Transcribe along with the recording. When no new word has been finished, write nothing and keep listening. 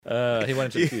He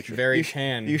went into the future. Very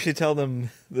tan. You should tell them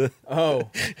the. Oh,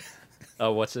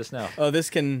 What's this now? oh, this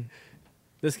can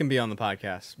be on the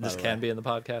podcast. by This the can way. be in the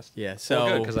podcast? Yeah. Well, So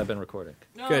good, because I've been recording.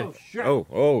 good.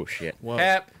 Oh shit. Whoa.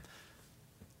 Hap.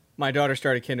 My daughter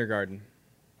started kindergarten,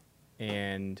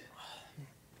 and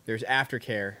there's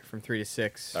aftercare from 3 to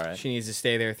 6. All right. She needs to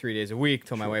stay there 3 days a week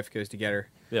till my wife goes to get her.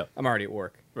 Yeah. I'm already at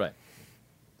work. Right.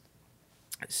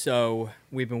 So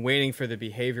we've been waiting for the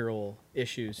behavioral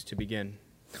issues to begin.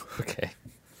 Okay.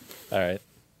 All right.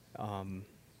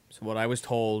 So what I was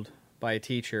told by a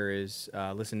teacher is,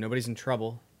 listen, nobody's in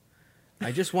trouble.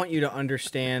 I just want you to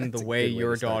understand the way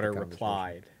your daughter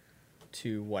replied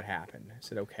to what happened. I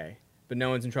said, okay. But no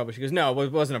one's in trouble. She goes, no,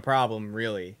 it wasn't a problem,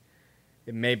 really.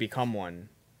 It may become one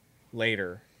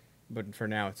later, but for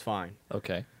now it's fine.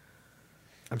 Okay.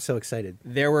 I'm so excited.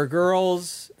 There were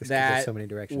girls This could go that so many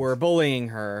directions. were bullying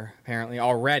her, apparently,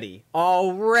 already.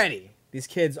 Already! These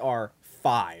kids are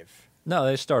 5. No,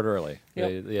 they start early.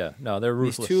 Yep. They're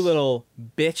ruthless. These 2 little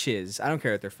bitches. I don't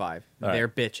care if they're 5. All right. They're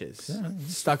bitches.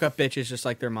 Stuck-up bitches just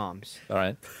like their moms. All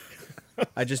right.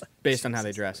 I just, based on how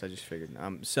they dress, I just figured.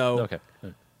 So Okay.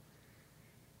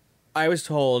 I was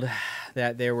told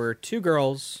that there were 2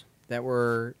 girls that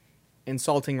were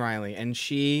insulting Riley, and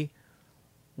she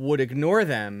would ignore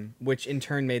them, which in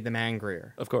turn made them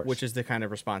angrier. Of course. Which is the kind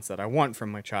of response that I want from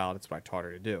my child. It's what I taught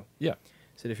her to do. Yeah.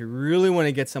 So if you really want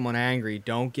to get someone angry,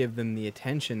 don't give them the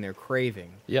attention they're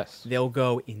craving. Yes. They'll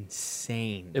go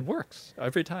insane. It works.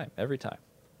 Every time. Every time.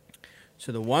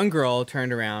 So the one girl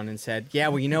turned around and said, yeah,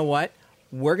 well, you know what?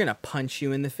 We're going to punch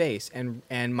you in the face.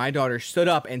 And my daughter stood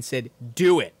up and said,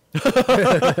 do it.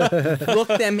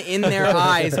 Looked them in their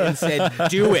eyes and said,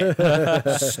 do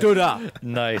it. Stood up.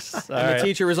 Nice. All And the right.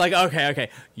 teacher was like, okay,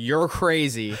 you're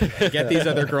crazy. Get these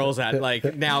other girls out.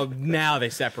 Like, now they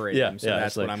separate Yeah, them. So yeah, that's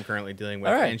it's like- what I'm currently dealing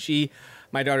with. All right. And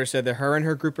my daughter said that her and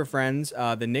her group of friends,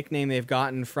 the nickname they've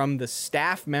gotten from the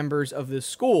staff members of the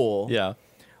school Yeah.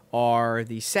 are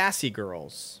the sassy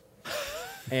girls.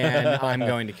 And I'm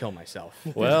going to kill myself.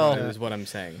 Well- is what I'm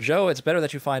saying. Joe, it's better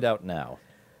that you find out now.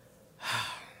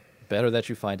 Better that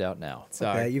you find out now.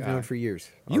 Sorry, You've known for years.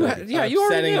 You already. you already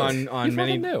setting knew. on You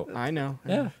many. fucking knew. I know.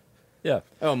 Yeah. Yeah.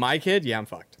 Oh, my kid? Yeah, I'm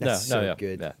fucked. That's No, so yeah,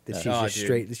 good. yeah, That yeah.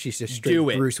 she's just straight Do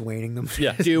it. Bruce Wayning them.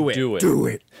 Yeah. Do it. Do it. Do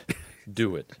it.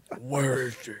 Do it.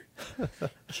 Word.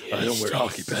 I don't wear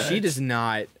hockey pads. She does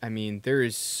not. I mean, there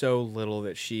is so little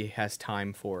that she has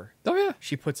time for. Oh, yeah.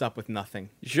 She puts up with nothing.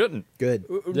 You shouldn't. Good.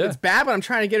 Yeah. It's bad, but I'm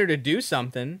trying to get her to do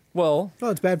something. Well, Well,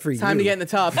 it's bad for It's you. time to get in the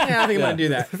tub. Yeah, I don't think I'm going to do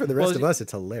that. For the rest Well, of us,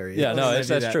 it's hilarious. yeah, no, gonna that's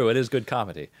do that. true. It is good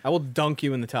comedy. I will dunk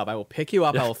you in the tub. I will pick you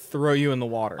up. I will throw you in the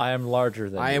water. I am larger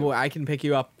than you. I can pick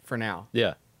you up for now.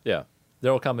 Yeah. Yeah.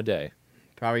 There will come a day.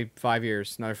 Probably 5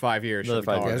 years. Another 5 years. Another she'll be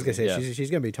 5 Yeah, I taller was than gonna me. say Yeah. she's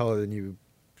gonna be taller than you.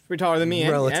 She'll be taller than me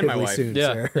and relatively my wife. soon.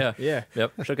 Yeah. Sarah. Yeah. Yeah.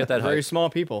 Yep. She'll get that Very height.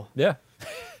 small people. Yeah.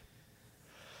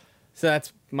 So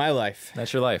that's my life.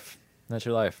 That's your life. That's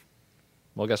your life.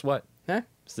 Well, guess what? Huh?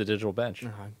 It's the digital bench. Oh,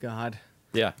 God.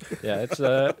 Yeah. Yeah. It's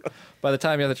by the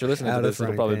time that you're listening Out to of this, it'll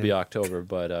frying probably pan. be October,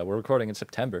 but we're recording in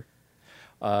September.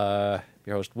 Your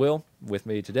host Will, with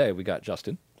me today we got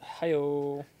Justin,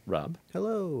 Hi-yo. Rob,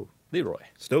 Hello. Leroy,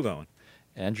 Still going.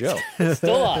 and Joe.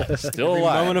 Still alive. Still Every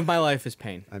alive. moment of my life is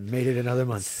pain. I made it another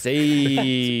month.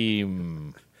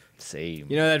 Same. Same.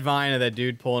 You know that vine of that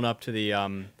dude pulling up to the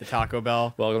Taco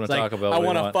Bell? Welcome to It's like, Taco Bell. I What do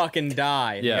want you to want? fucking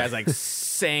die. And Yeah. The guy's like,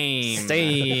 same.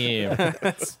 Same.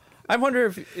 I wonder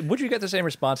if would you get the same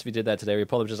response if you did that today? Where you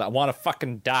pulled up just I want to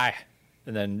fucking die,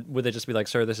 and then would they just be like,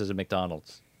 "Sir, this is a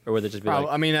McDonald's," or would they just be Probably,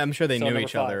 like, I mean, I'm sure they So knew number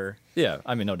each 5. other. "Yeah,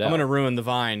 I mean, no doubt." I'm going to ruin the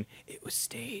vine. It was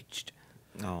staged.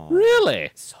 Oh.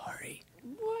 Really? Sorry.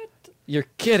 What? You're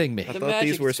kidding me. I The thought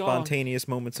these were magic's gone. spontaneous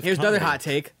moments of Here's another comedy. hot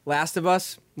take. Last of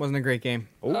Us wasn't a great game.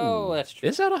 Oh, that's true.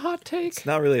 Is that a hot take? It's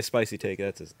not really a spicy take.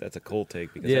 That's a cold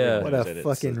take because Yeah. everyone What knows a that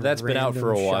fucking That's been out for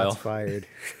a random while. shots fired.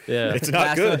 Yeah. it's not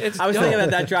Last good. of- I was thinking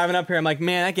about that driving up here. I'm like,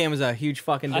 man, that game was a huge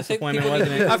fucking I think disappointment, people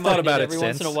wasn't need to it? I've thought remind about it every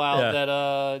once in a since. while Yeah.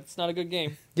 that it's not a good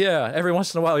game. Yeah. Every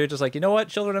once in a while, you're just like, you know what?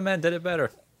 Children of Men did it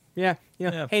better. Yeah.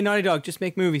 Yeah. Hey, Naughty Dog, just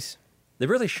make movies. They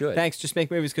really should. Thanks, just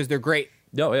make movies because they're great.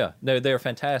 No, yeah. They're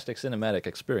fantastic cinematic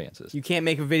experiences. You can't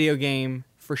make a video game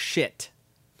for shit.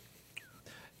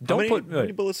 Don't how many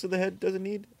put. bullets to the head does it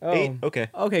need? Oh. 8? Okay.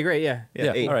 Okay, great, yeah.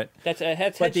 Yeah. 8. All right. That's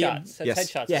But the- headshots. That's yes.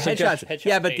 headshots. Yeah, Headshots. headshots.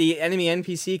 Yeah, but Hey. the enemy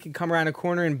NPC can come around a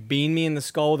corner and bean me in the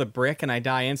skull with a brick and I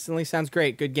die instantly. Sounds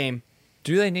great. Good game.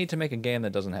 Do they need to make a game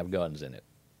that doesn't have guns in it?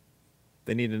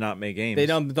 They need to not make games. They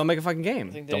don't make a fucking I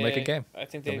game. think Don't make a game. I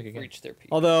think Don't they've make a game. reached their peak.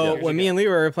 Although Yeah. when me and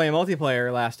Leroy were playing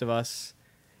multiplayer Last of Us,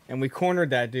 and we cornered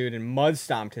that dude and mud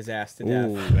stomped his ass to death.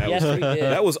 Ooh, that Yes, was we did.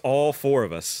 that was all 4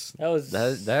 of us. That was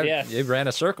That yeah. it ran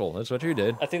a circle. That's what you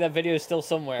did. I think that video is still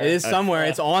somewhere. It is somewhere.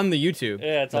 It's on the YouTube.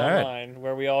 Yeah, it's All right. online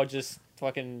where we all just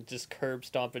fucking curb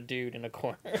stomp a dude in a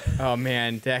corner, Oh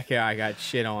man, that guy got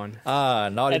shit on.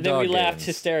 Naughty and then Dog we laughed games.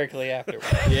 hysterically afterwards.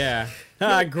 Yeah,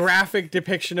 graphic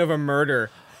depiction of a murder.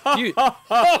 Do you,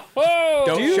 Oh,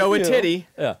 Don't you show a feel- titty.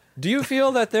 yeah. Do you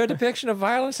feel that their depiction of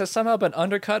violence has somehow been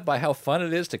undercut by how fun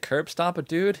it is to curb stomp a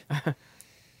dude?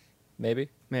 Maybe.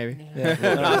 Maybe.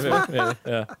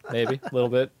 Yeah, maybe a little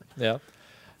bit. Yeah.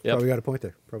 Yep. Probably got a point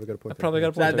there. Probably got a point there. Probably got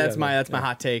a point. That's there, my yeah. that's my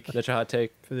hot take That's your hot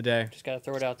take. for the day. just gotta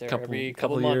throw it out there. Couple- Every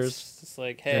couple couple months, years. it's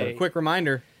like, hey, Quick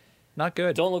reminder. Not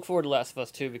good. don't look forward to Last of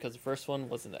Us 2 because the first one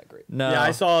wasn't that great. No. Yeah,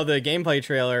 I saw the gameplay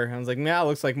trailer. I was like, nah, it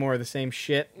looks like more of the same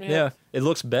shit. Yeah. It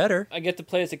looks better. I get to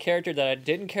play as a character that I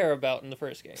didn't care about in the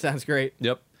first game. Sounds great.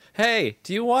 Yep. Hey,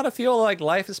 do you want to feel like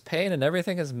life is pain and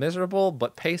everything is miserable,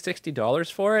 but pay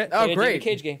 $60 for it? Oh, Play a great. David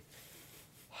Cage game.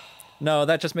 No,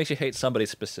 that just makes you hate somebody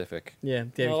specific. Yeah,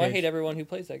 David No, Cage. I hate everyone who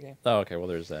plays that game. Oh, okay. Well,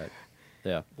 there's that.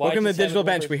 Yeah. Why Welcome to just have Digital it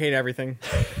Bench. over- We hate everything.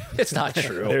 It's not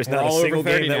true. There's We're not a all over single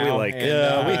 30 game that we now, like. and,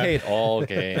 Yeah, we hate all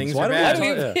games. things Why are do bad. Why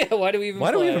do we? yeah. Yeah, why do we even?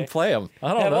 Why do we play? even play them?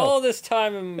 I don't Have know. all this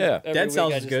time. And Yeah. every Dead week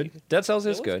Cells I is just- good. Dead Cells is It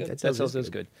was good. good. Dead Cells is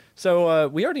good. So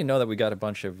we already know that we got a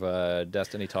bunch of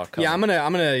Destiny talk coming. Yeah, I'm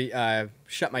gonna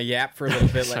shut my yap for a little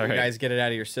bit. Let Sorry. you guys get it out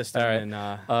of your system. All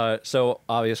right. And So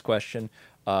obvious question: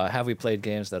 have we played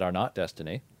games that are not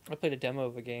Destiny? I played a demo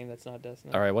of a game that's not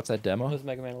Destiny. All right, what's that It demo? was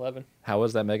Mega Man 11. How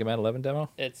was that Mega Man 11 demo?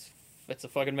 It's a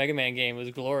fucking Mega Man game. It was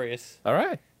glorious. All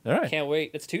right. Can't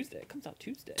wait. It's Tuesday. It comes out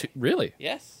Tuesday. Really?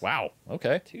 Yes. Wow.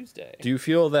 Okay. Tuesday. Do you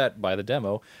feel that by the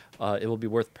demo, it will be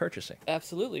worth purchasing?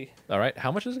 Absolutely. All right.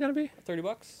 How much is it going to be?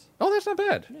 $30. Oh, that's not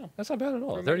bad. No. That's not bad at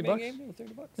all. For a 30 Mega bucks. Man game? Yeah,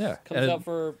 $30. Yeah, Comes and out it-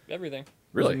 for everything. was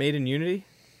Really? it made in Unity?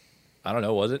 I don't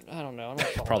know. Was it? I don't know. I don't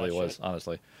follow Probably that was. shit.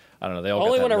 Honestly, I don't know. They all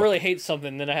Only got when that I look. really hate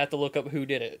something, then I have to look up who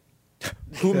did it.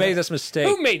 Who made this mistake?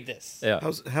 Who made this? Yeah.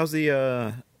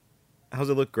 How's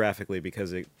it look graphically?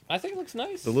 Because I think it looks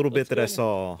nice. the little bit Looks that I good.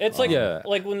 saw, It's like Yeah.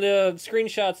 like when the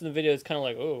screenshots in the video is kind of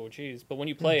like, oh, geez. But when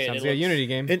you play it, Sounds it like a looks, Unity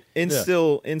game. in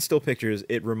Yeah. still pictures,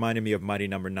 it reminded me of Mighty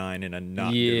Number 9 in a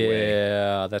not good way.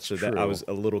 Yeah, that's So true. that I was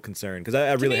a little concerned because I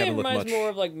To really me, haven't it looked reminds much. more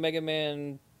of like Mega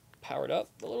Man powered up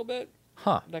a little bit.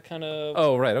 Huh. That kind of.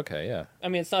 Oh, right. Okay. Yeah. I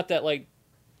mean, it's not that like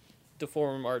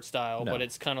deformed art style, No. but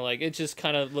it's kind of like it just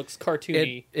kind of looks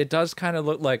cartoony. It does kind of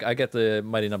look like I get the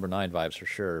Mighty Number 9 vibes for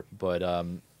sure, but I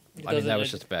mean that doesn't-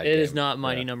 was just a bad It game. is not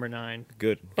Mighty Yeah. Number 9.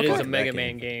 Good. It is Fuck a that Mega game.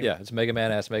 Man game. Yeah, it's a Mega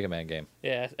Man ass Mega Man game.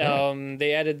 Yeah. Yeah.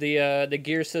 They added the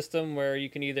gear system where you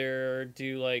can either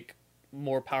do like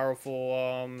more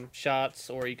powerful shots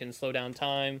or you can slow down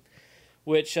time.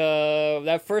 Which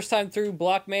that first time through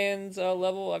Blockman's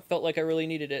level, I felt like I really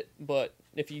needed it. But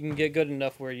if you can get good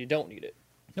enough where you don't need it,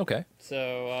 Okay.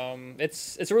 so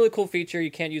it's a really cool feature. You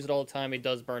can't use it all the time. It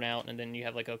does burn out, and then you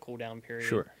have like a cooldown period.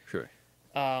 Sure.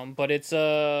 But it's It's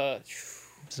a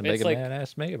It's Mega like- Man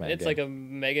ass Mega Man it's game. like a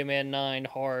Mega Man 9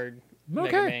 hard Mega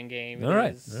Okay. Man game. All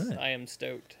right, It is- all right. I am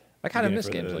stoked. I kind of You get it miss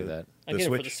for games the- like that. I The get it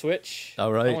for the Switch? Switch.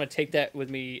 All right. I want to take that with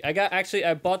me.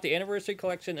 I bought the Anniversary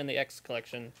Collection and the X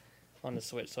Collection on the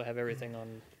Switch, so I have everything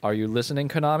on. Are you listening,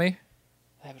 Konami?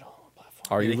 I have it all on one platform.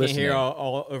 Are You you can listening? hear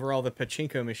all over all the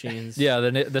pachinko machines. Yeah,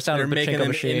 the sound they're of the making pachinko them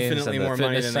machines infinitely and the more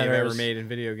money fitness than they've ever centers. made in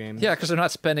video games. Yeah, because they're not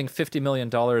spending $50 million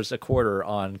a quarter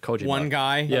on Kojima. One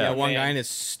guy, Yeah. one Man. guy and his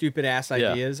stupid ass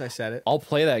Yeah. ideas. I said it. I'll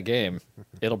play that game.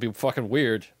 It'll be fucking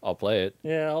weird. I'll play it.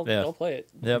 Yeah, Yeah. I'll play it.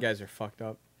 You Yep. guys are fucked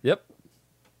up. Yep.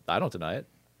 I don't deny it.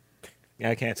 Yeah,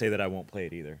 I can't say that I won't play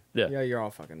it either. Yeah. Yeah, you're all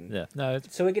fucking. Yeah. No,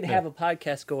 it's, So we could have a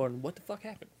podcast going. What the fuck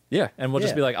happened? yeah, and we'll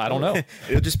just Yeah. be like, I don't know.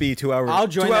 It'll just be 2 hours. I'll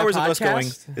join 2 that hours of us going.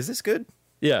 podcast. Is this good?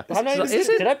 Yeah. I'm not even, Is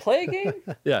it? Did I play a game?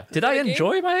 Yeah. Did I a game?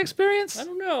 enjoy my experience? I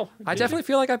don't know. I definitely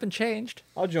feel like I've been changed.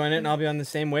 I'll join it and I'll be on the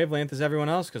same wavelength as everyone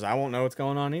else because I won't know what's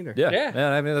going on either. Yeah. Yeah.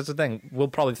 I mean, that's the thing. We'll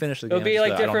probably finish the game. It'll be just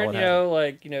like I don't different, what you happened. know,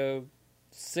 like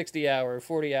 60 hours,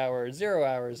 40 hours, 0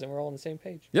 hours, and we're all on the same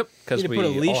page. Yep. You Because need to we put a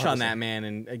all leash have on the that same- man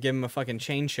and give him a fucking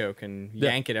chain choke and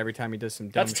Yeah. yank it every time he does some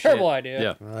dumb That's a shit. terrible idea.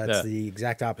 Yeah. Well, that's yeah. the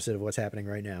exact opposite of what's happening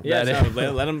right now. Yeah, That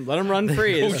so let him run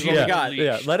free. This is what yeah. we got.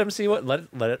 Yeah. Let him see what. Let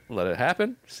it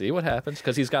happen. See what happens.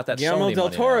 Because he's got that. Guillermo Sony del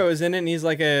money Toro now. is in it, and he's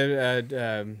like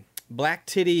a black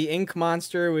titty ink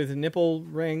monster with nipple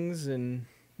rings and.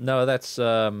 No, that's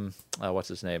what's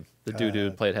his name? The dude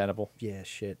who played Hannibal. Yeah,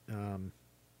 shit.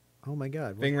 Oh my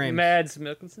God. Ving Rhames. Mads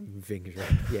Mikkelsen Ving is right.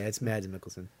 Yeah, it's Mads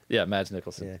Mikkelsen. Yeah, Mads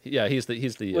Nicholson. Yeah, he's the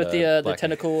with the black guy.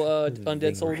 tentacle undead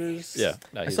Ving soldiers. Yeah,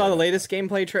 no, I he's saw the right. latest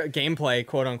gameplay,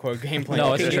 quote unquote gameplay.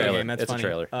 No, it's a Video trailer. game. That's It's a funny.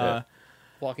 trailer, yeah.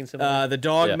 Walking Simulator. The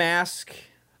dog Yeah. mask.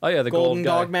 Oh yeah, the golden gold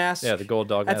guy. dog mask. Yeah, the gold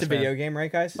dog That's mask. a video man. game,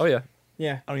 right, guys? Oh yeah.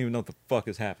 Yeah. I don't even know what the fuck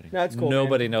is happening. No, it's cool.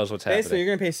 Nobody man. knows what's Basically, happening.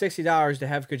 you're gonna pay $60 to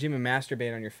have Kojima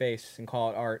masturbate on your face and call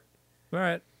it art. All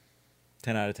right.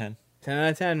 10 out of 10. 10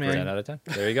 out of 10, man. 10 out of 10.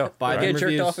 There you go. Buy All them Get jerked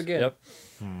reviews. off again. Yep.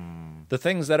 The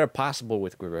things that are possible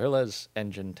with Guerrilla's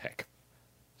engine tech.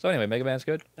 So anyway, Mega Man's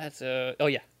good. That's oh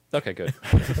yeah. Okay, good.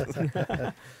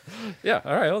 Yeah.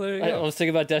 All right. Well, there you I go. was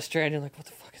thinking about Death Stranding, like, what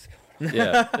the fuck is going on?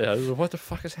 Yeah. Yeah. What the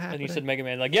fuck is happening? And you said Mega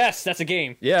Man, like, yes, that's a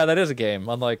game. Yeah, that is a game.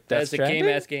 Unlike Death That's a Stranding.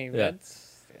 game-ass game. Yeah. That's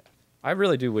I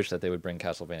really do wish that they would bring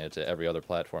Castlevania to every other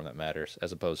platform that matters,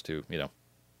 as opposed to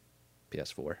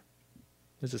PS4.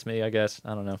 Is this me? I guess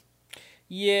I don't know.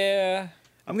 yeah.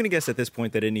 I'm going to guess at this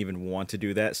point they didn't even want to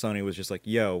do that. Sony was just like,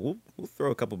 yo, we'll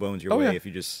throw a couple bones your Oh, way yeah. if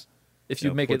you just If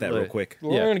you make put it that real quick.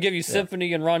 We're Yeah. gonna give you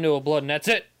Symphony and Rondo of Blood, and that's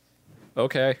it.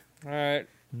 Okay. All right,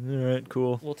 All right.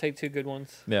 Cool. we'll take two good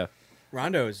ones. Yeah.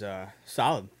 Rondo's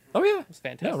solid. Oh yeah. It's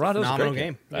fantastic. Yeah. Rondo's a Phenomenal great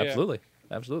game. Yeah. Absolutely.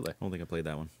 Absolutely. I don't think I played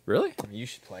that one. Really? You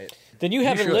should play it. Then you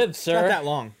haven't should. lived, It's not sir. that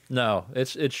long. No.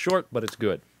 It's short, but it's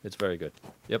good. It's very good.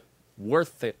 Yep.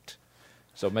 Worth it.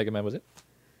 So Mega Man was it?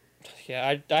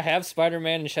 Yeah, I have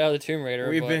Spider-Man and Shadow of the Tomb Raider,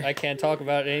 We've but been- I can't talk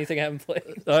about anything I haven't played.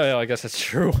 Oh yeah. I guess that's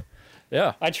true.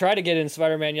 Yeah. I tried to get in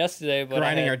Spider-Man yesterday, but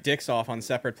Grinding I our had, dicks off on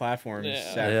separate platforms.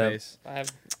 Yeah. Sad Yeah. face.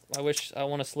 I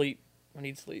want to sleep. I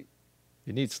need sleep.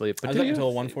 You need sleep. I But was do up you?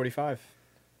 until 1:45.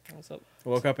 What's up? I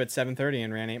woke up at 7:30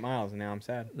 and ran 8 miles, and now I'm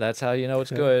sad. That's how you know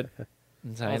it's good.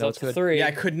 That's how I you was know up it's to good. 3. Yeah,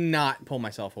 I could not pull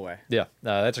myself away. Yeah.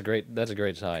 No, that's a great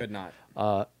Could sign.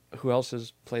 not. Who else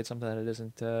has played something that it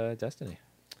isn't Destiny?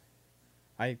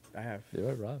 I have.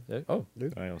 Yeah, Rob. Yeah. Oh.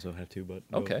 I also have two, but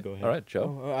Okay. go ahead. All right,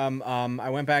 Joe. I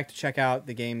went back to check out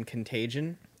the game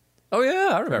Contagion. Oh yeah,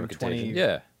 I remember From Contagion. 20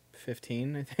 Yeah.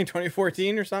 15, I think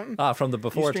 2014 or something. From the You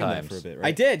before streamed that times. for a bit, right?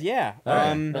 I did, yeah. All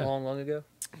right. Not long ago.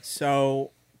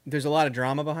 So there's a lot of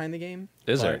drama behind the game.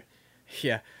 Is but- there?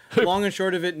 Yeah. Long and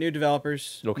short of it, new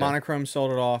developers. Okay. Monochrome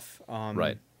sold it off.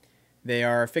 Right. They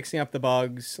are fixing up the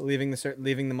bugs, leaving the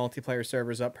multiplayer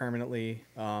servers up permanently.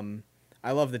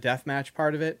 I love the deathmatch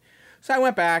part of it. So I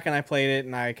went back and I played it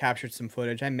and I captured some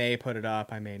footage. I may put it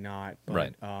up, I may not. But,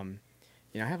 Right.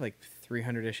 I have like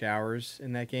 300-ish hours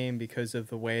in that game because of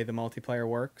the way the multiplayer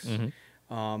works.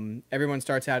 Everyone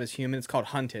starts out as human. It's called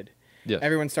Hunted. Yes.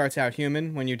 Everyone starts out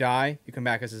human. When you die, you come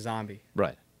back as a zombie.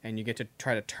 Right. And you get to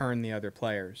try to turn the other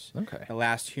players. Okay. The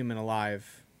last human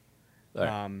alive, All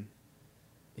right.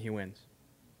 he wins.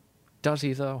 Does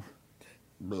he though?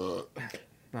 Not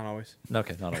always.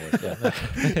 Okay, not always.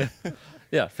 Yeah.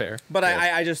 Yeah, fair. But fair.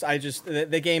 I just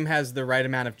the game has the right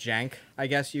amount of jank, I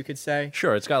guess you could say.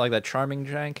 Sure, it's got like that charming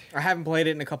jank. I haven't played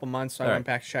it in a couple months, so I All went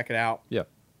right. back to check it out. Yeah.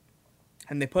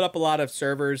 And they put up a lot of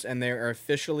servers, and they are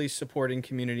officially supporting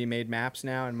community-made maps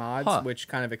now and mods, Huh. which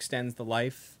kind of extends the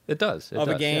life It does. It of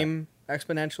does, a game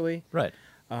exponentially. Yeah. Right.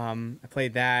 I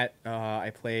played that. I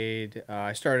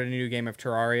started a new game of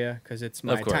Terraria because it's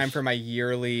my Of course. time for my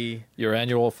yearly. Your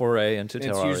annual foray into It's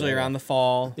Terraria. usually around the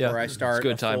fall Yeah, where I it's start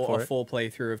good a time full, for a it. full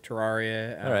playthrough of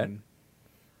Terraria. All right. I'm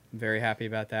very happy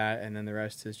about that, and then the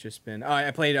rest has just been. Oh, I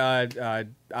played.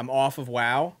 I'm off of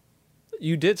WoW.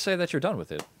 You did say that you're done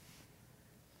with it.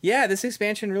 Yeah, this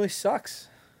expansion really sucks.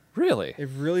 Really? It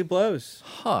really blows.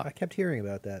 Huh. I kept hearing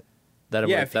about that. That it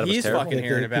Yeah, was, if that it was he's terrible? fucking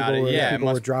hearing about it, were, yeah, it people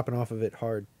were must- dropping off of it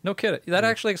hard. No kidding. That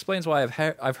actually explains why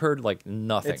I've heard like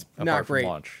nothing It's apart not from great.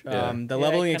 launch. The Yeah.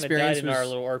 leveling it kinda experience died in our was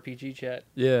little RPG chat.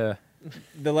 Yeah.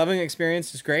 the leveling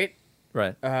experience is great.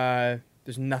 Right.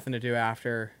 There's nothing to do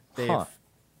after. Huh.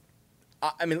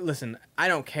 I mean, listen, I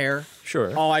don't care.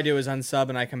 Sure. All I do is unsub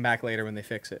and I come back later when they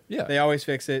fix it. Yeah. They always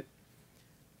fix it.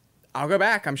 I'll go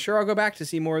back. I'm sure I'll go back to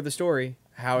see more of the story,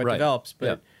 how it Right. develops. But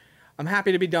Yeah. I'm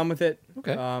happy to be done with it.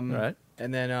 Okay. All right.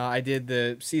 And then I did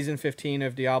the season 15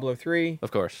 of Diablo 3.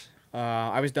 Of course.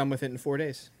 I was done with it in 4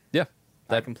 days. Yeah.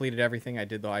 I That. completed everything. I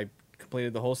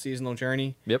completed the whole seasonal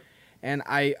journey. Yep. And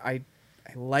I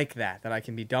like that I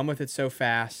can be done with it so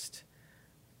fast.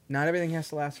 Not everything has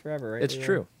to last forever, right? It's Leo?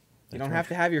 true. You don't have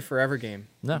to have your forever game.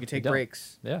 No, you can take you don't.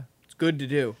 breaks. Yeah. It's good to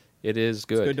do. It is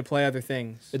good. It's good to play other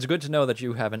things. It's good to know that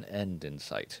you have an end in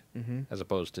sight, Mm-hmm. as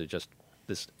opposed to just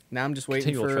this. Now I'm just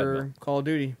waiting Continual for treadmill. Call of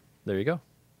Duty. There you go.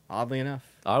 Oddly enough.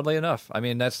 Oddly enough, I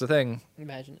mean that's the thing.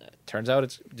 Imagine that. Turns out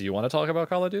it's. Do you want to talk about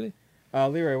Call of Duty?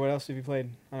 Leroy, what else have you played?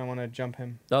 I don't want to jump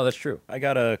him. No, that's true. I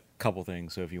got a couple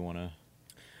things, so if you want to.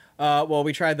 Well,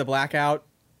 we tried the Blackout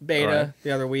beta Alright.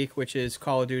 the other week, which is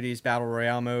Call of Duty's Battle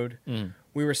Royale mode. Mm.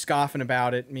 We were scoffing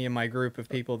about it, me and my group of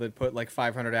people that put like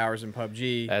 500 hours in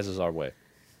PUBG. As is our way.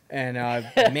 And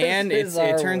man, is it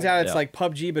our turns way. out it's Yeah. like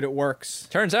PUBG, but it works.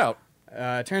 Turns out.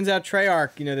 Turns out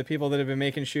Treyarch, the people that have been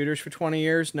making shooters for 20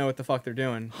 years, know what the fuck they're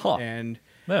doing. Huh. And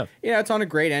Yeah. Yeah, it's on a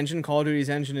great engine. Call of Duty's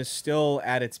engine is still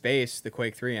at its base, the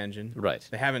Quake 3 engine. Right.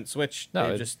 They haven't switched. No,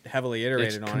 They've just heavily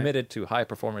iterated It's on committed to high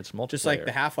performance multiplayer. it. Just like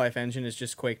the Half-Life engine is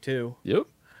just Quake 2. Yep.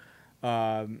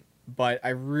 But I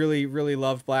really, really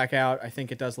loved Blackout. I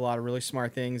think it does a lot of really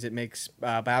smart things. It makes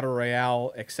Battle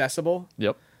Royale accessible.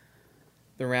 Yep.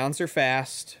 The rounds are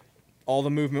fast. All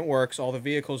the movement works. All the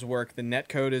vehicles work. The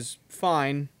netcode is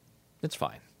fine. It's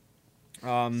fine.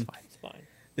 It's fine.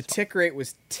 The tick rate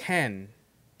was 10,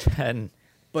 10.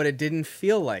 but it didn't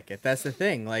feel like it. That's the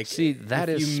thing. Like, See, that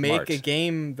if is you smart. make a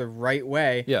game the right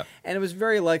way. Yeah. And it was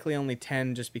very likely only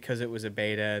 10 just because it was a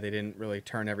beta. They didn't really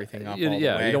turn everything up all the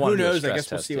Yeah, way. you don't want Who to do a knows? I stress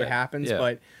guess we'll test see what yet. happens. Yeah.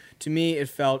 But to me, it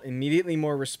felt immediately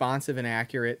more responsive and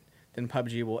accurate than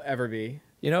PUBG will ever be.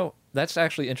 You know, that's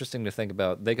actually interesting to think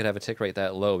about. They could have a tick rate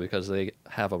that low because they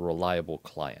have a reliable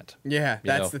client. Yeah, You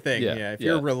that's know? the thing. Yeah, Yeah, if yeah.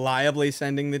 you're reliably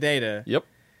sending the data. Yep.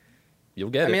 You'll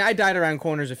get I it. mean, I died around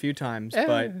corners a few times,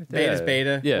 but beta's yeah,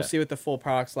 beta. yeah. We'll see what the full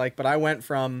product's like. But I went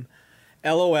from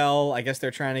LOL, I guess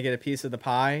they're trying to get a piece of the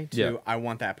pie, to Yeah. I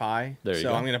want that pie. There you so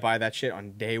go. I'm going to buy that shit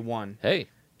on day one, Hey,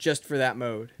 just for that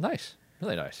mode. nice.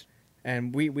 Really nice.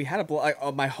 And we had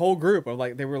my whole group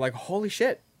of they were like, holy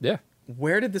shit, Yeah.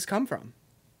 where did this come from?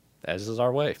 As is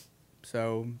our way.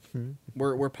 So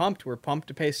we're pumped. We're pumped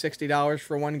to pay $60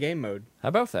 for one game mode. How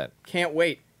about that? Can't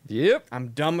wait. Yep. I'm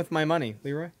done with my money,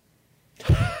 Leroy.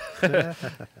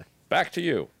 Back to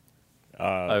you.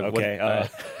 Okay.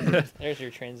 There's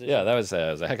your transition. Yeah, that was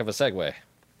a heck of a segue.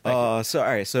 So all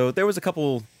right, so there was a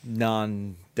couple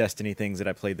non-Destiny things that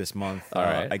I played this month. All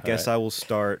right, I guess all right. I will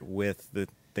start with the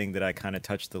thing that I kind of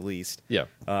touched the least. Yeah.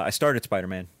 I started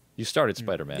Spider-Man. You started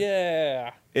Spider-Man.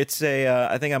 Yeah. It's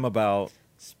I think I'm about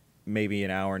maybe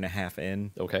an hour and a half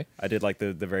in. Okay. I did like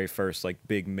the very first like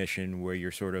big mission where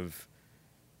you're sort of,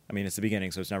 I mean it's the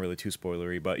beginning, so it's not really too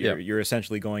spoilery, but Yeah. you're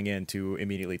essentially going in to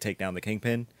immediately take down the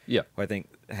Kingpin. Yeah. Who I think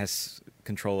has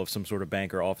control of some sort of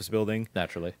bank or office building.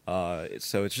 Naturally.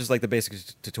 So it's just like the basic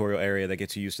tutorial area that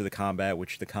gets you used to the combat,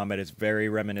 which the combat is very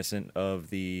reminiscent of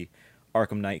the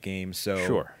Arkham Knight games.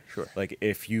 So Sure. like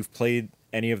if you've played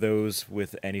any of those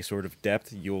with any sort of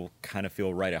depth, you'll kind of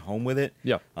feel right at home with it.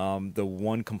 Yeah. The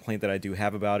one complaint that I do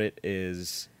have about it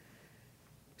is,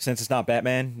 since it's not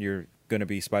Batman, you're going to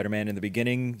be Spider-Man in the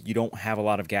beginning. You don't have a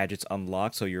lot of gadgets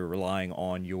unlocked, so you're relying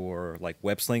on your like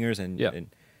web slingers and Yeah.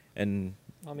 and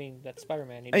I mean, that's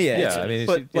Spider-Man. yeah, Yeah, it's- I mean,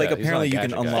 but he's like not a apparently you can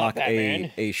gadget guy. unlock Fuck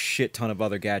Batman. a shit ton of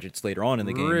other gadgets later on in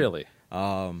the game. Really?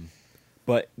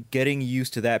 But getting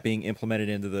used to that being implemented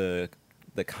into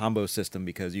the combo system,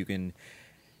 because you can,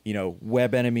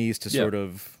 web enemies to Yeah. sort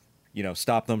of,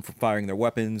 stop them from firing their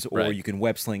weapons, or Right. you can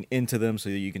web sling into them so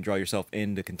that you can draw yourself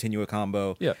in to continue a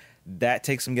combo. Yeah. That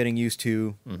takes some getting used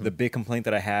to. Mm-hmm. The big complaint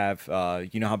that I have,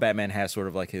 you know how Batman has sort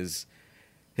of like his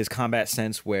combat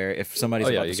sense where if somebody's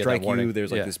Oh, yeah, about to you get that strike you, warning.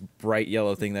 there's like Yeah. this bright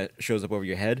yellow thing that shows up over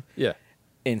your head. Yeah.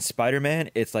 In Spider-Man,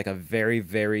 it's like a very,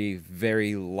 very,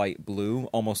 very light blue,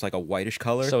 almost like a whitish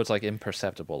color. So it's like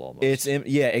imperceptible almost.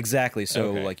 Yeah, exactly. So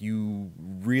Okay. like you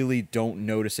really don't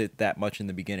notice it that much in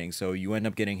the beginning. So you end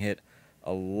up getting hit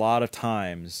a lot of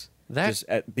times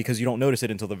because you don't notice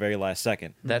it until the very last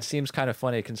second. That seems kind of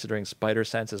funny considering spider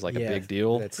sense is like a Yeah, big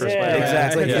deal. that's- for Yeah. Spider-Man.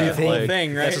 Exactly. That's Yeah, the whole like, thing,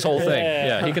 right? That's his whole thing. Yeah.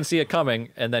 Yeah, he can see it coming,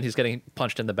 and then he's getting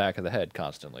punched in the back of the head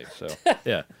constantly. So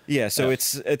yeah, Yeah, so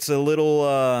it's a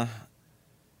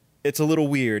little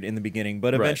weird in the beginning,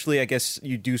 but Right. eventually I guess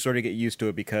you do sort of get used to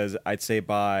it, because I'd say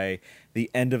by the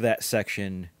end of that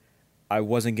section I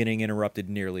wasn't getting interrupted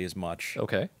nearly as much.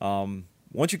 okay,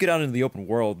 Once you get out into the open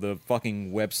world, the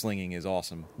fucking web slinging is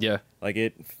awesome. yeah, Like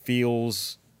it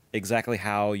feels exactly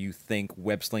how you think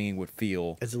web slinging would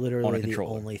feel It's on a literally the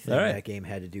controller. only thing All right. that game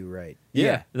had to do right.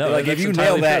 yeah. No, like if that's you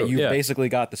entirely nail that, true. you've Yeah. basically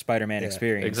got the Spider-Man Yeah,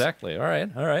 experience. Exactly. All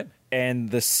right. And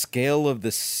the scale of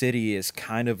the city is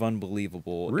kind of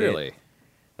unbelievable. Really?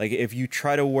 Like if you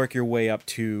try to work your way up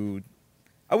to,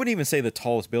 I wouldn't even say the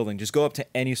tallest building, just go up to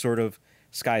any sort of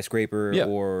skyscraper Yeah.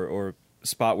 or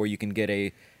spot where you can get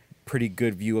a pretty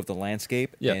good view of the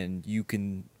landscape, Yeah. and you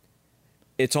can,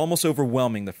 it's almost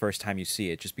overwhelming the first time you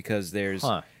see it, just because there's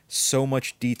Huh. so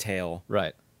much detail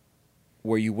Right.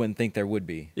 where you wouldn't think there would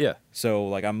be. Yeah. So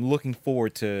like I'm looking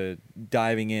forward to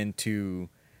diving into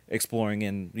exploring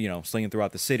and slinging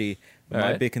throughout the city. All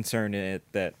My right. big concern in it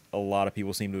that a lot of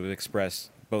people seem to have expressed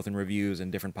both in reviews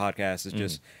and different podcasts is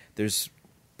just there's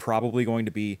probably going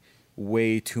to be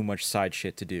way too much side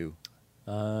shit to do.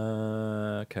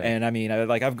 Okay. And I mean,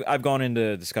 I've gone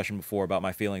into discussion before about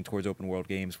my feeling towards open world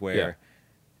games where Yeah.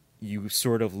 you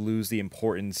sort of lose the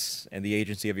importance and the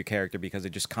agency of your character because they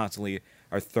just constantly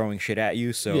are throwing shit at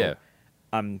you. So Yeah.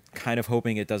 I'm kind of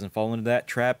hoping it doesn't fall into that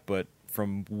trap, but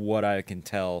from what I can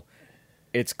tell,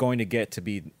 it's going to get to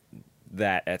be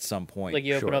that at some point. Like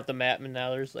you open Sure. up the map and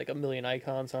now there's like a million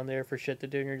icons on there for shit to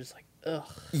do, and you're just like, ugh.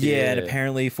 Yeah, and Yeah.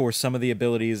 apparently for some of the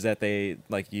abilities that they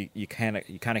like, you kind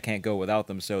of can't go without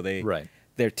them. So Right.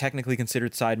 they're technically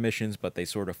considered side missions, but they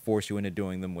sort of force you into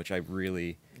doing them, which I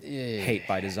really hate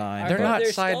by design. They're but not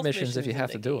There's side stealth missions if you missions have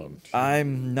in to the do game, them. too.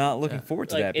 I'm not looking forward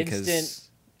to Like that because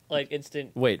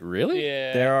instant. Wait, really?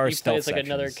 Yeah, There are you play as stealth like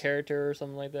another sections. character or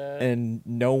something like that. and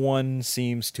no one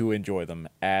seems to enjoy them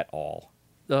at all.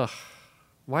 Ugh.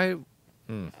 Why?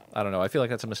 I don't know. I feel like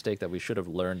that's a mistake that we should have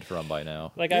learned from by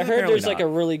now. Like Yeah, I heard apparently there's like not. a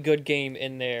really good game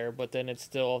in there, but then it's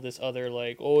still all this other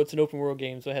like, oh, it's an open world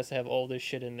game, so it has to have all this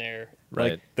shit in there.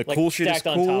 Right. Like the Like, cool shit is stacked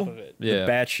on cool. top of it. Yeah. The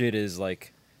bad shit is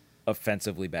like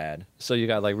offensively bad. So you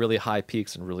got like really high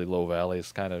peaks and really low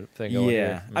valleys kind of thing going Yeah,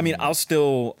 here. I mean,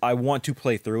 I want to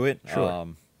play through it. Sure.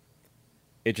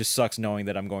 It just sucks knowing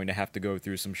that I'm going to have to go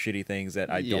through some shitty things that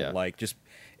I Yeah. don't like. Just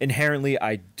inherently,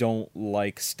 I don't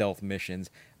like stealth missions.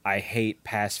 I hate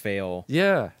pass fail.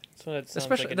 Yeah. So it sounds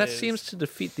Especially like it that is. seems to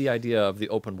defeat the idea of the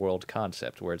open world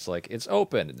concept, where it's like it's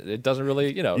open. It doesn't really,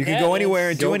 You Yeah, can go anywhere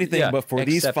and it's- do anything, yeah, but for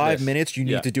these except 5 this. minutes, you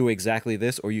need Yeah. to do exactly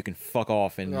this, or you can fuck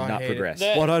off and Oh, I not hate it. progress.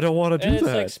 That- But I don't want to And do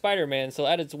it's that. like Spider-Man, so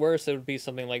at its worst, it would be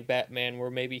something like Batman,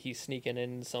 where maybe he's sneaking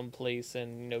in some place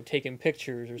and taking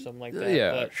pictures or something like that.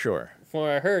 Yeah, But sure. from what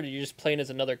I heard, you're just playing as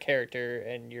another character,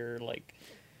 and you're like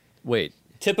Wait,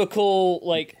 typical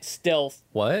like stealth.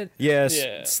 what? Yes,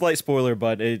 Yeah. slight spoiler,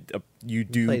 but you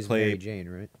do Plays play. Mary Jane,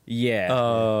 right? Yeah,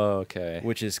 Oh, okay.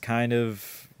 which is kind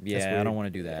of I weird. don't want to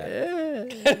do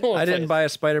that. I didn't buy a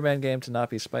Spider-Man game to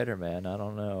not be Spider-Man. I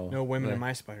don't know. No women in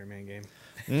my Spider-Man game.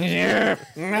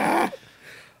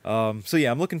 So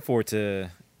yeah, I'm looking forward to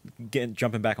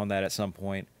jumping back on that at some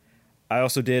point. I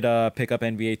also did pick up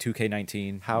NBA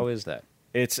 2K19. How is that?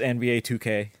 It's NBA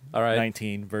 2K All right.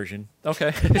 19 version.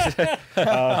 Okay.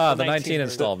 The 19 version.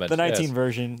 installment. The 19 yes.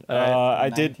 version. All right. I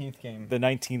did 19th game. the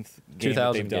 19th game that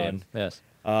 2000 they've done. game. Yes.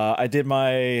 I did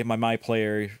my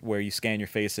player where you scan your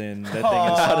face in. That thing is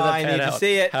How did that I pan need to out?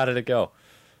 see it. How did it go?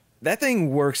 that thing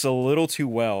works a little too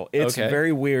well. It's Okay.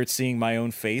 very weird seeing my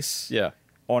own face Yeah.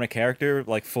 on a character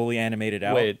like fully animated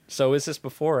out. Wait. So is this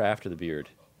before or after the beard?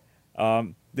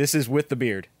 This is with the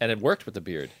beard. And it worked with the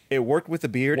beard. It worked with the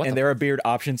beard, What and the- there are beard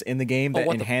options in the game that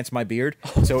what the- enhance my beard,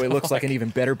 so it looks like an even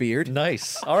better beard.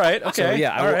 Nice. All right. Okay. So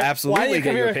yeah, I All will right. Why absolutely do you get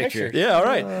come you a here with picture. pictures? Yeah. All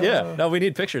right. Yeah. No, we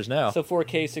need pictures now. So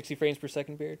 4K, 60 frames per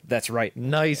second beard. That's right.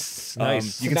 Nice.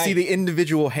 Nice. You can see the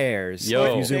individual hairs Yo.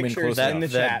 if you zoom in Pictures close that in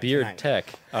enough. the that chat beard tonight. tech.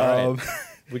 All right. Um,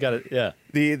 We got it.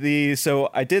 Yeah. So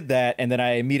I did that, and then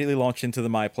I immediately launched into the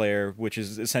My Player, which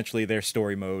is essentially their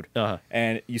story mode. Uh-huh.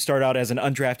 And you start out as an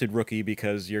undrafted rookie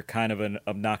because you're kind of an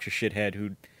obnoxious shithead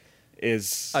who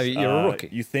is. You're a rookie.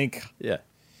 You think Yeah.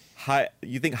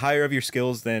 higher of your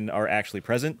skills than are actually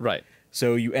present. Right.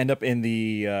 So you end up in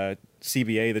the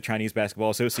CBA, the Chinese Basketball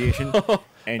Association,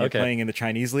 and you're Okay. playing in the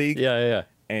Chinese league. Yeah. Yeah.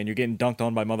 And you're getting dunked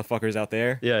on by motherfuckers out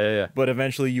there. Yeah. Yeah. Yeah. But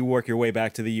eventually you work your way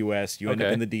back to the U.S. You end up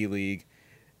Okay. in the D League.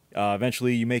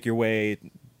 Eventually you make your way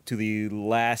to the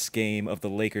last game of the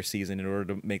Lakers season in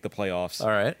order to make the playoffs. All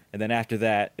right. And then after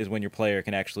that is when your player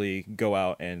can actually go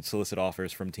out and solicit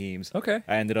offers from teams. Okay.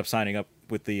 I ended up signing up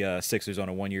with the Sixers on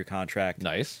a 1-year contract.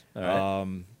 Nice. All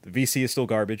right. The VC is still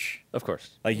garbage. Of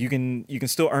course. Like you can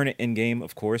still earn it in game,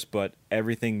 of course, but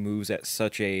everything moves at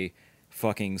such a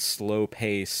fucking slow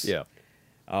pace. Yeah.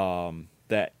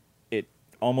 That it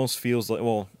almost feels like,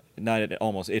 well, not it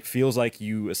almost, it feels like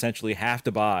you essentially have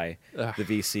to buy Ugh. the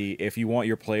VC if you want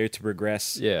your player to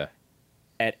progress Yeah.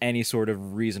 at any sort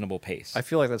of reasonable pace. I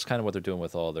feel like that's kind of what they're doing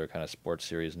with all their kind of sports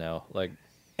series now. Like,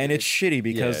 And it's shitty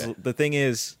because Yeah. the thing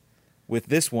is, with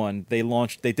this one, they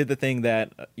did the thing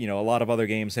that a lot of other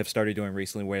games have started doing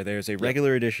recently, where there's a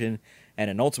regular edition and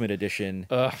an ultimate edition.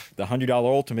 Ugh. The $100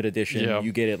 ultimate edition, Yeah.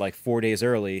 you get it like 4 days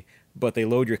early, but they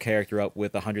load your character up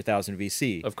with 100,000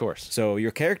 VC. of course. So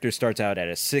your character starts out at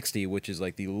a 60, which is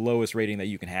like the lowest rating that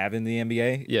you can have in the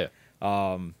NBA. Yeah.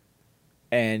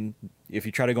 And if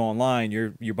you try to go online,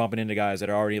 you're bumping into guys that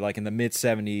are already like in the mid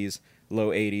 70s, low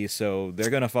 80s. So they're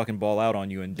gonna fucking ball out on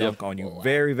you and dunk on you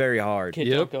very, very hard. Get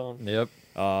Yep. dunked on.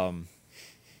 Yep.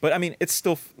 But I mean, it's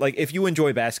still like if you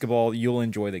enjoy basketball, you'll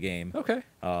enjoy the game. Okay.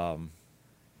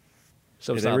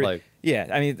 So it's They not re- like yeah,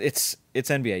 I mean it's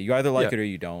NBA. You either like Yeah. it or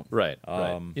you don't. right.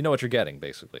 Right. You know what you're getting,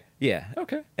 basically. Yeah.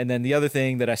 Okay. And then the other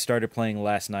thing that I started playing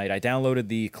last night, I downloaded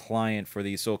the client for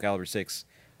the Soul Calibur 6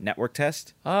 network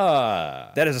test.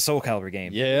 Ah. That is a Soul Calibur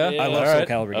game. Yeah. Yeah. I love All Soul right.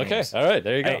 Calibur Okay. games. All right.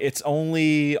 There you go. It's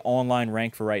only online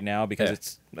ranked for right now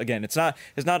because Yeah. it's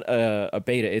not a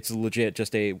beta. It's legit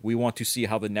just we want to see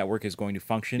how the network is going to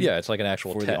function. yeah. It's like an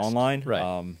actual for test. the online.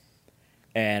 Right.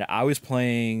 And I was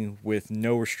playing with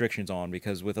no restrictions on,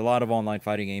 because with a lot of online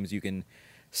fighting games, you can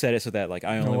set it so that like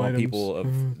I only want people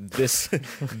of this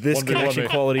connection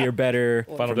quality or better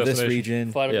Final from this destination.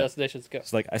 region. Final Yeah. destinations go.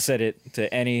 So like I set it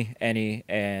to any,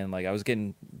 and like I was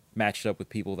getting matched up with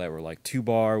people that were like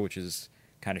 2-bar, which is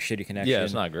kind of shitty connection. Yeah,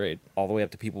 it's not great. All the way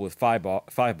up to people with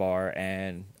 5-bar,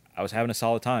 and I was having a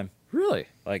solid time. Really?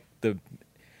 Like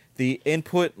the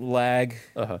input lag,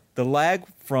 the lag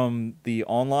from the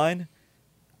online,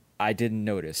 I didn't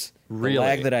notice. Really? The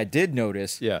lag that I did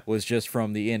notice Yeah. was just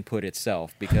from the input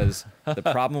itself, because the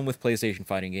problem with PlayStation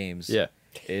fighting games Yeah.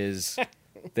 is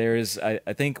there's I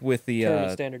think with the Turn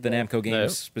standard lag. Namco games No.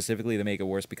 specifically, they make it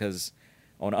worse, because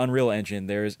on Unreal Engine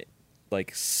there's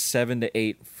like 7 to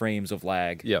 8 frames of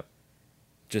lag Yeah.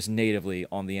 just natively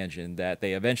on the engine that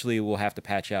they eventually will have to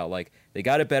patch out. Like they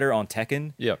got it better on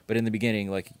Tekken, Yeah. but in the beginning,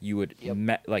 like you would you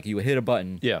would hit a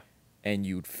button, Yeah. and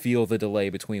you'd feel the delay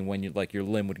between when you like your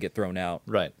limb would get thrown out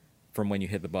Right. from when you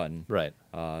hit the button. Right.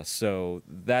 So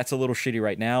that's a little shitty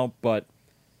right now, but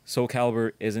Soul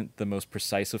Calibur isn't the most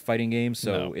precise of fighting games,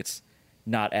 so No. it's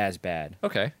not as bad.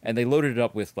 Okay. And they loaded it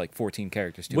up with like 14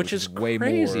 characters too, Which is way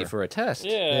crazy more. for a test.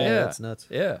 Yeah. Yeah, Yeah. that's nuts.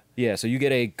 Yeah. Yeah, so you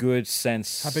get a good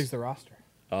sense. How big's the roster?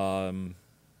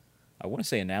 I want to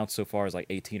say announced so far is like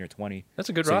 18 or 20. That's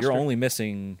a good so roster. you're only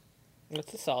missing,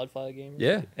 It's a solid fight game.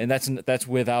 Yeah. and that's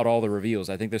without all the reveals.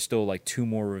 I think there's still like 2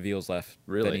 more reveals left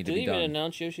Really? that need to Did be he even done.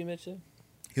 announce Yoshimitsu?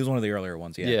 He was one of the earlier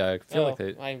ones, yeah. Yeah. I feel like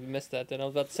they. I missed that. Then I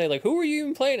was about to say, like, who were you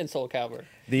even playing in Soul Calibur?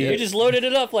 The- You just loaded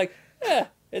it up, like,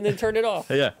 and then turned it off.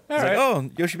 Yeah. All It's right. like, oh,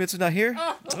 Yoshimitsu's not here?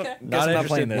 Okay. Guess I'm not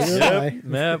playing this. Yep.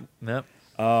 Yep. Yep.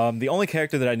 The only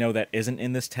character that I know that isn't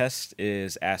in this test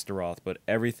is Astaroth, but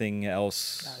everyone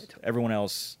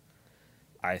else,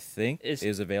 I think,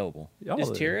 is available. Oh, Is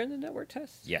Tira in the network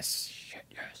test? Yes.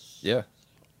 Yeah.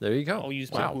 There you go. I'll use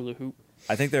my hula hoop.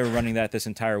 I think they're running that this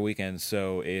entire weekend,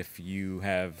 so if you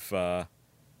have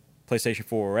PlayStation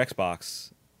 4 or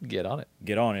Xbox, Get on it.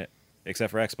 get on it, except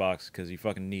for Xbox, because you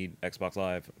fucking need Xbox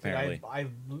Live, apparently. I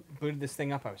booted this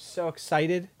thing up. I was so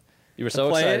excited. You were so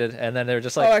play it. excited, and then they were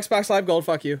just Oh, like, Xbox Live Gold,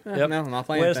 fuck you. Yep. No, I'm not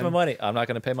playing "Where's it my then. money? I'm not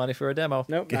going to pay money for a demo."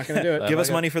 Nope, not going to do it. Give us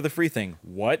my money for the free thing.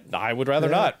 What? I would rather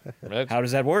not. How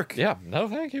does that work? Yeah. No,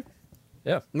 thank you.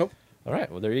 Yeah. Nope. All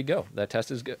right. Well, there you go. That test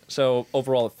is good. So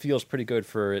overall, it feels pretty good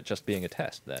for it just being a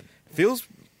test. Then. Feels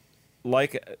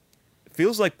like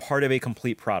part of a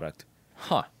complete product.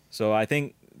 Huh. So I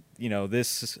think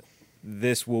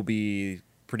this will be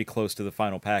pretty close to the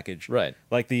final package. Right.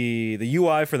 Like the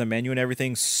UI for the menu and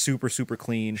everything, super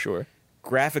clean. Sure.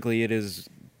 Graphically, it is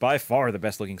by far the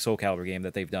best looking Soul Calibur game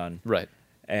that they've done. Right.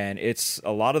 And it's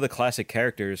a lot of the classic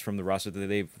characters from the roster that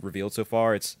they've revealed so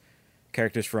far. It's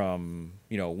characters from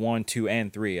 1, 2,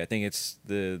 and 3. I think it's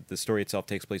the story itself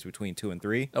takes place between 2 and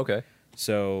 3. Okay.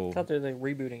 So I thought they were like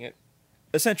rebooting it.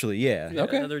 essentially, yeah.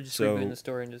 Okay. They're just So- rebooting the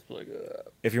story and just like.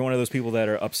 If you're one of those people that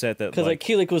are upset that Because like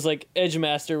Keelik was like Edge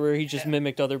Master, where he just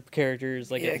mimicked other characters.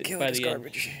 Like Yeah, by Keelik is the end,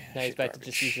 garbage. now he's back to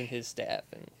just using his staff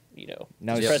and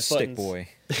now just he's press a stick buttons. boy.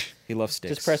 He loves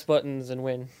sticks. Just press buttons and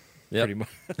win, Yep. Pretty much.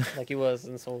 like he was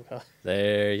in Soul Calibur.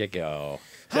 There you go.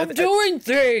 I'm doing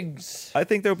things. I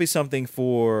think there'll be something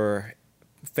for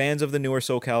fans of the newer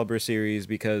Soul Calibur series,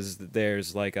 because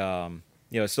there's like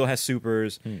it still has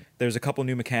supers. There's a couple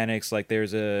new mechanics. Like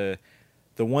there's the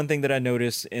one thing that I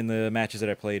noticed in the matches that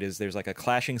I played is there's like a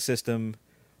clashing system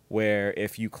where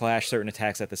if you clash certain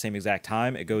attacks at the same exact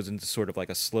time, it goes into sort of like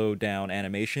a slowed down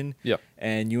animation. Yep.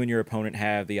 And you and your opponent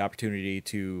have the opportunity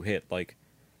to hit like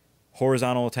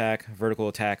horizontal attack, vertical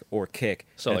attack, or kick.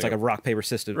 So And it's like like a rock paper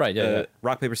system. Right, yeah.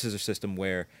 Rock paper scissors system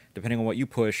where depending on what you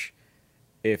push,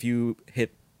 if you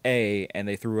hit A and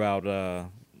they threw out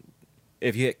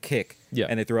if you hit kick Yeah.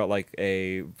 and they threw out like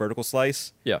a vertical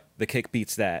slice, Yeah. the kick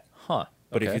beats that. Huh.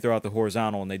 But if Okay. you throw out the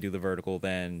horizontal and they do the vertical,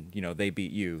 then they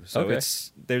beat you. So Okay.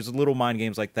 there's little mind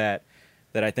games like that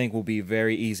I think will be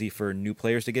very easy for new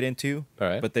players to get into. All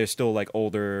right. But there's still like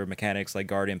older mechanics like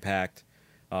guard impact.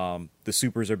 The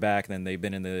supers are back, and they've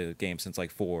been in the game since like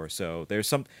 4. So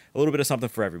there's a little bit of something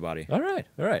for everybody. All right.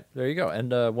 All right. There you go.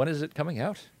 And when is it coming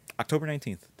out? October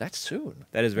 19th. That's soon.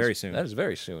 That is very soon. That is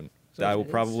very soon. So I will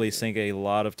probably sink a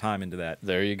lot of time into that.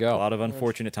 there you A go. lot of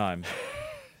unfortunate time.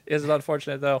 Is it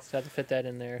unfortunate though? So I have to fit that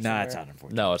in there. Nah, it's somewhere. not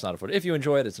unfortunate. No, it's not unfortunate. If you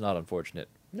enjoy it, it's not unfortunate.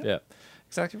 Yeah.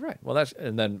 Exactly right. Well,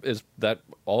 is that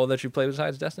all that you play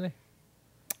besides Destiny?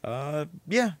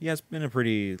 Yeah, it's been a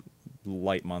pretty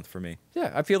light month for me.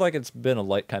 Yeah, I feel like it's been a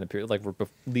light kind of period, like we're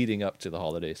leading up to the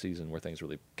holiday season where things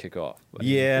really kick off. But-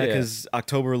 Yeah, because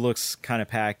October looks kind of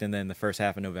packed, and then the first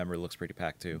half of November looks pretty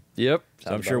packed too. Yep. So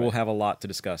I'm Sounds sure about we'll right. have a lot to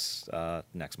discuss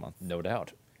next month. No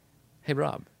doubt. Hey,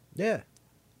 Rob, Yeah.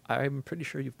 I'm pretty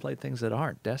sure you've played things that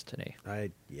aren't Destiny.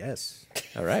 Yes.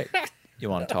 All right. You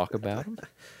want to talk about them?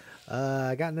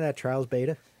 I got into that Trials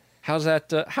beta. How's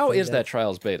that? How Played is that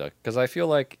Trials beta? Because I feel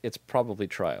like it's probably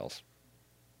Trials.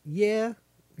 Yeah.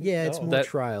 Yeah, it's Oh. more That-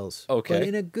 Trials. okay. But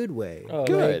in a good way. Oh,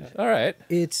 Good. All right.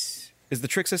 It's... Is the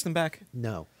trick system back?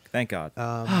 No. Thank God.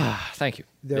 Thank you.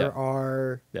 There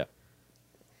are... Yeah.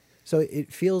 So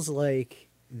it feels like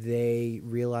they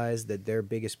realized that their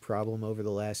biggest problem over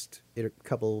the last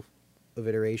couple of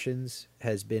iterations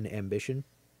has been ambition.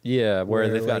 Yeah, where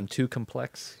they've gotten like- too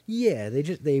complex. Yeah,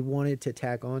 they wanted to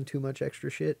tack on too much extra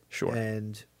shit. Sure.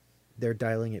 And they're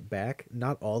dialing it back,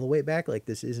 not all the way back. Like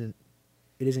it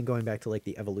isn't going back to like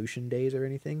the evolution days or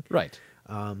anything. Right.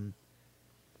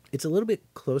 It's a little bit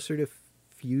closer to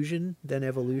fusion than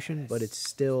evolution, but it's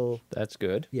still That's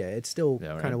good. it's still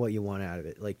Yeah, right. kind of what you want out of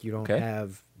it. Like you don't Okay.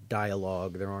 have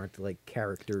dialogue, there aren't like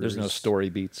characters. There's no story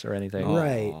beats or anything.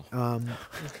 Right. Aw.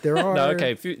 There are No,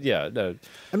 okay. Yeah, no.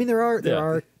 I mean, there Yeah.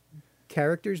 are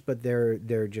characters, but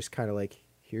they're just kind of like,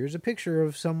 here's a picture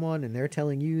of someone, and they're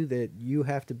telling you that you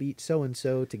have to beat so and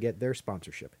so to get their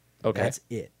sponsorship. Okay. That's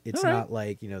it. It's All right. not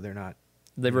like they're not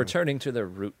They're returning to their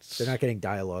roots. they're not getting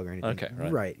dialogue or anything. Okay,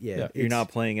 right. Right. Yeah. Yeah. You're it's- not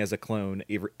playing as a clone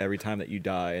every time that you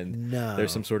die, and No.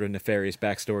 there's some sort of nefarious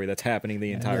backstory that's happening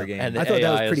the entire No. game. And I thought that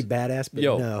AI was pretty is- badass, but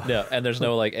Yo, no. yeah, and there's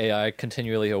no like AI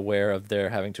continually aware of their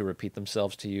having to repeat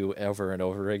themselves to you over and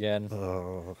over again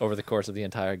Oh. over the course of the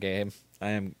entire game.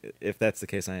 If that's the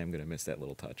case, I am going to miss that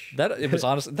little touch. That it was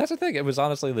honestly that's the thing. It was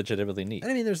honestly legitimately neat.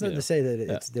 I mean, there's nothing Yeah. to say that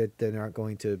it's that they're not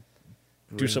going to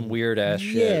Do some bring- weird ass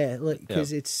shit. Yeah,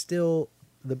 because it's still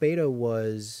the beta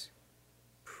was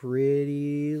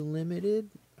pretty limited.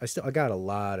 I got a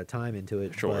lot of time into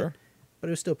it. Sure. but it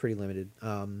was still pretty limited.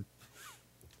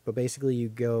 But basically,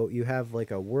 you have like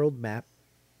a world map,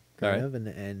 kind Alright. of,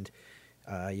 and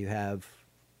you have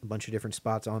a bunch of different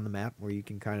spots on the map where you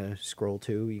can kind of scroll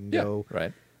to. You can Yeah, go.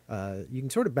 right. You can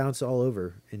sort of bounce all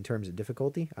over in terms of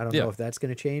difficulty. I don't Yeah. know if that's going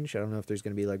to change. I don't know if there's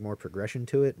going to be like more progression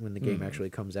to it when the game actually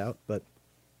comes out. But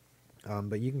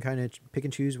you can kind of pick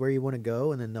and choose where you want to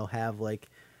go, and then they'll have like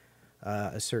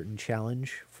a certain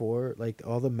challenge for like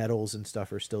all the medals and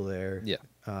stuff are still there. Yeah.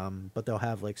 But they'll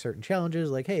have like certain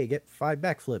challenges, like hey, get 5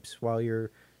 backflips while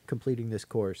you're completing this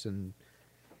course, and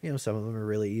some of them are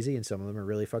really easy and some of them are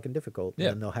really fucking difficult. Yeah.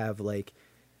 And then they'll have like,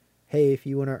 hey, if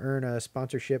you want to earn a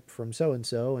sponsorship from so and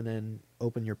so, and then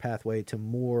open your pathway to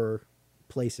more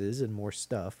places and more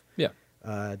stuff. Yeah.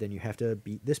 Then you have to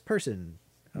beat this person.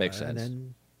 Makes And sense.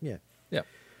 then yeah.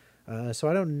 Yeah. So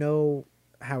I don't know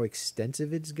how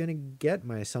extensive it's going to get.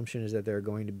 My assumption is that there are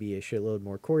going to be a shitload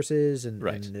more courses and,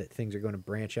 Right. and that things are going to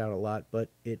branch out a lot, but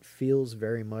it feels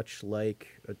very much like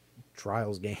a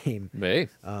Trials game Hey.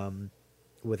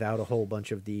 without a whole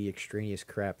bunch of the extraneous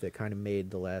crap that kind of made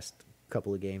the last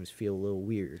couple of games feel a little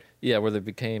weird. Yeah, where they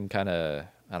became kind of,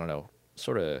 I don't know,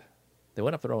 sort of, they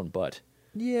went up their own butt.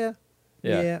 Yeah.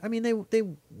 Yeah. Yeah. I mean, they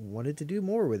wanted to do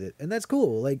more with it, and that's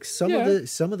cool. Like some Yeah.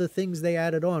 of the things they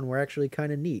added on were actually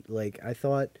kind of neat. Like I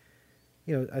thought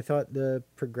the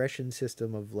progression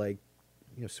system of like,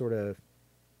 sort of.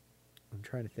 I'm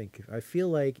trying to think. I feel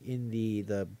like in the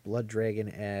Blood Dragon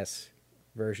ass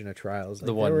version of Trials, like,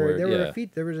 The one where- there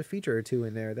was a feature or two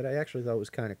in there that I actually thought was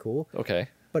kind of cool, Okay.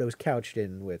 but it was couched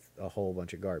in with a whole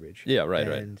bunch of garbage. Yeah, right.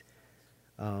 And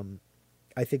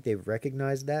I think they've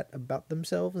recognized that about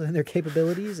themselves and their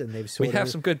capabilities, and they've sort We of have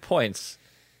some good points,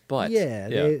 but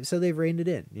yeah. So they've reined it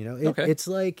in. Okay.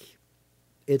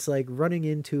 It's like running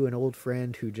into an old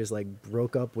friend who just like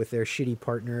broke up with their shitty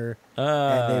partner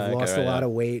and they've lost a lot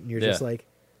of weight, and you're just Yeah. like,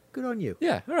 good on you.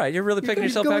 Yeah, all right. You're really picking You're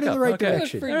yourself going back in up. the right Okay.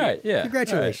 direction. All right, yeah.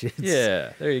 Congratulations. All right.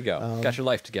 Yeah, there you go. Got your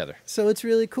life together. So it's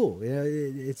really cool.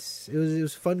 It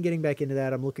was fun getting back into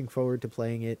that. I'm looking forward to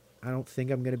playing it. I don't think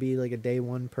I'm going to be like a day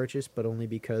one purchase, but only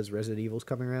because Resident Evil's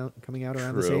coming out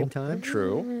around the same time.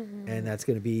 True. And that's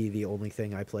going to be the only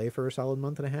thing I play for a solid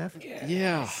month and a half.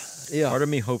 Yeah. Yeah. Part of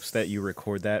me hopes that you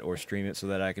record that or stream it so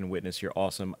that I can witness your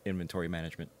awesome inventory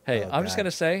management. Hey, Oh, I'm just God.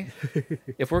 gonna say,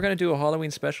 if we're gonna do a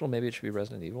Halloween special, maybe it should be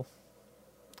Resident Evil.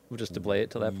 We'll just delay it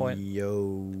till that point.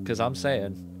 Yo. Because I'm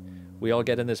saying, we all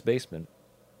get in this basement,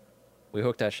 we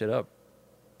hook that shit up.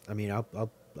 I mean,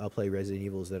 I'll play Resident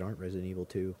Evils that aren't Resident Evil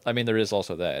 2. I mean, there is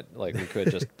also that. Like, we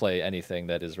could just play anything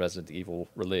that is Resident Evil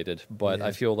related. But Yeah.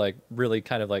 I feel like really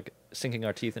kind of like sinking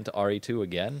our teeth into RE2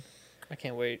 again. I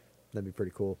can't wait. That'd be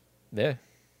pretty cool. Yeah.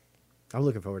 I'm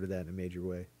looking forward to that in a major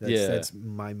way. Yeah. That's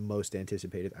my most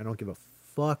anticipated. I don't give a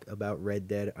fuck about Red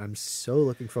Dead. I'm so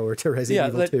looking forward to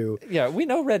Resident Evil 2. Yeah, we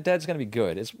know Red Dead's going to be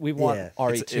good. We want Yeah.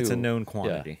 RE2. It's a known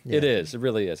quantity. Yeah. It Yeah. is. It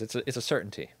really is. It's a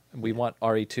certainty. We want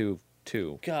RE2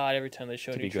 2. God, every time they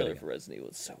show a To new be good trailer again. for Resident Evil,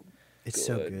 it's so It's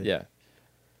so good. Yeah.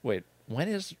 Wait, when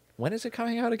is it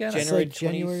coming out again? It's January like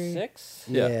January- 26th.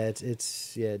 Yeah. Yeah,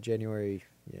 it's January.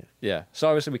 Yeah. Yeah. So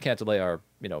obviously we can't delay our,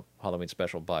 Halloween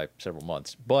special by several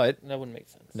months, but That wouldn't make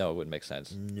sense. no, it wouldn't make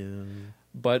sense. No.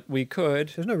 But we could.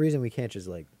 There's no reason we can't just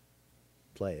like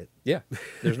play it. Yeah.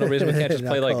 There's no reason we can't just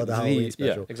Not play like call it the Halloween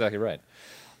special. Yeah, exactly right.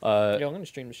 Yo, I'm gonna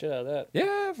stream the shit out of that.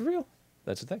 Yeah, for real.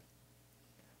 That's the thing.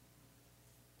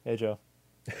 Hey, Joe.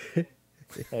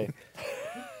 Hey.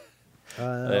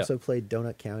 I also played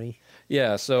Donut County.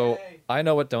 Yeah, so I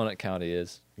know what Donut County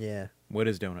is. Yeah. What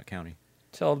is Donut County?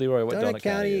 Tell Leroy what Donut Donut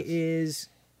County County is. is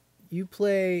you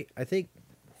play. I think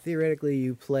theoretically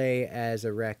you play as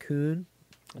a raccoon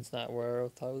That's not where I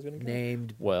thought I was gonna go.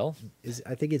 named. Well,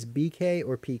 I think it's BK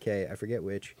or PK. I forget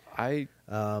which. I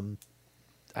But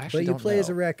actually you don't play as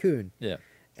a know. raccoon. Yeah.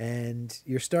 And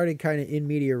you're starting kind of in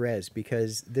media res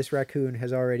because this raccoon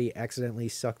has already accidentally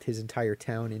sucked his entire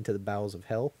town into the bowels of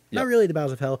hell. Yep. Not really the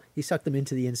bowels of hell. He sucked them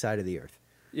into the inside of the earth.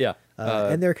 Yeah.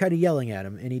 And they're kind of yelling at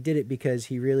him. And he did it because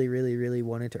he really, really, really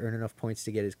wanted to earn enough points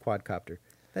to get his quadcopter.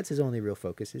 That's his only real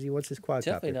focus is he wants his quadcopter.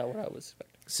 Definitely not what I was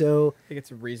expecting. So I think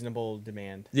it's a reasonable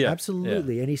demand. Yeah.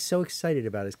 absolutely. And he's so excited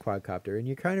about his quadcopter. And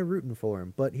you're kind of rooting for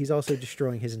him. But he's also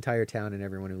destroying his entire town and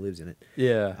everyone who lives in it.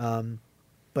 Yeah.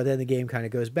 But then the game kind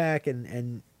of goes back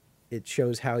and it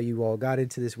shows how you all got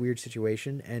into this weird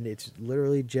situation. And it's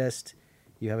literally just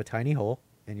you have a tiny hole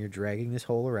and you're dragging this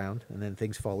hole around and then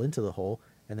things fall into the hole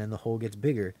and then the hole gets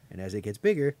bigger. And as it gets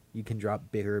bigger, you can drop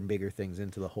bigger and bigger things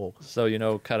into the hole. So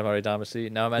Katamari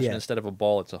Damacy. Now imagine Yeah. instead of a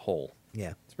ball, it's a hole.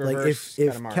 Yeah. It's Like reverse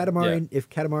if Katamari. Katamari if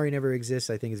Katamari never exists,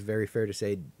 I think it's very fair to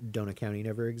say Donut County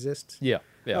never exists. Yeah.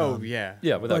 Yeah. Oh yeah.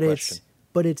 Yeah, without But question.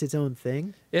 it's its own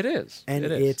thing. It is. And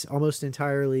it is. it's almost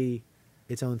entirely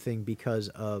its own thing because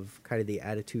of kind of the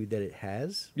attitude that it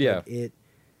has. Yeah. Like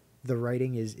the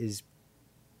writing is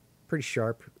pretty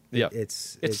sharp. Yeah.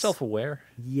 It's self-aware.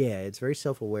 Yeah, it's very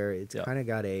self-aware. It's Yeah. kind of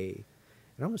got it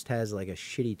almost has like a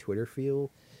shitty Twitter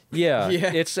feel. Yeah.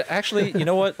 Yeah. It's actually, you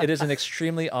know what? It is an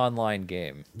extremely online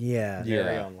game. Yeah. Yeah.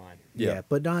 Very online. Yeah,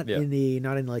 but not Yeah.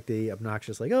 not in like the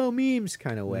obnoxious like memes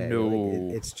kind of way. No.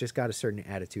 Like, it's just got a certain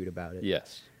attitude about it.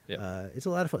 Yes. Yeah. It's a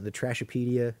lot of fun. The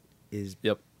Trashopedia is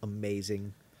Yep.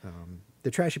 amazing.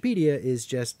 The Trashopedia is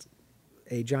just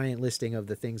a giant listing of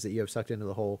the things that you have sucked into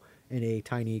the hole and a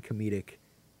tiny comedic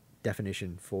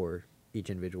definition for each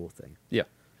individual thing. Yeah.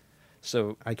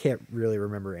 So I can't really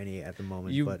remember any at the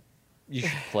moment, but you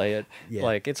should play it. Yeah.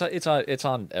 Like it's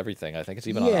on everything. I think it's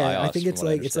even on yeah, iOS. I think it's from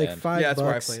what I like understand. $5. Yeah, that's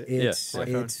where I played it. It's Yeah,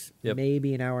 iPhone. it's Yep.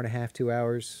 maybe an hour and a half, 2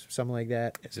 hours, something like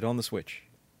that. Is it on the Switch?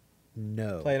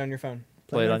 No, Play it on your phone.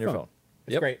 Play it on your phone.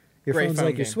 It's Yep. great. Your Great phone's phone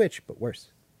like your game. Switch, but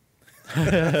worse.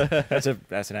 That's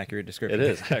an accurate description. It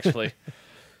is actually.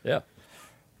 Yeah.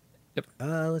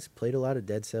 Let's played a lot of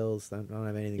Dead Cells. I don't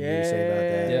have anything new to say about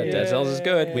that. Yeah, Dead Cells is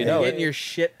good. We You know getting it. your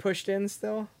shit pushed in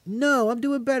still? No, I'm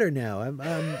doing better now.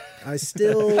 I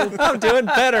still I'm doing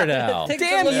better now. Take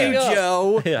Damn some you, looking up.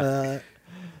 Joe! Yeah.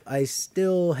 I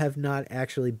still have not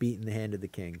actually beaten the Hand of the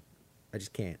King. I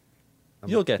just can't.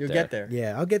 You'll get You'll there. get there.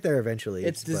 Yeah, I'll get there eventually.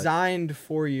 It's but- designed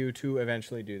for you to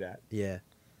eventually do that Yeah,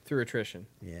 through attrition.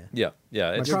 yeah. Yeah.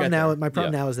 Yeah. My It's, problem get now, there. my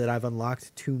problem Yeah. now is that I've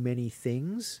unlocked too many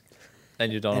things.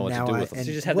 and you don't know and what to now do I- with them. and- So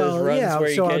you just have Well, those runs yeah, where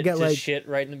you so I'll get get, just like- shit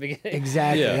right in the beginning.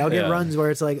 Exactly. Yeah, I'll get yeah. runs where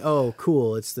it's like, oh,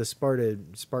 cool, it's the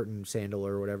Spartan sandal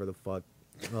or whatever the fuck.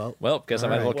 Well, guess I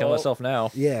might as well Alright. kill Well- myself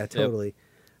now. Yeah, totally.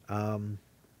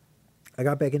 I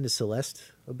got back into Celeste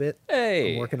a bit.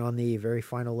 Hey. I'm working on the very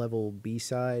final level B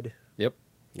side. Yep.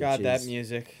 God, which that is-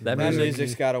 music. That That music-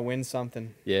 music's got to win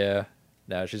something. Yeah.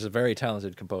 No, she's a very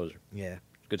talented composer. Yeah,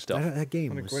 Good stuff. that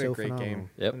game What a, was what a so great phenomenal. game.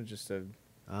 Yep. What a- Just a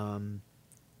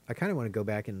I kind of want to go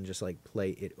back and just like play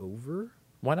it over.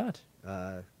 Why not?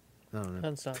 I don't know.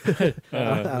 Non-stop. I don't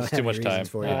There's have too any much time. reasons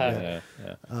for it, Yeah,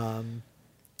 but- yeah.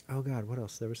 Oh God, what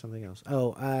else? There was something else.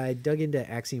 Oh, I dug into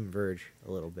Axiom Verge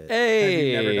a little bit.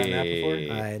 Hey. Have you never done that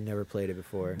before? I had never played it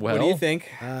before. Well, what do you think?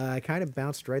 I kind of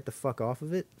bounced right the fuck off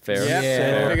of it. Fair. Yeah,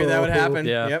 Fair. I figured that would happen.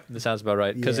 Yeah, Yep. that sounds about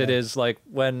right. Because it Yeah. is like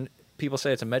when people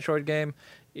say it's a Metroid game,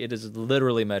 it is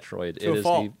literally Metroid. To a it is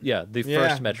fault. the Yeah,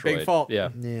 first Metroid. big fault. Yeah.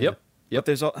 Yeah. Yep. But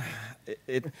there's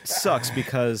it sucks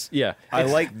because Yeah. I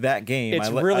It's- like that game. it's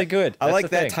I li- really good. I That's like the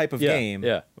that thing. type of Yeah, game.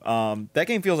 yeah. That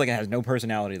game feels like it has no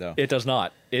personality though. It does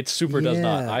not. It super does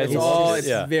not. Yeah, I It's It's love all. it. It's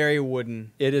Yeah. very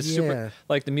wooden. It is super. Yeah.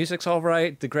 Like the music's all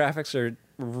right. The graphics are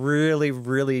really,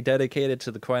 really dedicated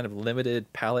to the kind of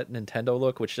limited palette Nintendo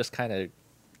look, which just kind of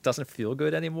doesn't feel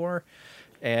good anymore.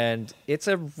 And it's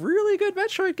a really good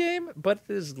Metroid game, but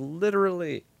it is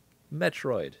literally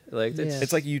Metroid. Like Yeah.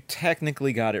 It's like you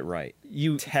technically got it right.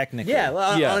 you Technically. Yeah,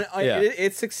 Yeah.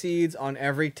 It succeeds on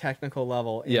every technical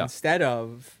level Yeah. instead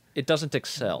of it doesn't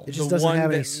excel. It just the doesn't one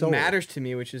have any that soul. matters to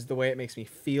me, which is the way it makes me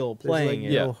feel There's like playing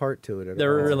it. Yeah. no heart to it at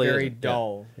There all. really Very isn't.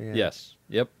 dull. Yeah. Yes.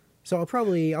 Yep. So I'll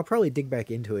probably dig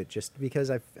back into it just because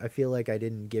I feel like I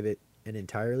didn't give it an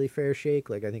entirely fair shake.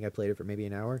 Like I think I played it for maybe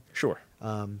an hour. Sure.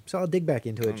 So I'll dig back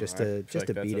into I it don't just know, I to feel like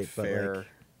that's beat a it. But fair like,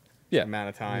 Yeah. amount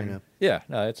of you time. know. Yeah.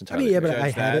 No, it's I entirely. mean, yeah, but Judge I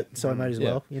had that. it, so I might as Yeah.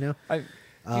 well. You know. I,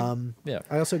 yeah.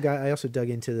 I also dug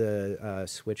into the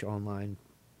Switch Online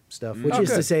stuff, which Oh, is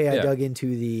to good. say I Yeah. dug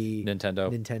into the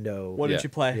Nintendo. What Yeah. did you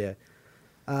play?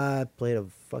 Yeah. Played a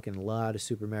fucking lot of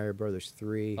Super Mario Brothers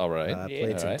 3. All right. Yeah.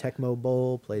 Played some All right. Tecmo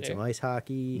Bowl. Played Yeah. some ice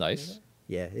hockey. Nice.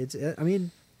 Yeah, I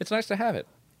mean, It's nice to have it.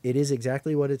 it is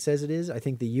exactly what it says it is. I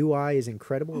think the UI is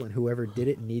incredible, and whoever did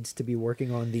it needs to be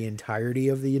working on the entirety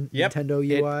of the Yep. Nintendo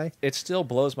UI. It still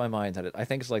blows my mind that I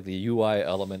think it's like the UI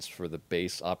elements for the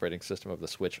base operating system of the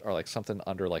Switch are like something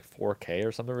under like 4K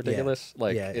or something ridiculous.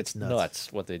 Like Yeah, it's it's nuts.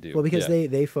 nuts what they do. Well, because Yeah.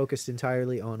 they focused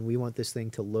entirely on we want this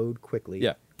thing to load quickly.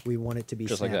 Yeah. We want it to be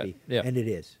Just like that. snappy. Yeah. And it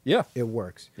is. Yeah. It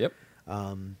works. Yep.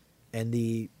 And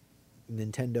the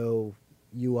Nintendo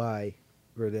UI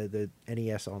or the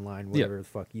NES Online, whatever the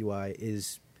fuck UI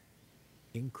is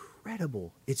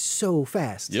incredible. It's so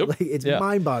fast. Yep. Like, it's Yeah.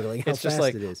 mind-boggling how It's just fast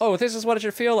like, it is. oh, this is what it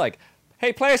should feel like.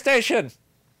 Hey, PlayStation,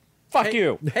 fuck Hey,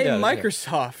 you. Hey, Yeah,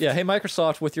 Microsoft. Yeah, hey,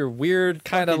 Microsoft, with your weird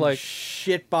kind of Fucking like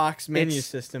shitbox menu it's-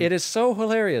 system. It is so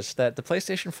hilarious that the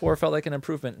PlayStation 4 felt like an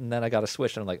improvement, and then I got a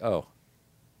Switch, and I'm like, oh,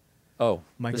 this is what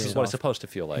Microsoft. it's supposed to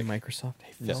feel Hey, like. Microsoft.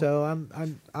 Hey, No. Phil. So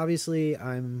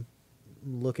I'm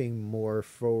looking more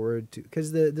forward to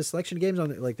because the selection of games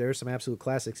on it, like there are some absolute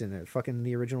classics in there. Fucking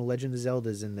the original Legend of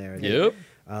Zelda's in there. Yep.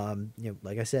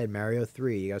 Like I said, Mario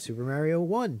 3. You got Super Mario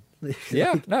 1.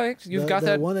 Yeah. Like, No, you've got the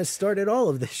that. one that started all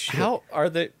of this shit. How are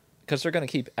they? Because they're going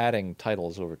to keep adding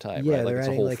titles over time, Yeah, right? Like they're it's a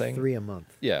adding whole like thing. 3 a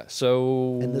month. Yeah.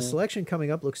 So. And the selection coming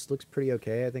up looks pretty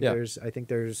okay. I think Yeah. there's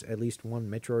at least one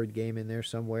Metroid game in there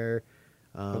somewhere.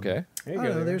 Okay. There I you don't go,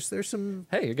 know. there. There's some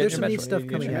Hey, you're getting there's your some neat Metroid- stuff you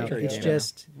get coming your out. Metroid It's game.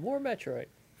 just More Metroid.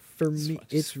 for me,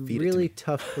 Just it's feed it to really me.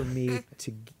 tough for me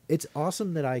to. It's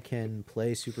awesome that I can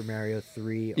play Super Mario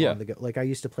 3 Yeah. on the go. Like I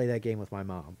used to play that game with my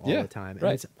mom all Yeah, the time, and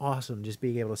right. it's awesome just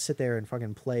being able to sit there and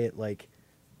fucking play it like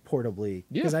portably.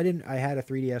 Yeah. Because I had a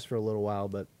 3DS for a little while,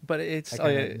 but But it's. I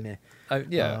kind of meh.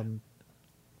 Yeah.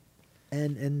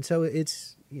 And so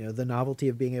it's the novelty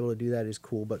of being able to do that is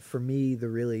cool, but for me the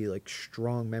really like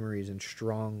strong memories and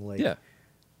strong like Yeah.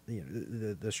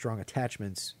 the strong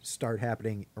attachments start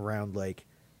happening around like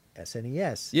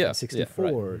SNES, Yeah, and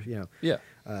 64, Yeah.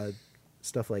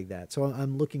 stuff like that. So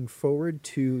I'm looking forward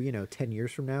to 10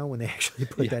 years from now when they actually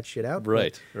put Yeah. that shit out.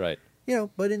 Right. Right.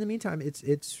 But in the meantime,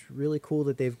 it's really cool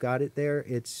that they've got it there.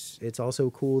 It's also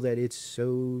cool that it's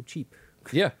so cheap.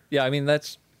 Yeah. Yeah. I mean,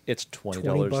 it's $20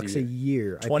 $20 a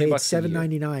year. I $20 paid a year.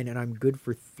 $7.99 and I'm good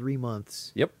for 3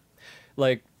 months. Yep.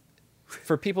 Like,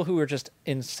 for people who are just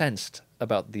incensed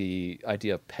about the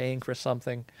idea of paying for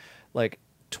something, like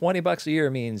 $20 a year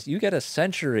means you get a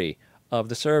century of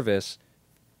the service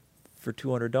for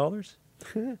 $200.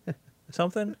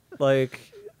 Something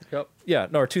like, Yep. yeah,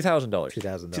 no, or $2,000.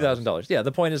 $2,000. $2,000. Yeah.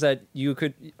 The point is that you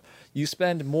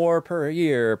spend more per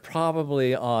year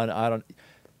probably on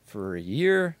for a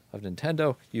year of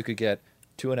Nintendo, you could get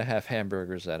 2.5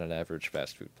 hamburgers at an average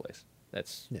fast food place.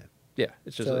 That's Yeah.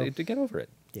 It's just So- to get over it.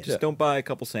 Yeah. Just don't buy a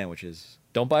couple sandwiches.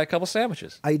 Don't buy a couple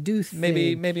sandwiches. I do think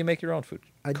Maybe make your own food.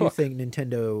 I do Cook. think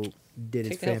Nintendo did its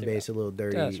Take the healthy fan base a route. little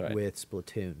dirty That's right. with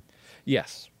Splatoon.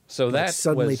 Yes. So Like, that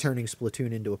suddenly was, turning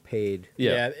Splatoon into a paid.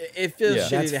 Yeah. It feels Yeah. shitty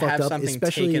That's to fucked have up, something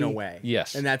especially- taken away.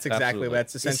 Yes, and that's absolutely.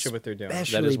 that's essentially what they're doing.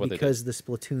 Especially what they did. because the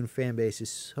Splatoon fan base is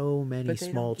so many But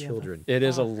they small don't give a children. It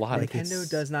is a fuck. lot of Like, Nintendo it's-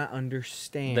 does not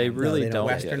understand. They really they don't don't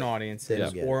get Western get it. audiences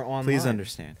don't get it. or online. Please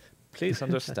understand. Please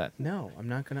understand. No, I'm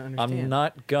not going to understand. I'm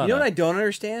not gonna. You know what I don't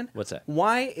understand? What's that?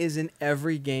 Why isn't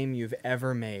every game you've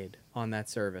ever made on that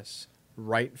service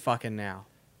right fucking now?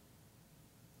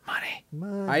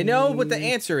 Money. I know what the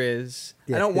answer is.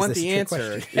 Yeah, I don't is want this the a trick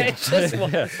answer. question? It's just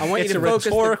I want It's you a to focus.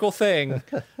 rhetorical thing.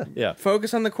 Yeah.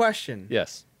 Focus on the question.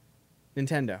 Yes.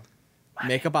 Nintendo,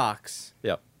 make a box,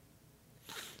 Yep.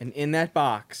 and in that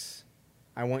box,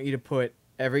 I want you to put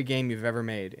every game you've ever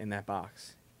made in that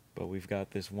box. But we've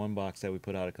got this one box that we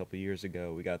put out a couple years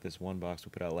ago. We got this one box we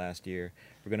put out last year.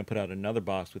 We're going to put out another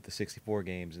box with the 64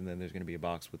 games, and then there's going to be a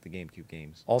box with the GameCube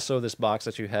games. Also, this box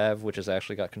that you have, which has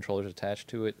actually got controllers attached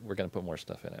to it, we're going to put more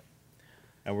stuff in it.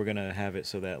 And we're going to have it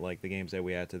so that like the games that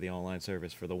we add to the online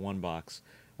service for the one box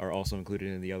are also included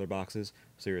in the other boxes.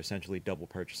 So you're essentially double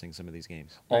purchasing some of these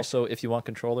games. Also, if you want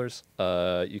controllers,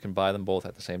 you can buy them both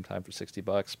at the same time for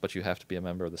 $60, but you have to be a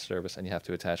member of the service and you have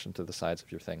to attach them to the sides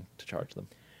of your thing to charge them.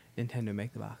 Nintendo,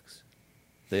 make the box.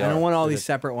 I don't want all these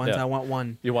separate ones. Yeah. I want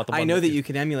one. You want the I one know that that you- you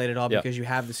can emulate it all Yeah. because you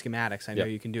have the schematics. I know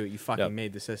Yeah. you can do it. You fucking Yeah.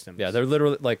 made the system. Yeah, they're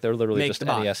literally Make just the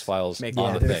box. NES files Make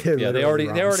on the the box. thing. Yeah, they literally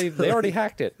already ROMs.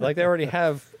 hacked it. Like they already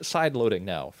have side loading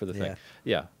now for the thing.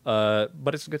 Yeah.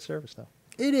 But it's a good service though.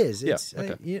 It is. Yeah, It's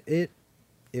okay.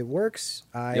 it works.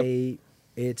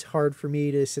 It's hard for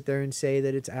me to sit there and say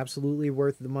that it's absolutely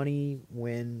worth the money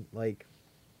when like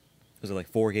Is it like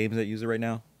 4 games that use it right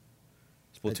now?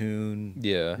 Splatoon.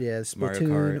 Yeah. Mario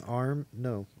Splatoon, Kart.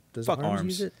 No. Does Fuck ARMS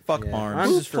ARMS. use it? Fuck Yeah. ARMS. Arms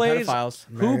Who is for plays- pedophiles.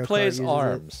 Mario Who Kart plays uses it.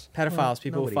 ARMS? Pedophiles,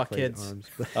 people who Nobody fuck plays kids. ARMS,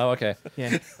 but, Oh, okay.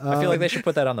 Yeah. I feel like they should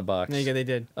put that on the box. There you go. They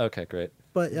did. Okay, great.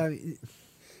 but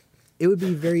it would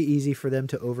be very easy for them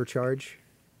to overcharge.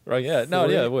 Right? Yeah. No.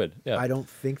 For Yeah, it. it would. Yeah. I don't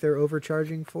think they're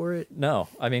overcharging for it. No.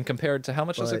 I mean, compared to how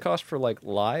much does it But- cost for like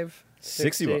live?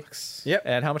 $60. Yep.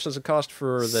 And how much does it cost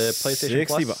for the PlayStation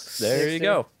 $60 Plus? There you 60.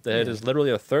 go. That Yeah. is literally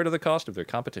a third of the cost of their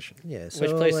competition. Yeah. So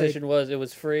Which PlayStation like, was? It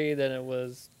was free. Then it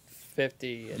was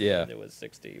 50. And Yeah. then it was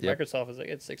 60. Yep. Microsoft was like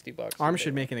it's $60. Arms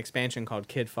should make an expansion called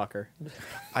Kid Fucker.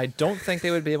 I don't think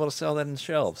they would be able to sell that in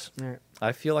shelves. Alright.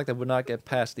 I feel like they would not get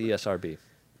past the ESRB.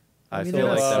 I mean, feel they're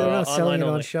like not, that they're would. not selling online it on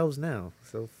only. shelves now.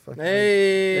 So fuck.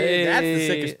 Hey, that's the Hey.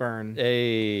 sickest burn.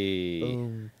 Hey.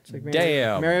 Boom. It's like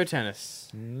Damn. Mario Tennis.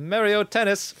 Mario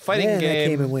Tennis fighting Man, game. that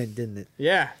came and went, didn't it?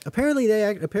 Yeah. Apparently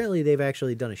they've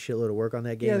actually done a shitload of work on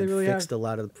that game Yeah, they and really fixed have. a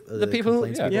lot of the people who,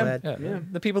 complaints yeah, people yeah, had. yeah. Yeah.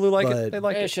 The people who like it, But- they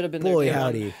like It it. should have been Boy, their game.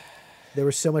 howdy. There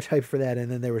was so much hype for that,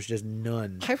 and then there was just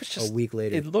none. I was just a week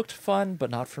later. It looked fun, but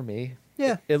not for me.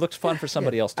 Yeah. It looked fun for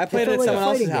somebody else. To I played it felt at like a someone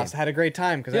else's fighting house. game. I had a great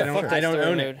time because Yeah, I fuck don't that.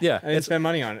 own it. Yeah, I didn't it's- spend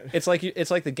money on it. It's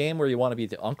like the game where you want to be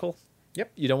the uncle.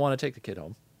 Yep. You don't want to take the kid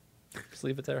home. Just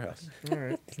leave it at their house. All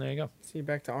right. There you go. See you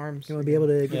back to Arms. You want to be able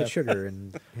to get Yeah. a sugar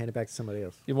and hand it back to somebody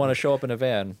else. You want to show up in a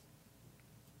van.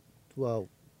 Well,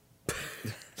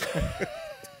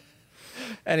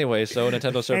 Anyway, so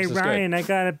Nintendo Hey Service is Ryan, good. I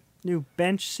got a new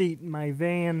bench seat in my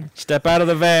van. Step out of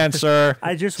the van, sir.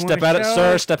 I just want Step to out of, show.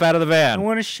 sir. Step out of the I van.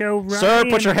 want to show Ryan. Sir,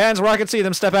 put your hands where I can see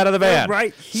them. Step out of the van.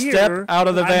 Right here. Step out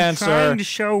of the van, I'm sir. trying to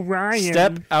show Ryan.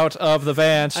 Step out of the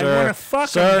van, sir. wanna fuck him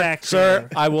sir, back sir, there.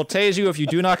 I will tase you if you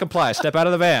do not comply. Step out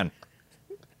of the van.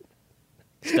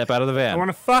 Step out of the van. I want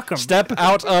to fuck him. Step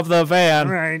out of the van.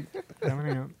 All right.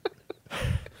 Coming out.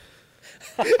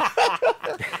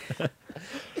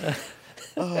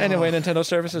 Anyway, Nintendo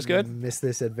Service is good. miss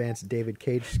this advanced David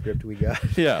Cage script we got.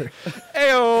 Yeah.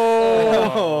 Ayo!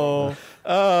 Oh,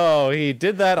 Oh, he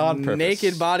did that on purpose.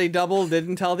 naked body double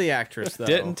didn't tell the actress though.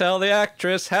 Didn't tell the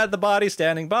actress, had the body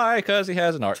standing by because he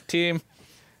has an art team.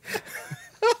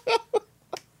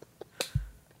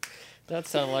 That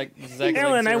sounded like exactly.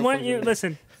 Ellen, like I zero want from you. the-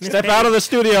 Listen. Miss Step Page, out of the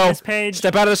studio. Miss Page.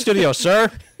 Step out of the studio,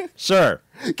 sir. Sir.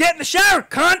 Get in the shower,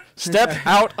 cunt. Step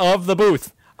out of the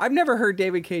booth. I've never heard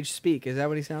David Cage speak. Is that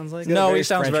what he sounds like? No, very he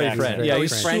sounds French very accent. French. Very Yeah,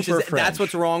 French. he's French. super Is, French. that's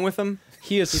what's wrong with him.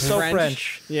 He is so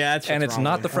French. Yeah, that's And what's it's wrong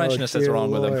not the with him. Frenchness that's dear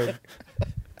wrong with him. Lord.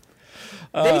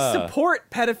 They support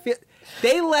pedophilia.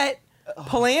 They let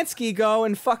Polanski go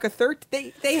and fuck a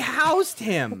They housed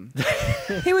him.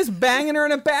 He was banging her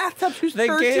in a bathtub. She was They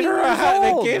 13 gave her years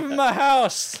they old. gave him a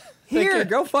house. Here,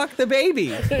 go fuck the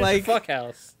baby. Like, fuck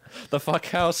house. The fuck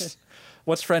house.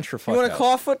 What's French for fuck you want a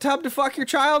house? clawfoot tub to fuck your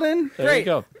child in? There Great. you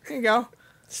go. There you go.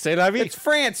 C'est la vie. It's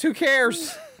France. Who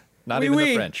cares? Not oui, even oui.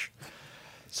 the French.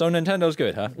 So Nintendo's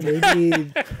good, huh?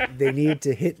 They need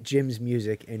to hit Jim's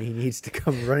music, and he needs to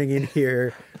come running in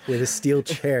here with a steel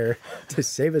chair to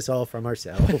save us all from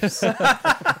ourselves.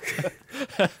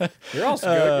 You're also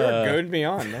good. You're goading me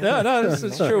on. No, this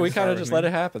is true. We kind of just let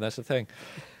it happen. That's the thing.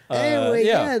 Anyway,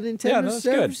 yeah, Yeah, Nintendo no, that's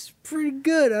good. Service pretty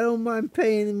good. I don't mind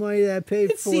paying the money that I paid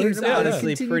It for seems it. I'm gonna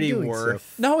honestly continue pretty doing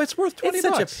worth. No, it's worth 20 It's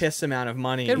such bucks. a piss amount of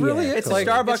money. It really Yeah, is. It's a like,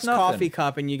 Starbucks it's nothing. coffee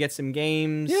cup, and you get some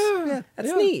games. Yeah, That's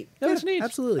yeah. neat. That was Yeah, neat.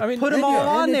 absolutely. I mean, Put 'em and all yeah.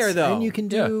 on And there, it's- though. And you can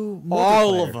Yeah. do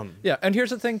All multiplayer. of them. Yeah, and here's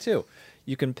the thing too.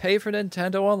 You can pay for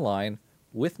Nintendo Online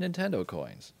with Nintendo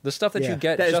coins. The stuff that Yeah. you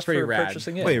get That is just pretty for rad.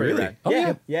 purchasing it. Wait, Pretty really? rad. Oh,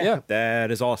 yeah. yeah. Yeah. That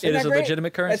is awesome. It is Isn't a that great?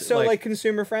 legitimate currency. That's so like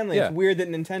consumer friendly. Yeah. It's weird that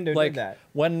Nintendo like did that.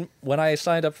 when I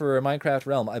signed up for Minecraft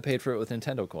Realm, I paid for it with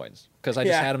Nintendo coins because I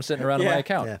just Yeah. had them sitting around in Yeah. my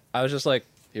account. Yeah. I was just like,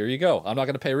 here you go. I'm not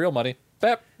going to pay real money.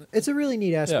 Bep. It's a really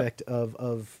neat aspect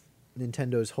of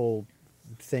Nintendo's whole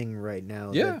thing right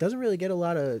now. Yeah. That doesn't really get a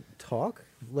lot of talk.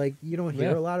 Like you don't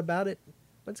hear Yeah. a lot about it.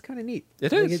 but it's kind of neat.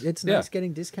 It Like, is, it's yeah. nice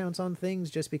getting discounts on things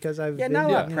just because I've Yeah, been, not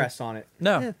a lot of you know, press on it.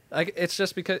 No, Yeah. like it's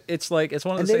just because it's like it's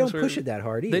one of and those they things don't where push it that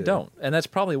hard either. they don't, and that's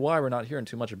probably why we're not hearing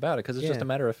too much about it because it's just Yeah. a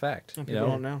matter of fact. People You know?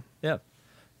 don't know. Yeah.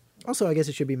 Also, I guess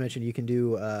it should be mentioned you can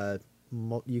do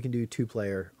you can do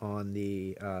 2-player on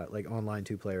the like online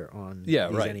 2-player on Yeah,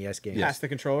 these right. NES games. Pass the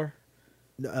controller,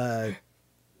 Uh,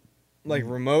 like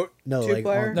remote no, two like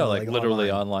player. No, like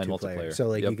literally online 2-player. multiplayer. So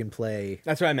like Yep. you can play.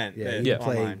 That's what I meant. Yeah, you Yeah. can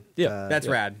play. Online. Yeah. That's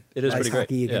Yeah. rad. It is ice pretty great.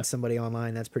 hockey Yeah. against somebody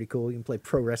online. That's pretty cool. You can play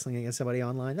pro wrestling against somebody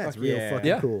online. That's Fuck real yeah. fucking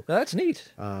Yeah, cool. that's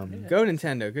neat. Go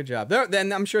Nintendo. Good job.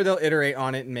 Then I'm sure they'll iterate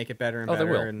on it and make it better and Oh, better.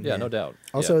 they will. And, Yeah, no doubt.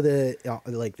 Also, Yeah.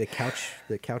 the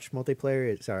couch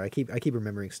multiplayer. Sorry, I keep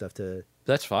remembering stuff to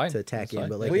That's fine. to tack That's in, fine.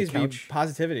 but, like, Please the be couch-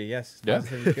 positivity. Yes, Yeah.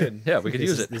 positivity. Good. Yeah, we could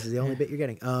use it. This is the only bit you're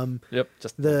getting. Yep.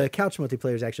 Just The couch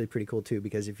multiplayer is actually pretty cool too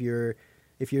because if you're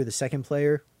the second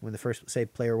player when the first say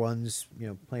player one's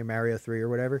playing Mario 3 or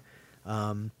whatever,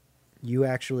 you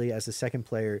actually as the second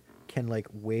player can like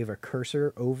wave a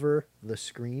cursor over the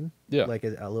screen, Yeah. like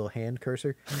a little hand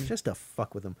cursor, just to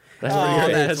fuck with them. That's Oh,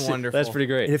 pretty great. that's wonderful. That's pretty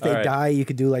great. And if they All right. die, you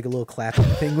could do like a little clapping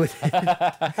thing with it.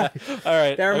 All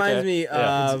right. That reminds okay. me.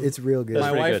 Yeah. It's real good. My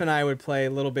pretty wife good. and I would play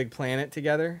Little Big Planet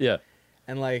together. Yeah.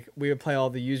 And like we would play all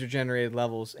the user generated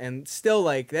levels, and still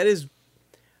like that is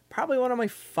probably one of my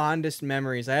fondest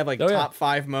memories. I have like Oh, yeah. top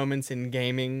 5 moments in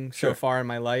gaming Sure. so far in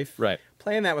my life. Right.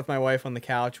 Playing that with my wife on the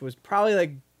couch was probably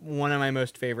like one of my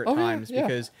most favorite Oh, yeah, times yeah.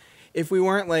 because if we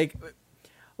weren't like,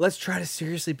 let's try to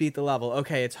seriously beat the level.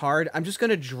 Okay, it's hard. I'm just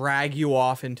gonna drag you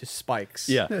off into spikes.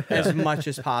 Yeah. As much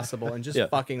as possible, and just Yeah.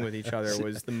 fucking with each other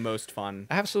was the most fun.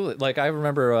 Absolutely. Like I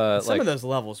remember. Some like of those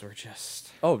levels were just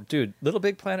oh, dude, Little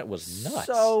Big Planet was nuts.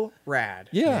 so rad.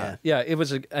 Yeah. Yeah. It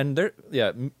was and they're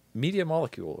Media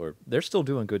Molecule or they're still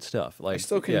doing good stuff. Like I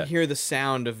still can yeah, hear the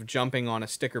sound of jumping on a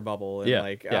sticker bubble and Yeah,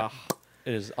 like yeah.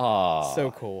 It is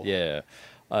so cool. Yeah.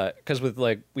 Because with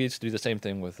like we used to do the same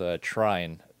thing with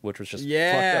Trine, which was just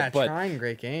yeah, fucked up. But Trine,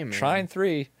 great game. Man. Trine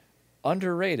 3,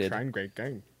 underrated. Trine, great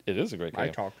game. It is a great game. I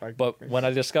talk like But when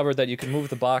I discovered that you can move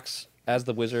the box as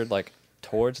the wizard like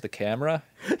towards the camera,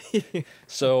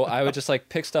 so I would just like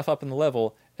pick stuff up in the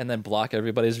level and then block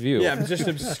everybody's view. yeah, just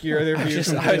obscure their view.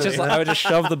 I would just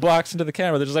shove the box into the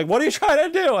camera. They're just like, "What are you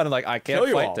trying to do?" And I'm like, "I can't kill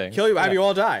you fight all. things. Kill you. Yeah. Have you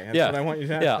all die. That's yeah. what I want you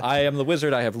to have. Yeah, I am the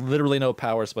wizard. I have literally no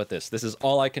powers but this. This is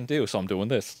all I can do, so I'm doing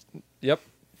this. Yep,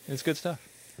 it's good stuff.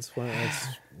 That's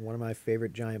one of my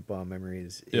favorite giant bomb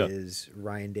memories Yeah. is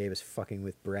Ryan Davis fucking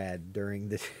with Brad during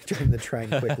the Trine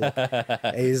quick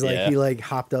look. He's like Yeah. he like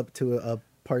hopped up to a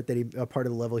part of the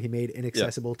level he made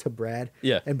inaccessible to Brad.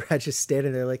 Yeah. And Brad's just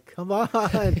standing there like, come on.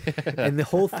 And the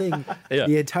whole thing, Yeah.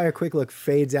 the entire quick look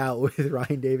fades out with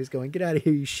Ryan Davis going, get out of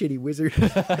here, you shitty wizard.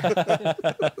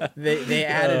 They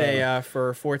added a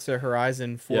for Forza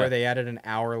Horizon 4. Yeah. They added an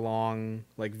hour-long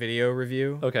like video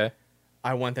review. Okay.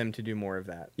 I want them to do more of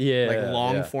that. Yeah, like yeah.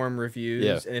 long-form reviews,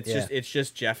 Yeah. and Yeah. it's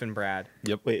just Jeff and Brad.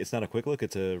 Yep. Wait, it's not a quick look;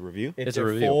 it's a review. It's a a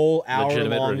review. full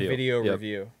Legitimate hour-long review. video Yep.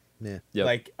 review. Yeah. Yep.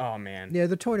 Like, oh man, Yeah,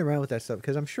 they're toying around with that stuff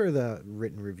because I'm sure the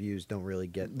written reviews don't really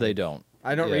get They don't.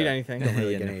 I don't Yeah. read anything. don't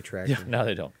really Yeah, get no. any traction. Yeah, no,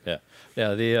 they don't. Yeah,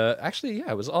 yeah. The actually,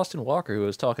 yeah, it was Austin Walker who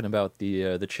was talking about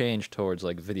the change towards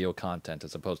like video content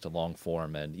as opposed to long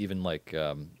form and even like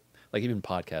even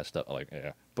podcast stuff. Like,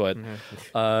 yeah, but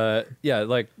yeah,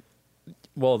 like,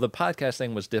 well, the podcast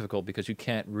thing was difficult because you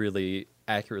can't really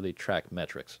accurately track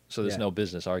metrics, so there's Yeah. no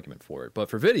business argument for it. But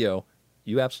for video,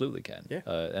 you absolutely can. Yeah.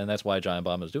 And that's why Giant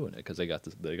Bomb is doing it because they got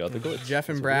the goods. Jeff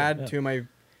and That's what Brad, we do, two of my.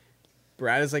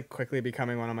 Brad is like quickly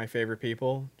becoming one of my favorite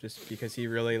people, just because he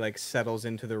really like settles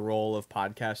into the role of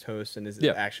podcast host and is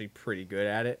Yeah. actually pretty good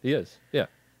at it. He is. Yeah.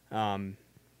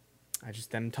 I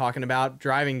just them talking about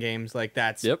driving games like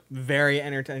that's Yep. very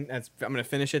entertaining. I'm gonna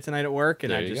finish it tonight at work,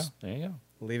 and There I you just go. There you go.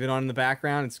 leave it on in the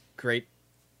background. It's great.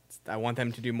 I want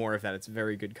them to do more of that. It's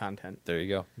very good content. There you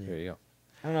go. There you go.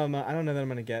 I don't know that I'm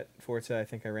gonna get Forza. I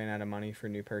think I ran out of money for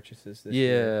new purchases this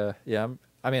year. Yeah. Yeah.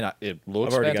 I mean, it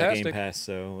looks I've already fantastic. got Game Pass,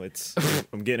 so it's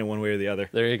I'm getting it one way or the other.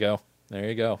 There you go. There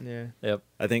you go. Yeah. Yep.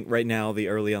 I think right now the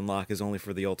early unlock is only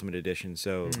for the Ultimate Edition,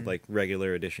 so like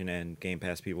regular edition and Game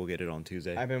Pass people get it on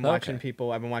Tuesday. I've been Okay. watching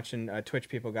people. I've been watching Twitch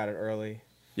people got it early.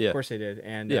 Yeah. Of course they did.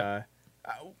 And Yeah.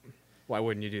 why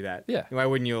wouldn't you do that? Yeah. Why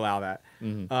wouldn't you allow that?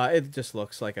 Mhm. It just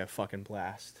looks like a fucking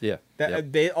blast. Yeah. That Yep.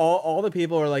 they all the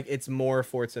people are like, it's more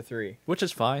Forza 3, Which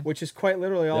is fine. which is quite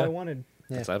literally all Yeah. I wanted.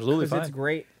 It's absolutely Because fine. it's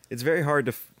great. It's very hard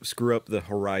to screw up the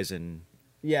Horizon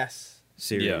Yes.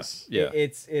 series. Yeah.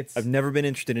 It's I've never been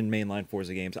interested in mainline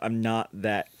Forza games. I'm not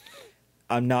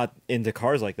into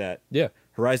cars like that. Yeah.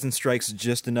 Horizon strikes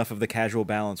just enough of the casual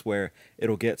balance where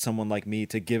it'll get someone like me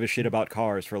to give a shit about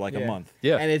cars for like a month.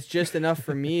 Yeah. And it's just enough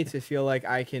for me to feel like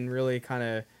I can really kind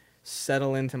of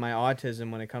settle into my autism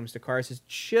when it comes to cars. It's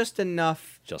just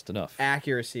enough Just enough.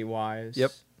 accuracy-wise.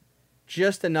 Yep.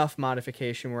 Just enough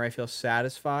modification where I feel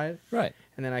satisfied, Right.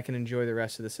 and then I can enjoy the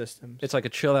rest of the systems. It's like a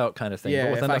chill out kind of thing. Yeah,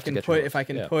 but with if I enough to can get put your if I hopes.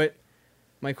 can Yeah. put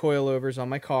my coilovers on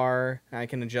my car, I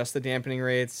can adjust the dampening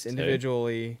rates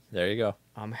individually. There you go.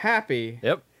 I'm happy.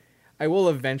 Yep. I will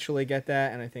eventually get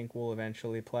that, and I think we'll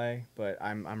eventually play. But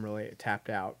I'm really tapped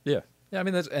out. Yeah. Yeah. I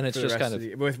mean, it's for the just rest kind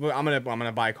of. I'm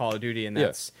gonna buy Call of Duty, and Yeah,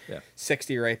 that's yeah.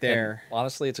 60 right and there.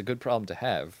 honestly, it's a good problem to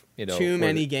have. You know, Too for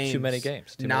many the- games. Too many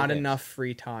games. Not enough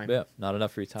free time. Yeah. Not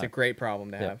enough free It's time. a great problem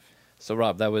to Yeah. have. So,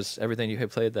 Rob, that was everything you had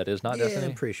played that is not Yeah, Destiny?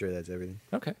 I'm pretty sure that's everything.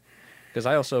 Okay. Because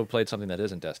I also played something that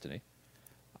isn't Destiny.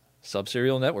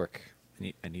 Subserial Network.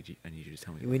 I need you to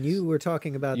tell me. When this. you were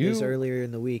talking about this You- earlier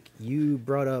in the week, you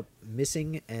brought up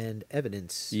missing and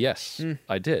evidence. Yes,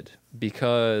 I did.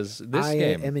 Because this I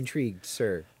game. am intrigued,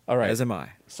 sir. All right. As am I.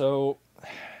 So,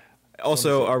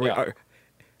 Also, are we? Yeah.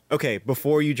 Okay,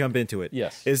 before you jump into it,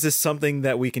 Yes. is this something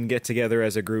that we can get together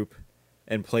as a group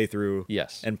and play through?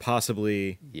 Yes. And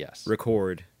possibly yes.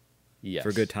 record Yes.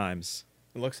 for good times.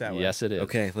 It looks that way. Yes, it is.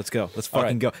 Okay, let's go. Let's All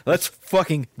fucking right. go. Let's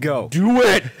fucking go. Do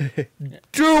it!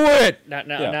 Do it! Now,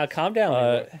 Yeah. now, calm down.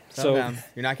 Leroy. Calm So, down.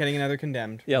 You're not getting another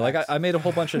condemned. yeah, like Relax. I made a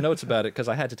whole bunch of notes about it because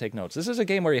I had to take notes. This is a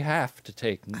game where you have to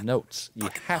take notes. You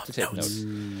have to take notes.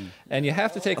 And you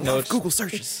have to take notes. Google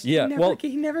searches. Yeah, well,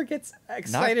 he never gets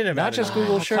excited about not it. just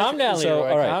Google search. calm down, so, Leroy,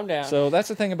 all right. calm down. So that's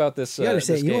the thing about this. You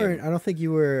understand? this You game. weren't. I don't think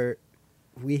you were.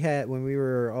 We had when we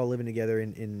were all living together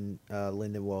in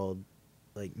Lindenwald.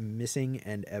 Like missing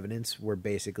and evidence were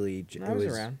basically I was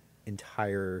around.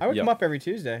 entire. I would Yeah. come up every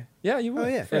Tuesday Yeah, you would. Oh,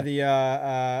 yeah. for the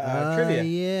trivia.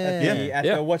 yeah. At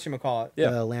Yeah. the whatchamacallit.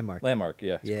 Yeah. Landmark. Landmark.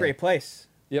 Yeah. Yeah. Great place.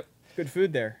 Yep. Good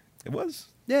food there. It was.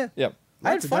 Yeah. Yep. I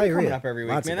had Lots of fun coming diarrhea. up every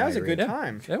week, Lots man. of That was a good diarrhea.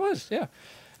 time. It was, yeah.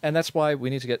 And that's why we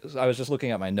need to get. I was just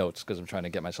looking at my notes because I'm trying to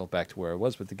get myself back to where I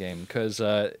was with the game. Because,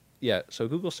 yeah, so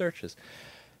Google searches.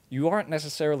 You aren't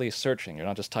necessarily searching. You're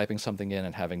not just typing something in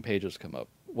and having pages come up.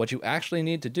 What you actually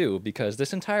need to do, because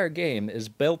this entire game is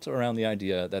built around the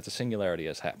idea that the singularity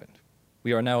has happened.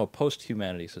 We are now a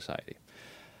post-humanity society.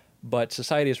 But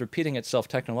society is repeating itself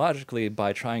technologically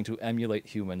by trying to emulate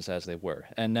humans as they were.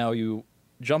 And now you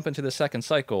jump into the second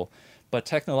cycle, but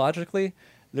technologically,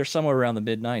 they're somewhere around the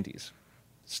mid-90s.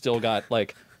 Still got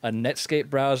like a Netscape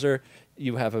browser.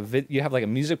 You have you have like a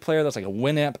music player that's like a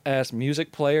Winamp ass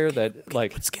music player that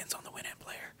like Put skins on the Winamp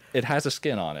player. it has a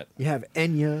skin on it. You have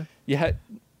Enya. You had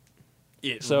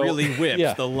It So, really whips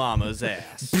yeah. the llama's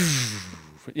ass.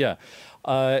 yeah.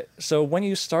 So when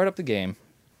you start up the game,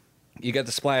 you get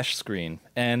the splash screen,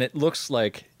 and it looks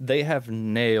like they have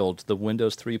nailed the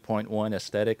Windows 3.1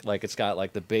 aesthetic. Like it's got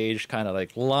like the beige kind of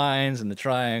like lines and the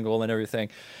triangle and everything.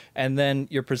 And then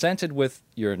you're presented with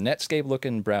your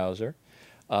Netscape-looking browser,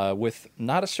 with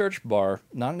not a search bar,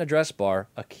 not an address bar,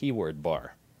 a keyword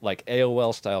bar, like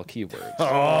AOL-style keywords.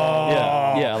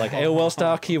 Yeah, like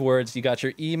AOL-style keywords. You got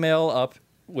your email up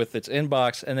with its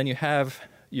inbox, and then you have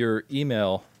your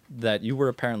email that you were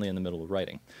apparently in the middle of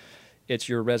writing. It's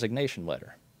your resignation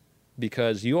letter,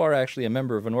 because you are actually a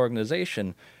member of an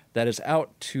organization that is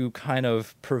out to kind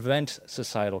of prevent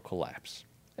societal collapse.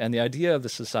 And the idea of the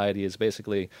society is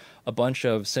basically a bunch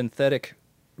of synthetic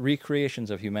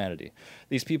recreations of humanity.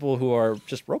 These people who are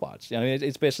just robots. I mean,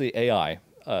 it's basically AI,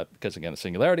 because again, the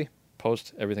singularity,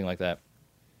 post, everything like that.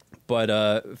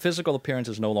 But physical appearance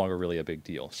is no longer really a big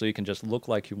deal. So you can just look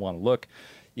like you want to look.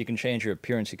 You can change your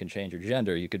appearance. You can change your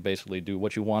gender. You could basically do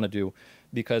what you want to do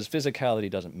because physicality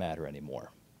doesn't matter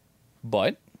anymore.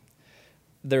 But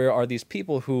there are these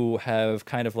people who have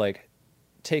kind of like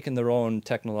taken their own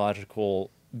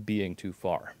technological being too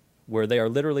far, where they are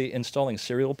literally installing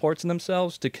serial ports in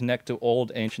themselves to connect to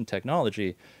old ancient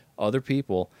technology, other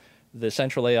people, the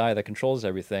central AI that controls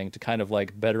everything, to kind of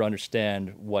like better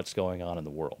understand what's going on in the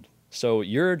world. So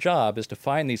your job is to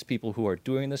find these people who are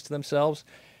doing this to themselves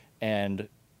and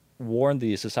warn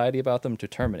the society about them to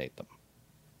terminate them.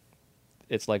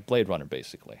 It's like Blade Runner,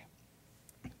 basically.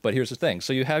 But here's the thing.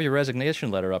 So you have your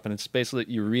resignation letter up, and it's basically,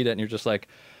 you read it, and you're just like,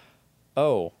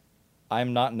 oh,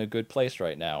 I'm not in a good place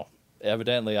right now.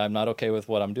 Evidently, I'm not okay with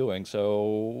what I'm doing.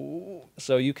 So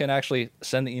you can actually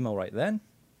send the email right then.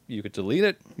 You could delete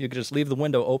it. You could just leave the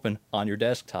window open on your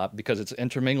desktop because it's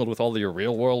intermingled with all of your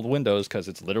real-world windows, because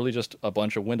it's literally just a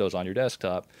bunch of windows on your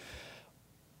desktop,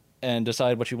 and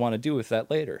decide what you want to do with that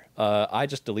later. I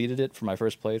just deleted it for my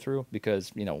first playthrough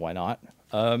because, why not?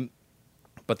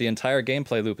 But the entire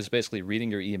gameplay loop is basically reading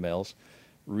your emails,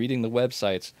 reading the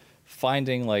websites,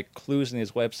 finding like clues in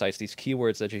these websites, these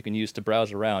keywords that you can use to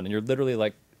browse around, and you're literally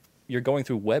like you're going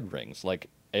through web rings, like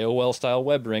AOL style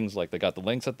web rings, like they got the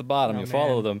links at the bottom. You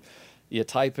follow them, you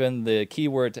type in the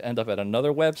keyword to end up at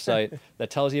another website that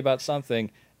tells you about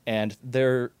something, and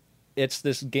it's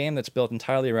this game that's built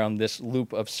entirely around this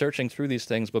loop of searching through these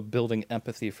things, but building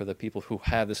empathy for the people who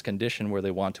have this condition where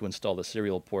they want to install the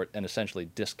serial port and essentially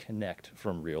disconnect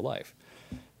from real life.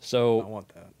 So I want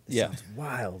that. yeah, Sounds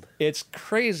wild. it's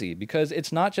crazy because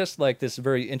it's not just like this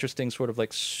very interesting sort of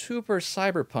like super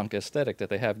cyberpunk aesthetic that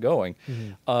they have going.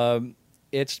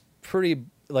 It's pretty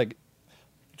like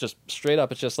just straight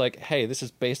up. It's just like, hey, this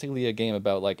is basically a game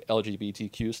about like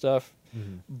LGBTQ stuff.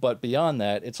 But beyond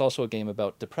that, it's also a game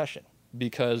about depression,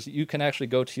 because you can actually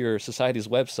go to your society's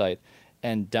website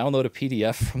and download a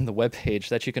PDF from the webpage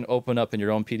that you can open up in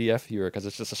your own PDF viewer, because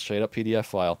it's just a straight up PDF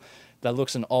file that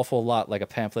looks an awful lot like a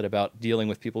pamphlet about dealing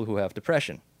with people who have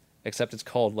depression, except it's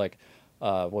called like,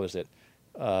 what was it?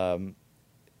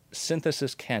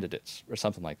 Synthesis candidates or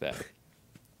something like that.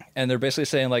 And they're basically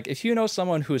saying, like, if you know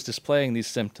someone who is displaying these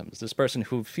symptoms, this person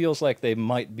who feels like they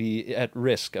might be at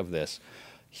risk of this,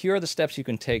 here are the steps you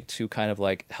can take to kind of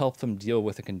like help them deal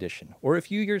with a condition. Or if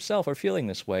you yourself are feeling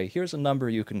this way, here's a number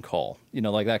you can call, you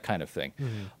know, like that kind of thing.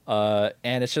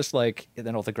 And it's just like,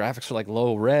 then all the graphics are like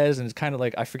low res, and it's kind of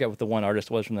like, I forget what the one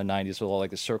artist was from the 90s with all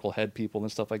like the circle head people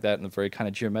and stuff like that, and the very kind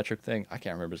of geometric thing. I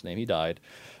can't remember his name. He died.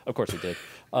 Of course he did.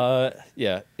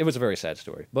 Yeah, it was a very sad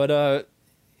story. But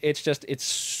it's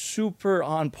super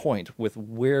on point with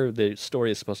where the story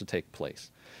is supposed to take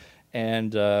place.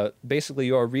 And basically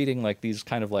you're reading like these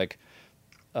kind of like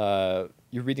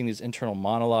you're reading these internal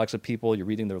monologues of people, you're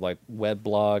reading their like web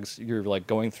blogs, you're like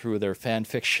going through their fan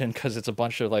fiction, because it's a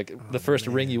bunch of like the first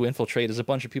ring you infiltrate is a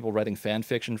bunch of people writing fan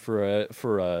fiction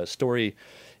for a story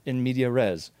in media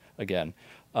res again.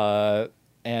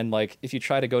 And like if you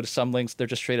try to go to some links, they're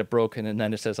just straight up broken, and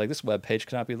then it says like this web page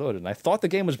cannot be loaded. And I thought the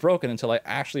game was broken until I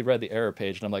actually read the error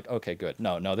page, and I'm like, okay, good.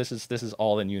 No, this is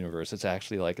all in universe. It's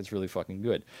actually like it's really fucking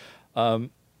good.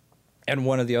 And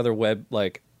one of the other web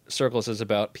like circles is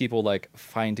about people like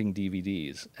finding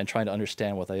DVDs and trying to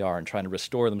understand what they are and trying to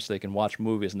restore them so they can watch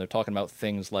movies. And they're talking about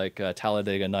things like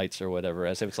Talladega Nights or whatever,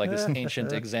 as if it's like this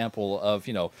ancient example of,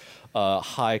 you know,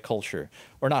 high culture,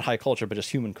 or not high culture, but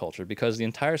just human culture, because the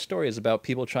entire story is about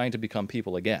people trying to become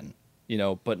people again, you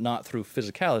know, but not through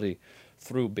physicality,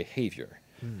 through behavior.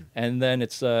 And then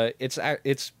it's a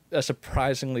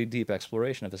surprisingly deep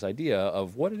exploration of this idea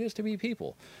of what it is to be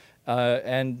people.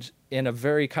 And in a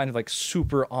very kind of like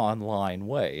super online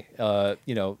way.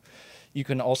 You know, you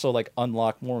can also like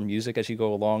unlock more music as you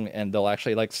go along, and they'll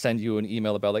actually like send you an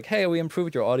email about like, hey, we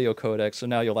improved your audio codec, so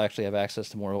now you'll actually have access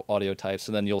to more audio types,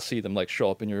 and then you'll see them like show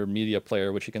up in your media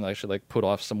player, which you can actually like put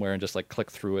off somewhere and just like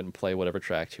click through it and play whatever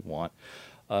tracks you want.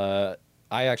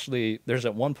 There's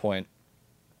at one point,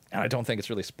 and I don't think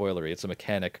it's really spoilery, it's a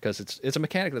mechanic, because it's a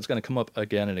mechanic that's going to come up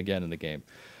again and again in the game.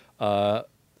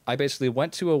 I basically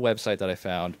went to a website that I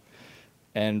found,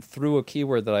 and through a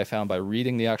keyword that I found by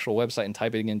reading the actual website and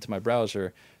typing it into my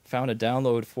browser, found a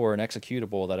download for an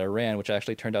executable that I ran, which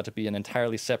actually turned out to be an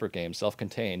entirely separate game,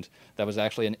 self-contained, that was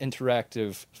actually an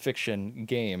interactive fiction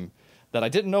game that I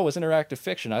didn't know was interactive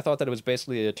fiction. I thought that it was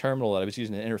basically a terminal that I was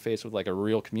using to interface with like a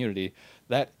real community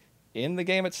that in the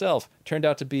game itself turned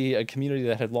out to be a community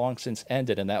that had long since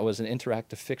ended, and that was an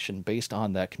interactive fiction based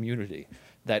on that community.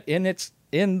 That in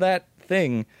that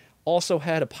thing also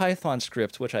had a Python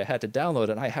script, which I had to download,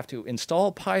 and I have to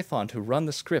install Python to run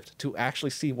the script to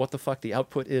actually see what the fuck the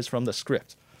output is from the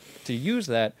script. To use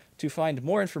that to find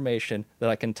more information that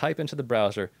I can type into the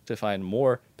browser to find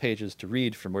more pages to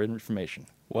read for more information.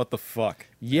 What the fuck?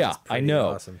 Yeah, I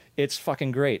know. Awesome. It's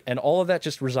fucking great. And all of that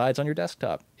just resides on your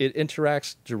desktop. It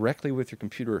interacts directly with your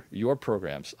computer, your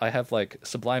programs. I have like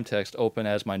Sublime Text open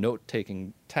as my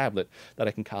note-taking tablet that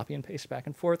I can copy and paste back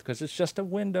and forth, because it's just a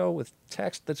window with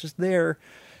text that's just there.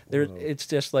 It's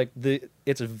just like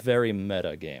it's a very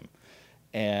meta game.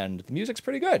 And the music's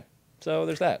pretty good. So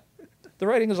there's that. The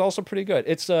writing is also pretty good.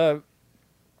 I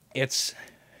won't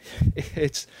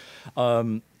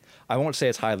say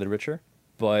it's high literature,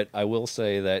 but I will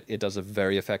say that it does a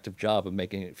very effective job of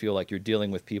making it feel like you're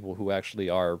dealing with people who actually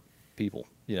are people,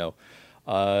 you know.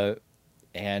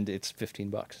 And it's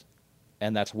 $15,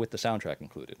 and that's with the soundtrack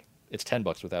included. It's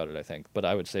 $10 without it, I think, but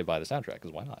I would say buy the soundtrack,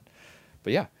 because why not?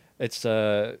 But yeah, it's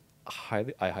I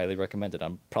highly recommend it.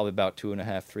 I'm probably about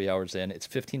 2.5, 3 hours in. It's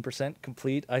 15%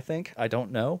 complete, I think. I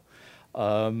don't know.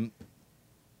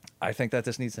 I think that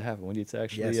this needs to happen. We need to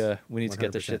actually, Yes, we need to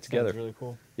get this 100%. shit together. Sounds really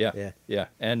cool. Yeah, Yeah. yeah.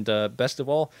 And best of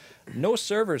all, no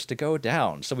servers to go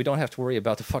down, so we don't have to worry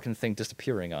about the fucking thing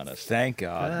disappearing on us. Thank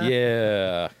God.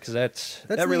 Yeah, because That's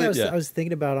that the really. thing Yeah. I was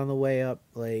thinking about on the way up.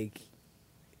 Like,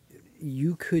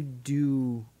 you could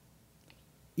do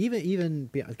even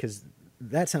because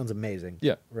that sounds amazing.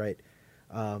 Yeah. Right.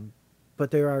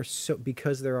 But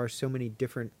because there are so many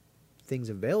different things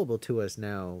available to us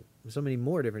now, so many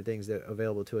more different things that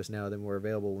available to us now than were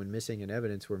available when Missing and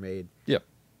Evidence were made. Yep.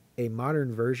 A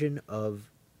modern version of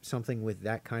something with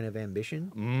that kind of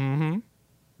ambition Mm-hmm.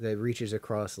 that reaches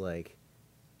across like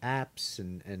apps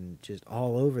and just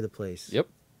all over the place. Yep.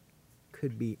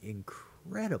 Could be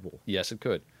incredible. Yes, it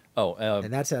could. Oh,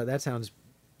 And that sounds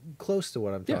close to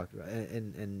what I'm Yeah. talking about.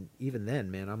 And even then,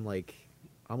 man, I'm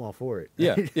all for it.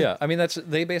 yeah, yeah. I mean,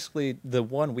 they basically the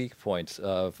one weak point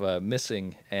of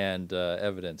Missing and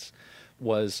Evidence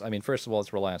was, I mean, first of all,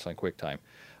 it's reliance on QuickTime.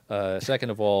 Second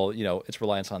of all, it's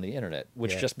reliance on the internet,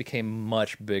 which Yeah. just became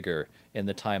much bigger in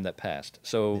the time that passed.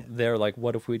 So they're like,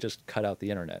 what if we just cut out the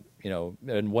internet?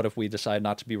 And what if we decide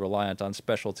not to be reliant on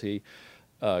specialty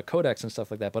codecs and stuff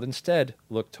like that, but instead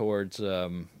look towards,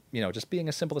 just being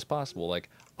as simple as possible. Like,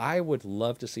 I would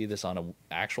love to see this on an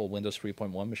actual Windows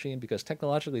 3.1 machine because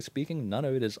technologically speaking, none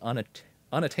of it is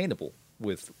unattainable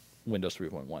with Windows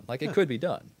 3.1. Like, it could be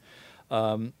done.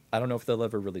 I don't know if they'll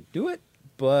ever really do it,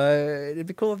 but it'd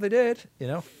be cool if they did,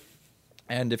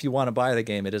 And if you want to buy the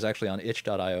game, it is actually on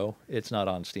itch.io. It's not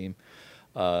on Steam.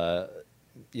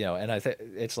 And I think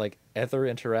it's like Ether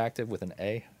Interactive with an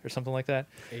A or something like that.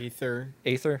 Aether.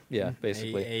 Aether, yeah,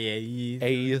 basically.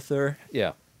 Aether,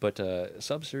 yeah. But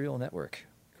Subserial Network.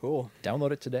 Cool.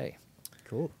 Download it today.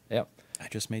 Cool. Yeah. I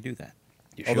just may do that.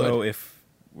 You Although should. if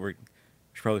we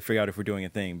should probably figure out if we're doing a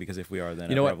thing, because if we are, then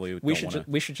You know I what? probably We don't should wanna...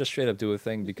 we should just straight up do a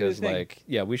thing because thing.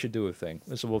 we should do a thing.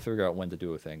 So we'll figure out when to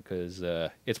do a thing because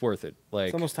it's worth it. Like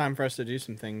It's almost time for us to do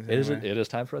some things. it is anyway. it is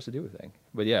time for us to do a thing.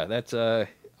 But yeah, that's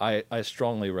I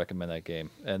strongly recommend that game.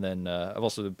 And then I've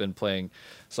also been playing.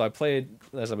 So I played,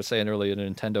 as I was saying earlier,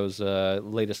 Nintendo's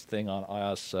latest thing on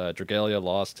iOS, Dragalia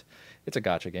Lost. It's a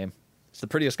gacha game. It's the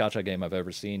prettiest gacha game I've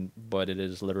ever seen, but it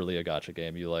is literally a gacha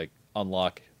game. You like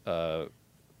unlock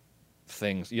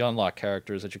things. You unlock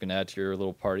characters that you can add to your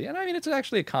little party. And I mean, it's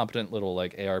actually a competent little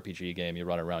like ARPG game. You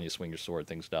run around, you swing your sword,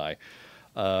 things die.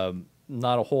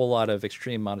 Not a whole lot of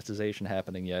extreme monetization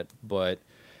happening yet, but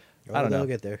I don't know. They'll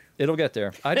get there. It'll get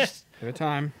there. Give it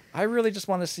time. I really just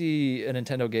want to see a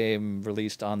Nintendo game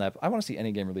released on that. I want to see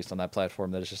any game released on that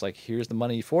platform that is just like, here's the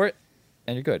money for it,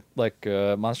 and you're good. Like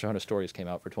Monster Hunter Stories came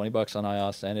out for $20 on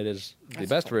iOS, and it is the That's a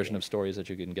best fun version game. of Stories that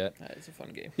you can get. That is a fun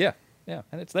game. Yeah, yeah,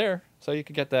 and it's there, so you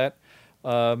could get that.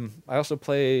 I also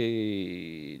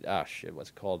played what's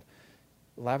it called?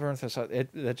 Labyrinth.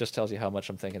 That just tells you how much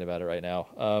I'm thinking about it right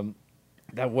now.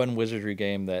 That one wizardry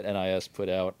game that NIS put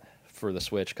out for the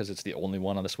Switch, because it's the only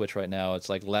one on the Switch right now. It's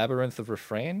like Labyrinth of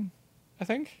Refrain, I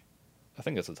think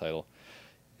that's the title.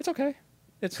 It's okay.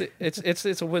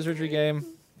 It's a wizardry game.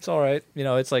 It's all right.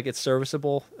 It's like it's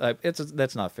serviceable.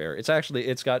 That's not fair. It's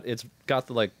got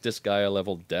the like Disgaea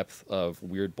level depth of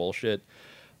weird bullshit,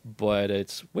 but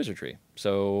it's wizardry.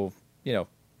 So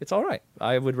it's all right.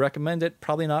 I would recommend it.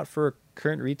 Probably not for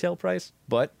current retail price,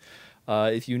 but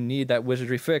if you need that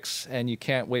wizardry fix and you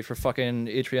can't wait for fucking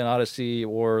Etrian Odyssey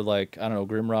or like I don't know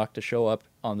Grimrock to show up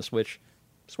on the Switch,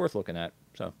 it's worth looking at.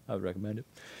 So I would recommend it.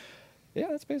 Yeah,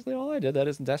 that's basically all I did. That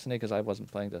isn't Destiny because I wasn't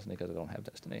playing Destiny because I don't have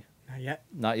Destiny. Not yet.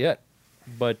 Not yet.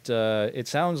 But it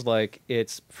sounds like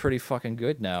it's pretty fucking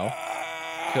good now.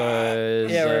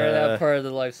 Cause, Yeah, we're in that part of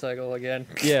the life cycle again.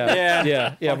 Yeah,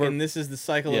 yeah. Fucking, this is the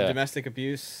cycle Yeah. of domestic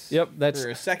abuse. Yep, that's- for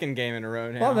a second game in a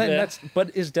row now. Well, then Yeah.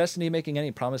 but is Destiny making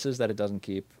any promises that it doesn't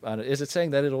keep? Is it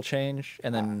saying that it'll change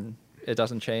and then it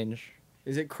doesn't change?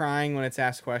 Is it crying when it's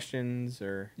asked questions,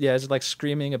 or Yeah, is it like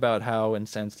screaming about how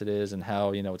incensed it is and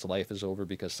how its life is over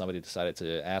because somebody decided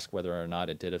to ask whether or not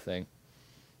it did a thing?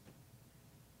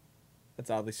 that's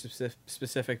oddly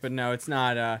specific? But no, it's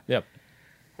not. Yep.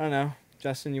 I don't know.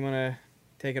 Justin, you want to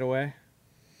take it away?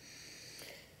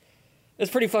 It's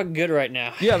pretty fucking good right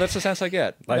now. Yeah, that's the sense I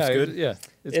get. Life's Yeah, good? Yeah,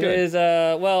 it's It good. is.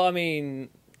 Well, I mean,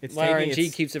 It's my taking RNG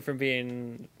its- keeps it from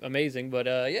being amazing, but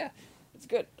yeah, it's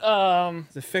good.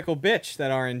 It's a fickle bitch,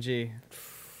 that RNG.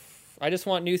 I just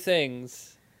want new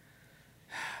things.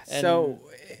 And So,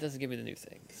 it doesn't give me the new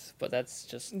things, but that's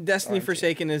just Destiny RNG.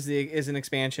 Forsaken is an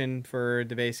expansion for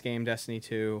the base game Destiny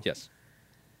 2. Yes.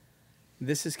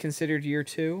 This is considered year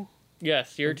 2.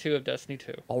 Yes, year 2 of Destiny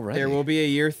 2. Already. There will be a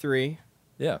year 3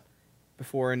 Yeah.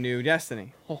 before a new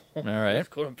Destiny. All right. It's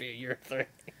going to be a year 3.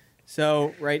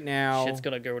 So right now, Shit's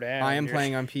gonna go down. I am You're-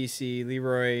 playing on PC.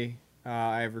 Leroy,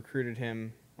 I have recruited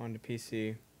him onto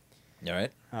PC. All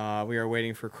right. We are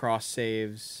waiting for cross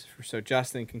saves so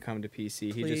Justin can come to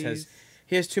PC. Please.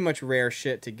 He has too much rare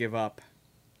shit to give up.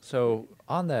 So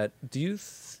on that, do you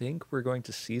think we're going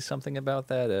to see something about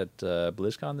that at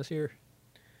BlizzCon this year?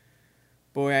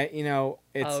 Boy, I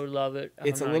it's would love it. I'm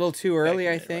it's a not little too early,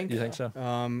 I expecting think. it You think so?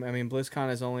 I mean, BlizzCon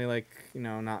is only like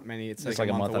not many. It's It's like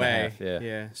like a a month month and a away. half, yeah.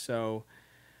 Yeah. So,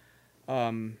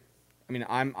 I mean,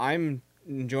 I'm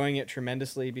enjoying it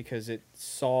tremendously because it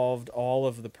solved all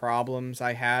of the problems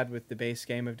I had with the base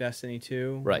game of Destiny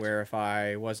 2. Right. Where if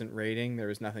I wasn't raiding, there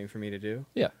was nothing for me to do.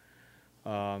 Yeah.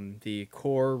 The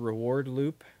core reward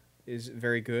loop is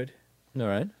very good. All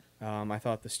right. I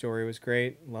thought the story was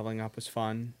great. Leveling up was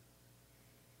fun.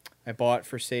 I bought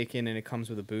Forsaken, and it comes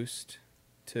with a boost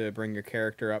to bring your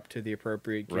character up to the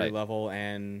appropriate gear Right. level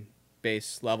and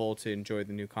base level to enjoy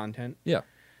the new content. Yeah.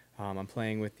 I'm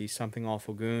playing with the Something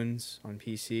Awful Goons on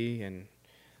PC, and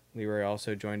Leroy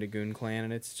also joined a Goon clan,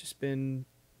 and it's just been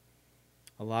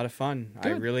a lot of fun. I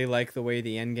Good. really like the way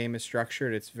the end game is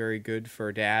structured. It's very good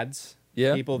for dads.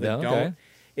 Yeah. People that Yeah, don't. okay.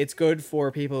 It's good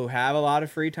for people who have a lot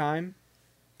of free time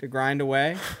to grind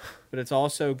away, but it's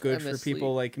also good I for miss people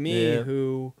sleep. like me Yeah.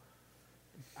 who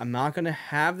I'm not going to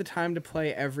have the time to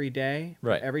play every day. But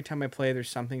Right. every time I play, there's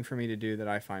something for me to do that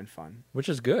I find fun. Which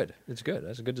is good. It's good.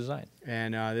 That's a good design.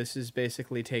 And this is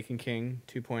basically Taken King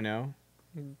 2.0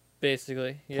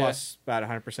 Basically, yeah. plus about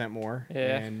 100% more.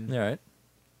 Yeah. And All right.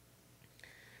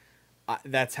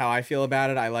 that's how I feel about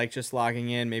it. I like just logging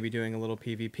in, maybe doing a little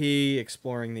PvP,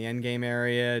 exploring the endgame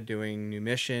area, doing new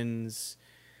missions.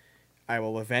 I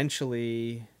will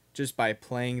eventually, just by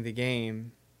playing the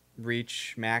game,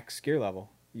 reach max gear level.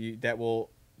 That will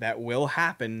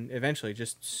happen eventually,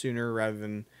 just sooner rather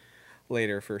than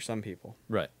later for some people.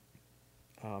 Right.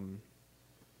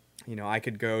 I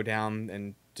could go down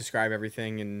and describe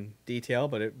everything in detail,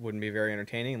 but it wouldn't be very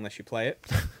entertaining unless you play it.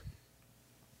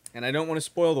 And I don't want to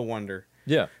spoil the wonder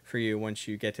Yeah. for you once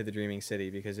you get to the Dreaming City,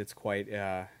 because it's quite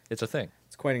It's a thing.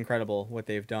 it's quite incredible what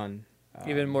they've done.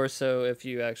 Even more so if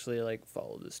you actually like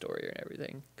follow the story and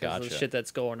everything. Because the Gotcha. shit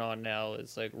that's going on now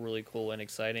is like really cool and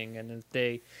exciting. And if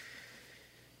they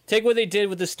take what they did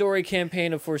with the story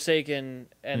campaign of Forsaken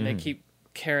and they keep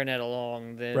carrying it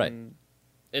along, then Right.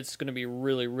 it's going to be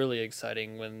really, really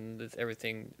exciting when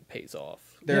everything pays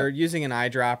off. They're using an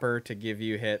eyedropper to give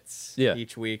you hits Yeah.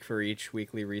 each week for each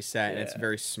weekly reset, and it's Yeah.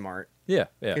 very smart Yeah.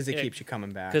 Yeah. because it Yeah. keeps you coming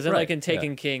back. Because then, like Right, in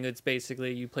Taken yeah. King, it's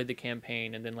basically you played the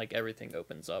campaign and then like everything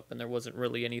opens up, and there wasn't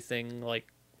really anything like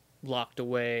locked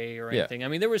away or Yeah. anything. I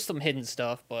mean, there was some hidden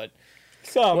stuff, but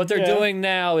what they're doing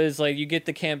now is like you get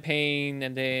the campaign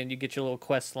and then you get your little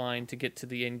quest line to get to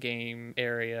the in-game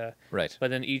area. Right.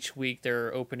 But then each week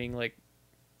they're opening like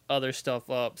other stuff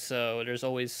up, so there's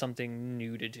always something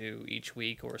new to do each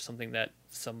week or something that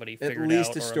somebody At figured least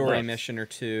out. a or story unlocked. mission or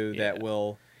two Yeah. that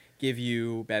will give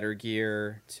you better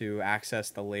gear to access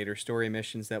the later story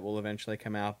missions that will eventually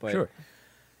come out. But Sure.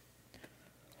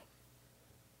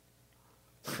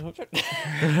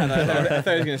 I thought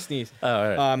I was going to sneeze. Oh, all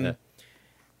right. Um,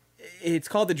 It's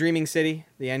called the Dreaming City,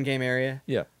 the endgame area.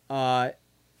 yeah.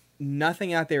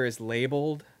 Nothing out there is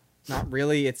labeled. Not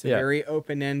really. It's Yeah. very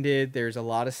open-ended. There's a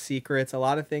lot of secrets, a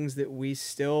lot of things that we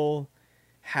still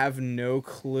have no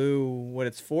clue what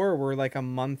it's for. We're like a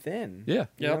month in. Yeah.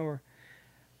 You Yep. know,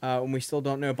 and we still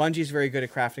don't know. Bungie's very good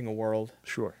at crafting a world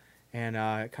Sure. and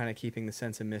kind of keeping the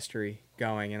sense of mystery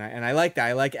going. And I like that.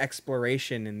 I like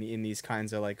exploration in these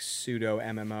kinds of like pseudo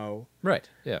MMO Right.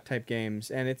 Yeah. type games.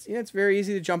 And it's very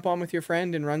easy to jump on with your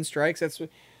friend and run strikes. That's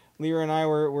what Leroy and I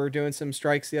were doing some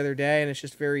strikes the other day, and it's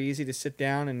just very easy to sit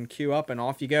down and queue up and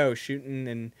off you go shooting.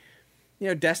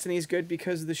 And Destiny's good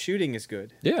because the shooting is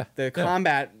good. Yeah. The yeah.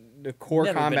 combat, the core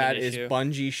Never been an combat is issue.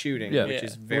 Bungie shooting, Yeah. which Yeah.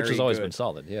 is very Which has always good. been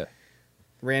solid. Yeah.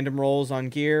 Random rolls on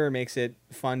gear makes it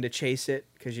fun to chase it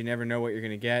because you never know what you're going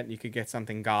to get. You could get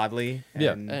something godly.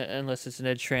 Yeah. and- Unless it's an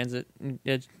edge transit. You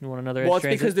want another well, edge it's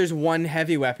transit? because there's one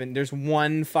heavy weapon. There's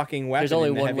one fucking weapon. There's only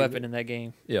in the one heavy- weapon in that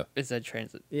game. Yeah. It's edge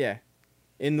transit. Yeah.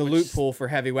 In the Which- loot pool for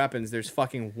heavy weapons, there's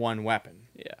fucking one weapon.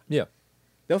 Yeah. Yeah.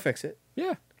 They'll fix it.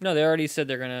 Yeah. No, they already said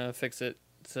they're gonna fix it.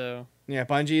 So Yeah,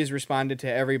 Bungie has responded to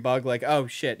every bug like, "Oh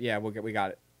shit, yeah, we got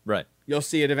it. Right. You'll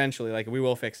see it eventually. Like we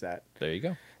will fix that." There you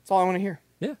go. That's all I want to hear.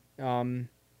 Yeah.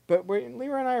 But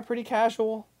Leroy and I are pretty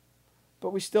casual, but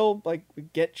we still we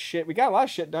get shit. We got a lot of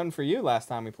shit done for you last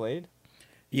time we played.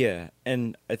 Yeah,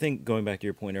 and I think going back to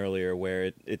your point earlier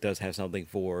where it does have something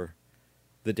for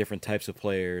the different types of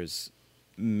players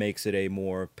makes it a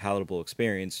more palatable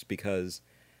experience, because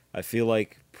I feel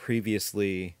like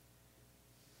previously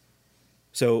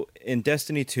So in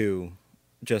Destiny 2,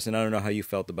 Justin, I don't know how you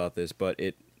felt about this, but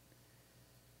it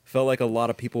felt like a lot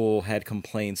of people had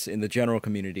complaints in the general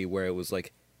community where it was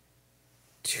like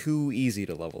too easy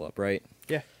to level up, right?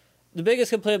 Yeah. The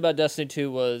biggest complaint about Destiny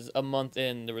 2 was a month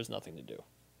in, there was nothing to do.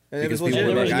 It was Because people legitimate.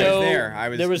 were There was like, I no, was there. I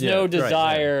was, there was Yeah, no right,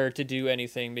 desire to do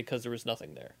anything because there was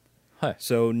nothing there.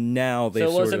 So now they So it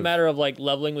sort wasn't a of... matter of like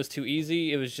leveling was too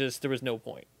easy. It was just there was no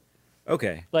point.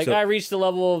 Okay. Like so, I reached the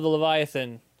level of the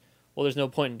Leviathan. Well, there's no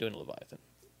point in doing Leviathan.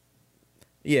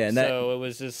 yeah, and that... So it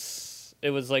was just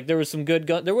it was like there was some good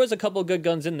gun. There was a couple of good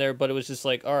guns in there, but it was just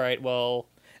like all right, well,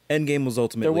 Endgame was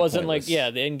ultimately there wasn't pointless.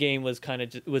 like the end game was kind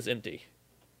of was empty.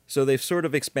 So they've sort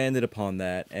of expanded upon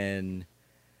that, and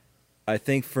I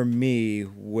think for me,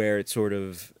 where it sort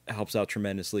of helps out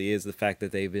tremendously is the fact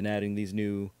that they've been adding these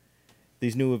new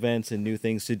events and new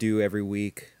things to do every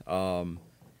week.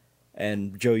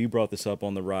 And Joe, you brought this up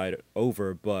on the ride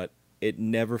over, but it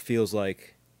never feels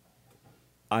like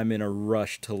I'm in a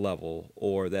rush to level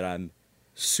or that I'm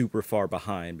super far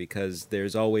behind, because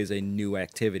there's always a new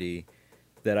activity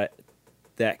that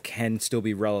can still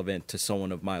be relevant to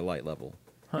someone of my light level.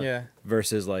 yeah.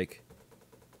 Versus like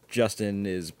Justin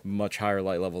is much higher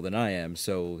light level than I am,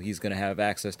 so he's going to have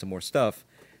access to more stuff,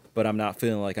 but I'm not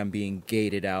feeling like I'm being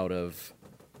gated out of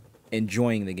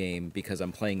enjoying the game because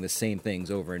I'm playing the same things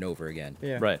over and over again.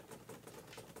 Yeah. Right.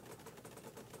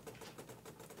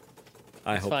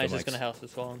 I It's hope fine. the It's just mics- gonna house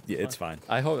this phone. Yeah, it's fine.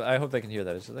 I hope they can hear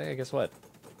that. It's like, guess what?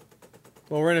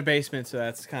 Well, we're in a basement, so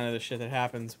that's kind of the shit that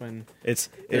happens when It's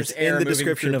there's in air the moving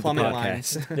description through of the plumbing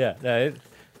podcast. lines. Yeah,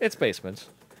 it's basements.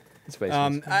 It's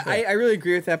basements. I really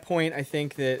agree with that point. I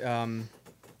think that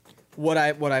what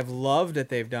I've loved that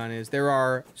they've done is there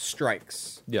are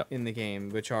strikes Yeah. in the game,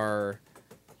 which are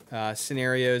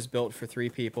scenarios built for 3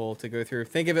 people to go through.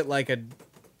 Think of it like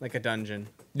a dungeon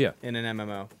Yeah. in an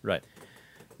MMO. Right.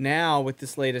 Now with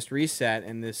this latest reset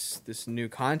and this new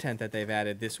content that they've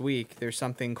added this week, there's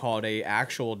something called a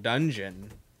actual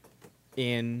dungeon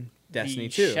in Destiny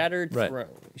The 2. Shattered Right. Throne.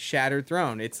 Shattered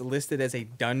Throne. It's listed as a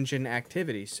dungeon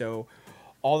activity. So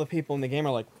all the people in the game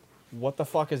are like, what the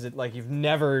fuck is it? Like, you've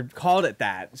never called it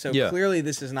that. So Yeah. clearly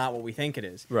this is not what we think it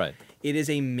is. Right. It is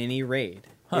a mini raid.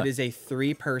 Huh. It is a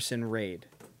 3-person raid.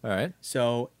 All right.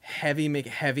 So heavy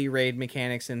raid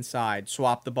mechanics inside.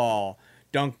 Swap the ball,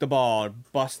 dunk the ball,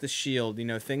 bust the shield. You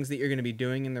know, things that you're going to be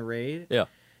doing in the raid. Yeah.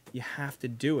 You have to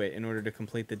do it in order to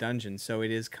complete the dungeon. So it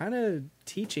is kind of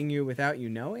teaching you without you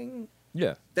knowing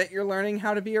Yeah. that you're learning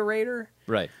how to be a raider,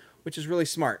 Right. which is really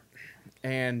smart.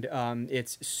 And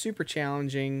it's super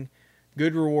challenging.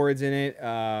 Good rewards in it.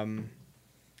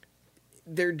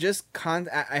 They're just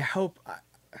I hope.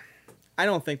 I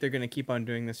don't think they're going to keep on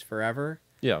doing this forever.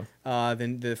 Yeah.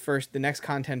 Then the next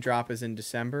content drop is in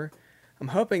December. I'm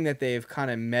hoping that they've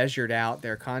kind of measured out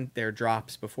their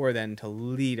drops before then to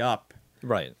lead up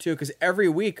Right. to, because every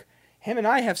week him and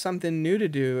I have something new to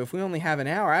do. If we only have an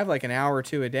hour, I have like an hour or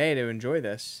 2 a day to enjoy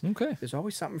this. Okay. There's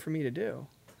always something for me to do.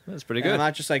 That's pretty And good. I'm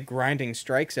not just like grinding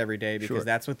strikes every day because Sure.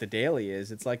 that's what the daily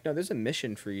is. It's like, no, there's a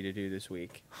mission for you to do this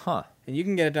week. Huh. And you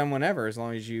can get it done whenever, as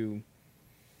long as you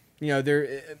know,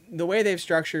 the way they've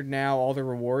structured now all the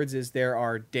rewards is there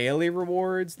are daily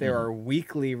rewards, there are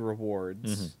weekly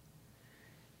rewards.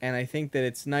 And I think that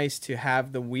it's nice to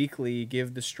have the weekly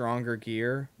give the stronger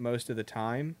gear most of the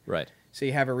time. Right. So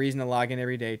you have a reason to log in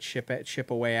every day, chip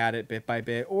away at it bit by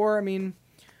bit. Or, I mean,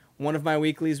 one of my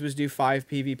weeklies was do 5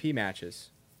 PvP matches.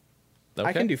 Okay.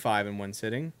 I can do 5 in one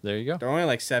sitting. There you go. They're only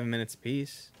like 7 minutes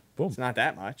apiece. Boom. It's not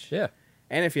that much. Yeah.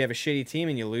 And if you have a shitty team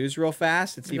and you lose real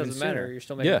fast, it's It even doesn't sooner. matter. You're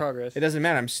still making Yeah. progress. It doesn't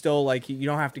matter. I'm still like, you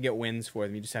don't have to get wins for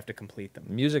them. You just have to complete them.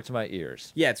 Music to my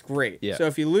ears. Yeah, it's great. Yeah. So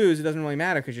if you lose, it doesn't really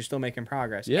matter because you're still making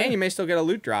progress. Yeah. And you may still get a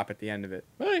loot drop at the end of it.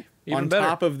 Hey, even on better.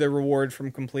 top of the reward from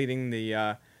completing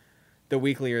the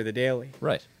weekly or the daily.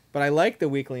 Right. But I like the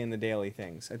weekly and the daily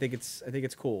things. I think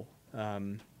it's cool.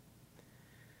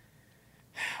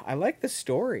 I like the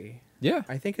story. Yeah.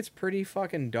 I think it's pretty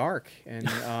fucking dark, and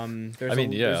there's I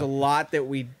mean, yeah. there's a lot that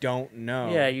we don't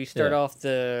know. Yeah, you start Yeah. off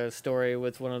the story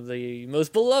with one of the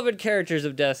most beloved characters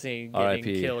of Destiny getting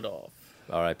R.I.P.. killed off.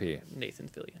 R.I.P. Nathan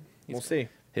Fillion. We'll see.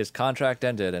 His contract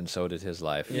ended, and so did his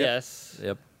life. Yes.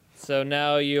 Yep. So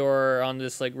now you're on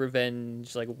this like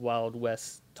revenge, like Wild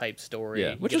West type story.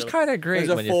 Yeah. You Which get is kind of great There's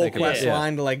a when you full think about quest it.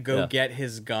 line to like go Yeah. get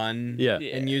his gun. Yeah.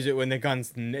 Yeah. And use it when the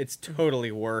gun's. It's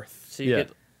totally worth. So you Yeah.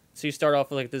 get. So you start off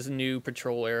with like this new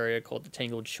patrol area called the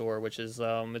Tangled Shore, which is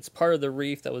it's part of the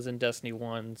reef that was in Destiny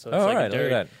 1. So it's Oh, like alright, look at very,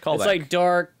 that. Callback. it's like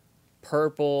dark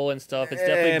purple and stuff. It's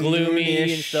definitely gloomy and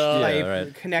moonish stuff. type, Yeah,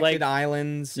 right. Connected Like-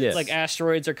 islands. Yes. It's like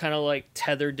asteroids are kind of like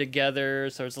tethered together,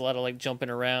 so there's a lot of like jumping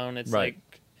around. It's Right.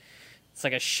 like it's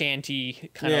like a shanty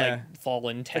kind of Yeah. like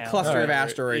fallen town. The cluster of Alright.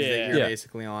 asteroids that you're Yeah.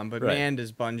 basically on. But Right. man,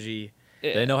 does Bungie...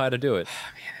 They know how to do it.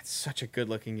 It's such a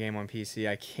good-looking game on PC.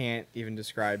 I can't even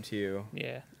describe to you.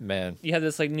 Yeah. Man. You have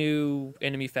this like new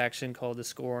enemy faction called the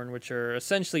Scorn, which are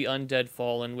essentially undead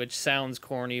fallen, which sounds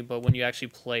corny, but when you actually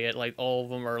play it, like all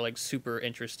of them are like super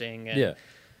interesting. And Yeah.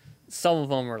 some of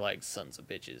them are like sons of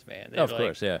bitches, man. They're, Of like,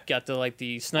 course, yeah. Got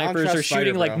the snipers trust are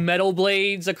shooting Spider, like bro. metal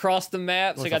blades across the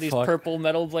map. So What you got the these fuck? purple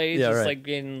metal blades Yeah, just right. like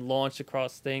getting launched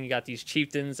across the thing. You got these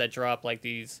chieftains that drop like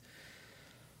these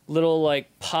little like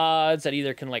pods that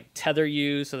either can like tether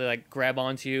you so they like grab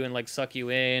onto you and like suck you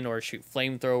in, or shoot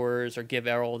flamethrowers, or give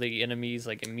all the enemies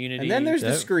like immunity. And then there's the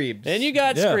Yeah. Screebs. Then you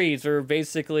got Yeah. Screeds, or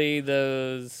basically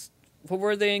those. What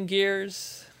were they in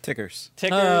Gears? Tickers.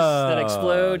 Tickers that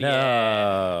explode. No.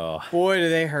 Yeah. Boy, do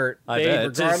they hurt. I They bet.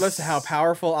 Regardless of how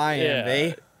powerful I am, Yeah.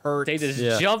 they hurt. They just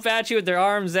Yeah. jump at you with their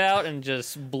arms out and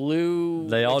just blue.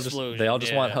 They all explosion.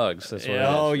 just want hugs. That's what it is.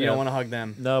 Oh, you Yeah. don't want to hug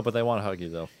them. No, but they want to hug you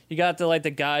though. You got the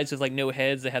guys with like no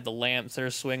heads. They had the lamps that are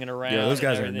swinging around. Yeah, those and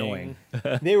guys are everything.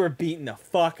 annoying. They were beating the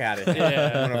fuck out of him.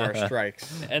 Yeah. One of our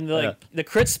strikes. And the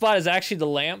crit spot is actually the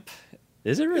lamp.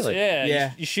 Is it really? Yeah.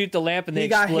 Yeah. You shoot the lamp and they He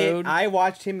got explode. hit. I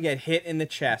watched him get hit in the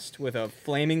chest with a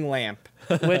flaming lamp.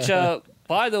 Which,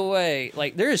 by the way,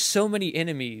 like there is so many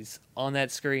enemies on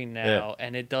that screen now,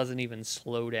 and it doesn't even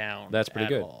slow down. That's pretty at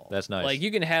good. all. That's nice. Like you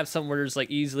can have something where there's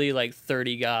like easily like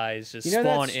 30 guys just You know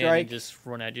that spawn in strike and just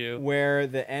run at you. Where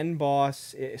the end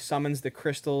boss summons the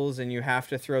crystals and you have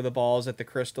to throw the balls at the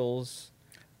crystals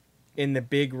in the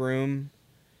big room.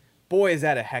 Boy, is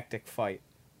that a hectic fight.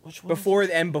 Which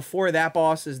one? Before that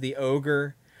boss is the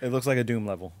ogre. It looks like a Doom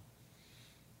level.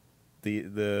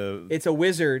 The It's a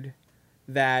wizard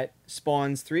that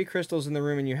spawns 3 crystals in the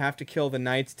room, and you have to kill the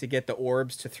knights to get the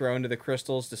orbs to throw into the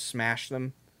crystals to smash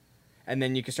them. And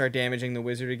then you can start damaging the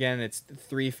wizard again. It's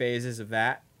 3 phases of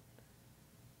that.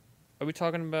 Are we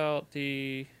talking about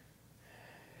the?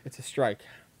 It's a strike.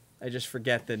 I just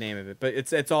forget the name of it, but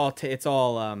it's all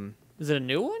Is it a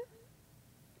new one?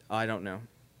 I don't know.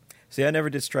 See, I never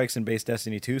did strikes in base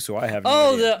Destiny 2, so I have no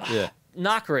Oh, idea. the Yeah.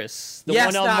 Nocris, the Yes,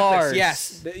 one on Noctis, Mars.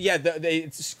 Yes,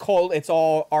 it's cold. It's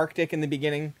all Arctic in the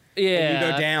beginning. Yeah. And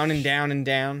you go down and down and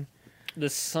down.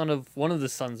 One of the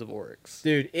sons of Oryx.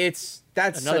 Dude, that's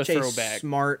Another such a throwback.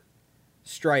 smart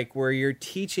strike where you're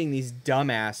teaching these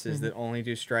dumbasses that only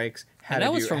do strikes how And to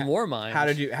that do was from Warmind.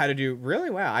 how to do really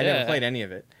well. I Yeah. never played any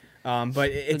of it, but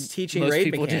it's teaching Most raid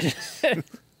people did.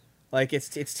 mechanics. Like it's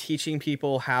teaching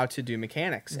people how to do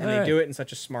mechanics, and they Right. do it in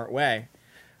such a smart way.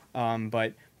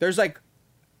 But there's like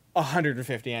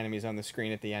 150 enemies on the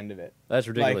screen at the end of it. That's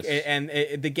ridiculous.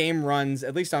 The game runs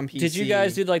at least on PC. Did you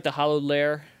guys do like the Hallowed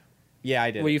Lair? Yeah,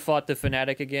 I did. Where you fought the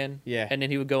fanatic again? Yeah. And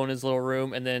then he would go in his little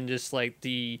room, and then just like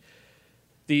the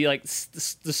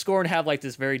Scorn have like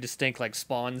this very distinct like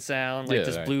spawn sound, like Yeah,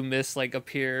 this right. blue mist like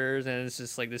appears, and it's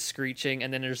just like this screeching,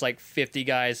 and then there's like 50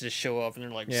 guys just show up, and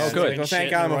they're like, Yeah. Oh, good. doing Well, thank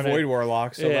shit God and I'm a running. Void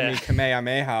Warlock, so Yeah. let me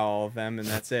Kamehameha all of them, and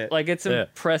that's it. Like it's Yeah.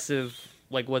 impressive,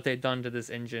 like what they've done to this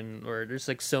engine, where there's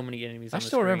like so many enemies. I on the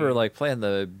still remember screen. like playing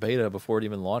the beta before it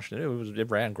even launched.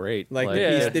 It ran great. Like,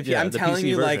 Yeah. I'm the telling PC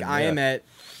you, like version, I am yeah. at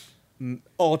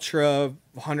ultra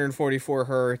 144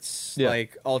 hertz, Yeah.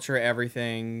 like ultra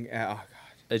everything. Oh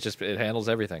It handles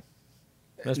everything.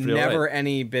 That's god, pretty never alright.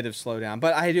 any bit of slowdown.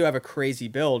 But I do have a crazy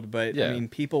build. But Yeah. I mean,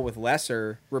 people with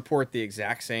lesser report the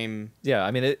exact same. Yeah,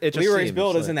 I mean it just Leroy's seems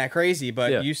build like- isn't that crazy,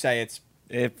 but Yeah. you say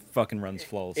It fucking runs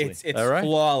flawlessly. it's All right.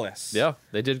 flawless. Yeah,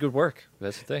 they did good work.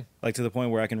 That's the thing. Like to the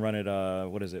point where I can run it,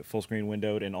 what is it, full screen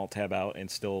windowed and alt tab out and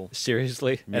still...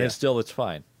 Seriously, and Yeah. it's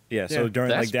fine. Yeah, so Yeah.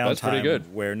 during like That's pretty downtime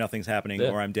good. where nothing's happening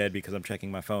Yeah. or I'm dead because I'm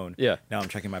checking my phone, Yeah. now I'm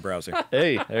checking my browser.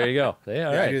 Hey, there you go. Yeah,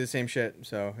 all Yeah, I do right. the same shit.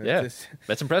 So it's Yeah, just-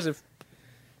 that's impressive.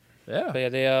 Yeah. But yeah,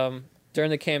 they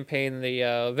during the campaign they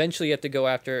eventually have to go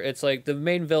after. It's like the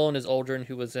main villain is Aldrin,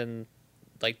 who was in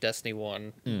like Destiny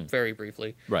 1 very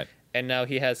briefly, Right. and now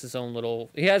he has his own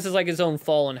his own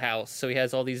fallen house. So he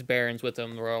has all these barons with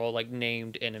him. They're all like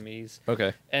named enemies.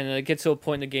 Okay. And it gets to a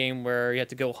point in the game where you have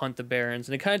to go hunt the barons,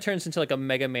 and it kind of turns into like a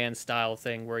Mega Man style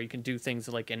thing where you can do things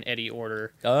like in Eddie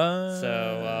order.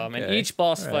 So and okay. each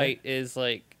boss All fight is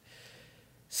like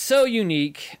so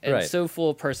unique and Right. so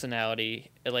full of personality,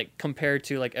 like compared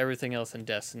to like everything else in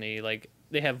Destiny. Like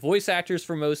they have voice actors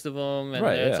for most of them, and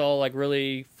Right, it's yeah. all like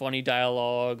really funny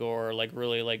dialogue or like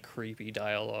really like creepy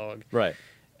dialogue. Right.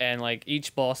 And like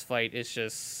each boss fight is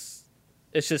just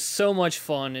it's just so much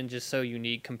fun and just so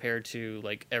unique compared to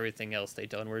like everything else they've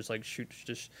done, where it's like shoot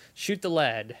the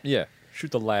lad. Yeah.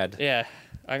 Shoot the lad. Yeah,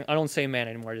 I don't say man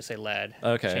anymore. I just say lad.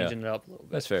 Okay, changing it up a little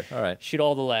bit. That's fair. All right. Shoot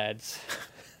all the lads.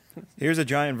 Here's a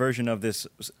giant version of this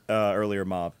earlier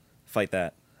mob. fight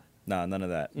that. Nah, none of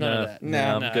that. None of that.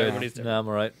 No, I'm no, good. everybody's different. No, I'm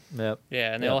all right. Yep.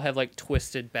 Yeah, and they Yeah. all have like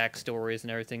twisted backstories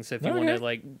and everything. So if you want Okay. to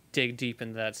like dig deep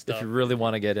into that If stuff, you really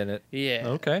want to get in it. yeah,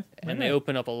 Okay. And they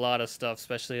open up a lot of stuff,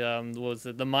 especially what was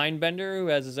it, the Mindbender, who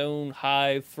has his own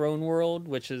high throne world,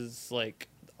 which is like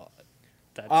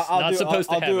that's not supposed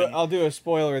to happen. I'll do a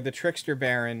spoiler. The Trickster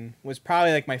Baron was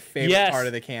probably like my favorite Yes. part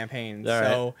of the campaign. All right.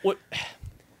 So, What?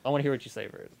 I want to hear what you say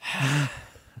first.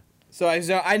 so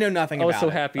I know nothing I was about so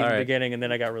it. happy in All the right. beginning, and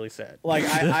then I got really sad. Like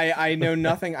I know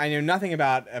nothing. I know nothing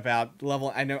about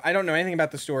level. I don't know anything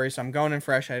about the story. So I'm going in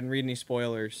fresh. I didn't read any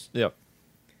spoilers. Yep.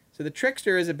 So the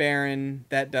Trickster is a Baron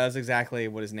that does exactly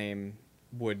what his name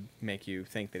would make you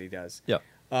think that he does. Yep.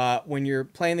 When you're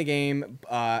playing the game,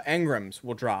 engrams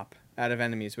will drop out of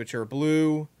enemies, which are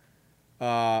blue,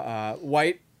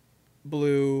 white,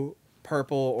 blue,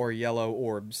 purple, or yellow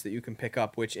orbs that you can pick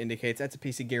up, which indicates that's a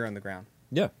piece of gear on the ground.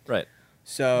 Yeah. Right.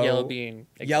 So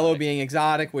Yellow being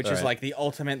exotic, which is Right. like the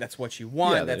ultimate. That's what you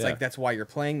want. Yeah, that's yeah. like that's why you're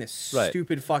playing this Right.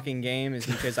 stupid fucking game is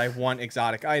because I want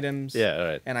exotic items. Yeah. All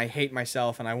right. And I hate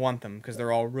myself, and I want them because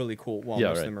they're all really cool. Well, Yeah,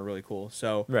 most right. of them are really cool.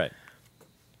 So Right.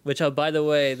 Which, by the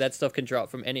way, that stuff can drop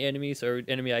from any enemy. So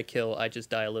enemy I kill, I just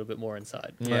die a little bit more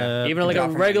inside. Yeah. Even like drop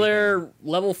a from regular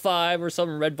level 5 or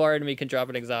some red bar enemy can drop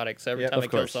an exotic. So every Yep. time Of I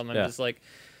kill course, someone, yeah. I'm just like,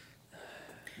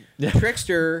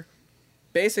 Trickster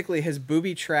basically has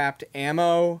booby trapped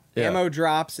ammo, Yeah. ammo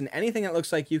drops, and anything that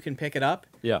looks like you can pick it up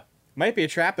Yeah. might be a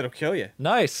trap that'll kill you.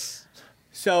 Nice.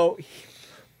 So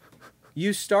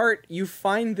you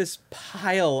find this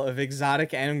pile of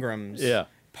exotic engrams Yeah.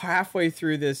 halfway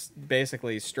through this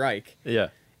basically strike, Yeah.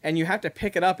 and you have to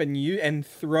pick it up and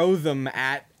throw them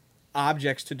at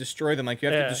objects to destroy them. Like you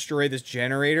have Yeah. to destroy this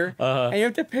generator, Uh-huh. and you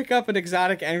have to pick up an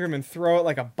exotic engram and throw it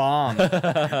like a bomb.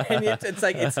 And it's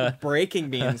like it's breaking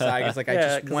me inside. It's like I yeah,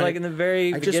 just because want like in the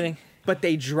very beginning. but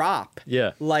they drop.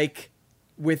 Yeah. Like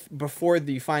before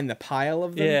you find the pile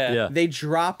of them. Yeah. Yeah. They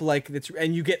drop like it's,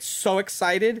 and you get so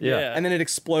excited. Yeah. And then it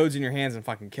explodes in your hands and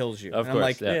fucking kills you. Of and I'm course,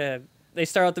 like, yeah. Yeah. They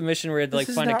start out the mission where you have to like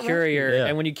This is find a not right. courier, Yeah.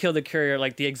 and when you kill the courier,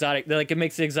 like the exotic, like it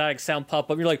makes the exotic sound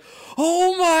pop up. You're like,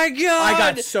 "Oh my god!" I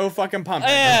got so fucking pumped.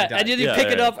 I yeah, nearly died. and then you Yeah, pick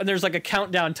it yeah. up, and there's like a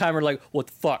countdown timer. Like, what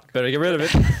the fuck? Better get rid of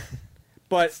it.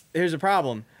 But here's the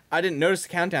problem. I didn't notice the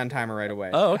countdown timer right away.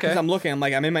 Oh, okay. Because I'm looking.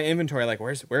 I'm in my inventory. Like,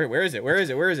 where is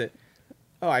it?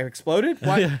 Oh, I exploded.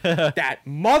 What? That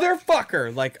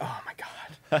motherfucker! Like, oh my god.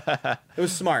 It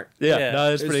was smart. Yeah. Yeah. No,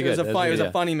 that's pretty It was good. a That's it was good,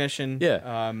 a funny mission.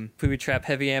 Yeah. Booby trap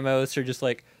heavy ammo. So you're just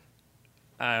like,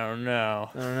 I don't know.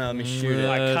 I don't know. Let me shoot it.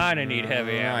 I kind of need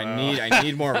heavy ammo. I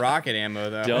need more rocket ammo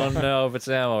though. Don't know if it's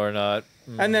ammo or not.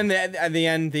 And then at the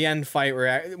end fight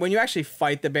where when you actually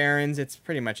fight the barons, it's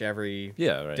pretty much every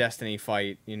Yeah. Right. Destiny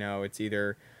fight. You know, it's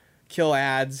either kill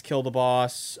ads, kill the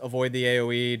boss, avoid the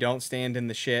AOE, don't stand in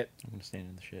the shit. I'm gonna stand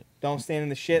in the shit. Don't stand in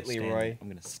the shit, I'm gonna Leroy. stand- I'm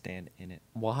gonna stand in it.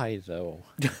 Why though?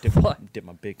 Dip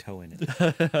my big toe in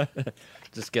it.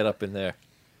 Just get up in there.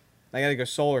 I gotta go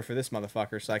solar for this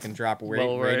motherfucker so I can drop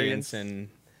Well, radiance and.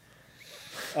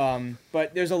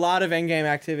 But there's a lot of endgame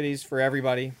activities for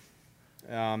everybody.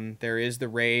 There is the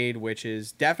raid, which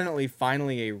is definitely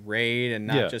finally a raid and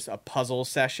not Yeah. just a puzzle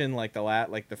session like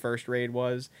the first raid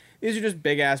was. These are just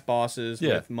big ass bosses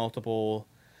Yeah. with multiple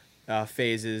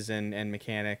phases and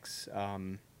mechanics.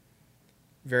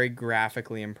 Very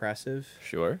graphically impressive.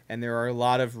 Sure. And there are a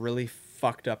lot of really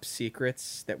fucked up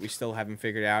secrets that we still haven't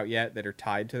figured out yet that are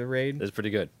tied to the raid. That's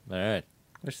pretty good. All right.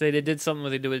 Which they did something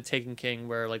where they did with Taken King,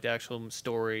 where like the actual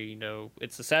story, you know,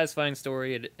 it's a satisfying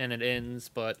story and it ends,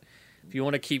 but if you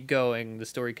want to keep going, the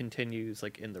story continues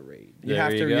like in the raid. You There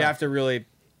have you to go. you have to really.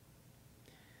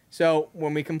 So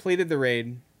when we completed the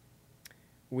raid,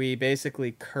 we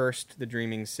basically cursed the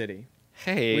Dreaming City.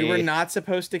 Hey. We were not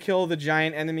supposed to kill the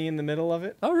giant enemy in the middle of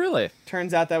it. Oh really?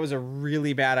 Turns out that was a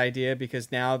really bad idea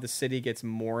because now the city gets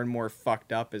more and more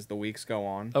fucked up as the weeks go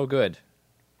on. Oh good.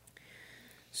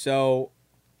 So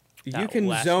you That can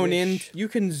last zone wish. in. You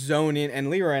can zone in, and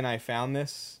Leroy and I found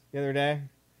this the other day.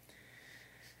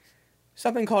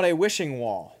 Something called a wishing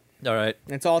wall. All right.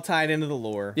 It's all tied into the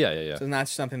lore. Yeah. Yeah. Yeah. So it's not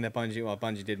something that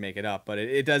Bungie did make it up, but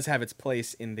it does have its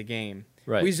place in the game.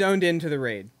 Right. We zoned into the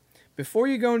raid. Before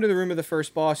you go into the room of the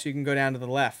first boss, you can go down to the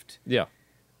left Yeah.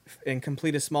 and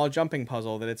complete a small jumping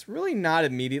puzzle that it's really not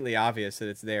immediately obvious that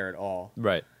it's there at all.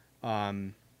 Right.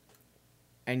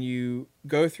 And you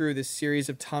go through this series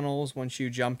of tunnels once you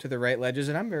jump to the right ledges,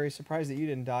 and I'm very surprised that you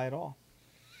didn't die at all.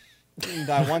 You didn't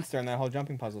die once during that whole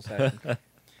jumping puzzle session.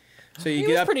 So you He get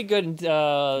was up. pretty good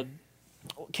in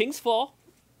King's Fall,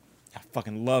 I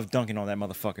fucking love dunking on that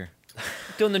motherfucker.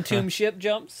 doing the tomb ship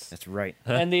jumps. That's right.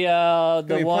 And the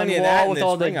be one plenty of that wall in with the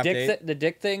all the spring update.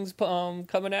 dick things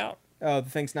coming out. Oh, the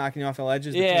thing's knocking you off the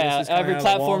ledges. The Yeah, penises coming every out of the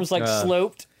wall? platform's like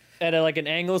sloped at like an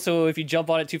angle, so if you jump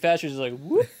on it too fast, you're just like,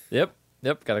 whoop. Yep.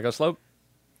 Gotta go slope.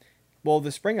 Well,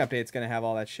 the spring update's gonna have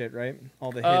all that shit, right?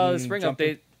 All the hidden The spring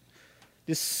jumping- update.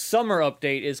 This summer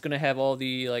update is gonna have all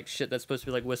the like shit that's supposed to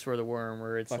be like Whisper of the Worm,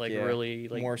 where it's Fuck like yeah. really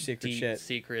like More secret deep shit.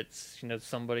 secrets. You know,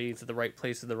 somebody's at the right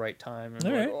place at the right time. And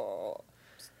All we're right. like, oh.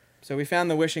 So we found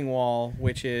the wishing wall,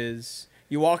 which is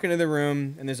you walk into the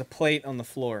room and there's a plate on the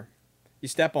floor. You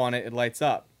step on it, it lights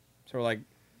up. So we're like,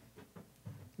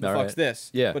 the All fuck's right. this?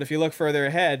 Yeah. But if you look further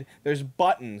ahead, there's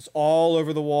buttons all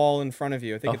over the wall in front of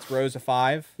you. I think Oh. it's rows of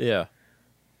 5. Yeah.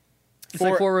 It's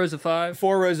like 4 rows of 5.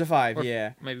 4 rows of 5, Or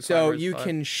yeah. maybe 5 so rows of you 5.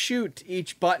 can shoot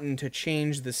each button to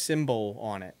change the symbol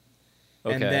on it.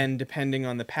 Okay. And then depending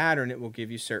on the pattern, it will give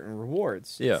you certain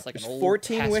rewards. Yeah. It's like an There's old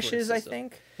 14 password wishes, I system.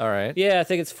 think. All right. Yeah, I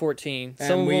think it's 14. And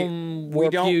Some of we- them we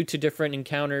warp don't- you to different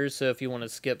encounters, so if you want to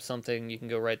skip something, you can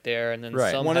go right there. And then Right.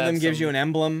 some One of have them gives some- you an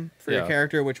emblem for your Yeah.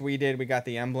 character, which we did. We got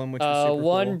the emblem, which was super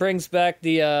one cool. brings back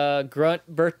the grunt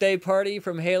birthday party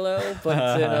from Halo, but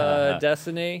it's in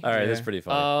Destiny. All right. Yeah. That's pretty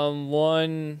funny.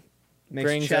 One Makes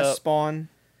brings chest up spawn.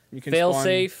 You can spawn.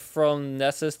 failsafe from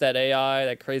Nessus, that AI,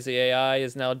 that crazy AI,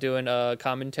 is now doing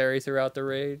commentary throughout the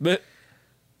raid. But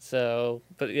So,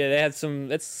 but yeah, they had some.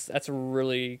 That's a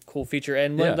really cool feature,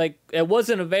 and when, Yeah. like it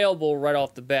wasn't available right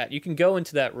off the bat. You can go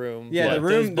into that room. Yeah, but the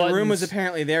those room was buttons-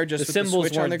 apparently there just the with the symbols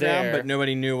switch on the weren't ground, there. but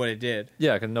nobody knew what it did.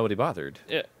 yeah, because nobody bothered.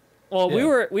 Yeah. Well,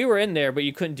 Yeah. we were in there, but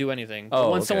you couldn't do anything. But Oh,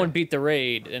 once okay. someone beat the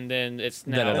raid, and then it's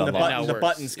Then now it And the, unlocked. now the works.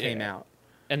 buttons Yeah. came out.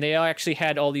 And they actually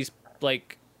had all these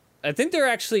like, I think they're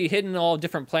actually hidden all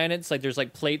different planets. Like there's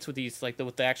like plates with these like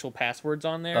with the actual passwords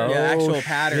on there. Oh, Yeah, actual shit.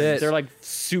 patterns. They're like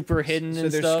super hidden So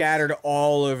and they're stuff. scattered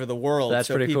all over the world. That's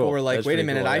so pretty people cool. were like, That's wait a pretty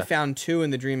minute, cool, I yeah. found 2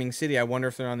 in the Dreaming City. I wonder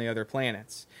if they're on the other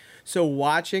planets. So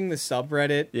watching the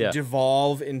subreddit Yeah.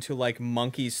 devolve into like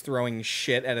monkeys throwing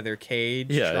shit out of their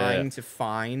cage, Yeah, yeah, trying yeah. to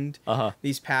find Uh-huh.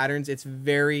 these patterns, it's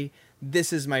very...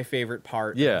 This is my favorite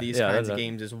part Yeah, of these yeah, kinds that- of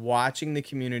games, is watching the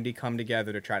community come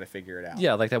together to try to figure it out.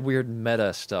 Yeah, like that weird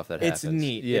meta stuff that It's happens.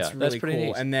 neat. Yeah, It's that's really pretty cool.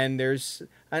 neat. And then there's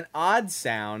an odd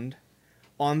sound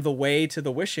on the way to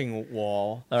the wishing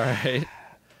wall. All right.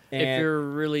 And If you're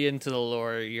really into the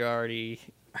lore, you already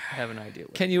have an idea.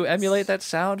 What Can you emulate that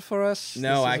sound for us? No,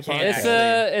 This is I a can't podcast?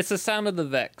 actually. It's the sound of the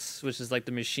Vex, which is like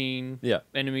the machine Yeah.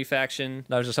 enemy faction.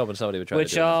 I was just hoping somebody would try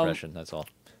Which, to do an impression. That's all.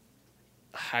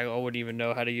 I wouldn't even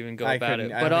know how to even go I about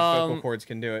couldn't. it. I But don't think vocal cords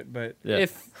can do it. But Yeah.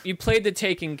 if you played the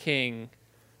Taken King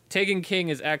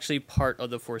is actually part of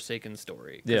the Forsaken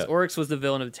story. 'Cause Yeah. Oryx was the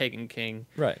villain of Taken King.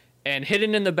 Right. And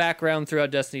hidden in the background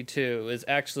throughout Destiny 2 is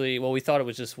actually, well, we thought it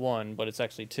was just one, but it's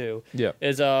actually 2. Yeah.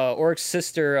 Is Oryx's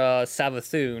sister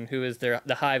Savathun, who is the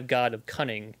hive god of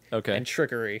cunning Okay. and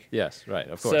trickery. Yes. Right.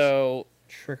 Of course. So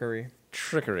trickery.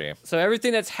 Trickery.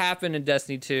 everything that's happened in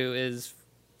Destiny 2 is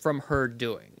from her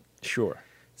doing. Sure.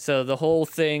 So the whole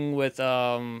thing with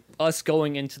us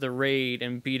going into the raid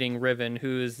and beating Riven,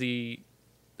 who is a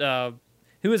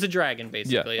dragon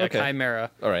basically, okay. a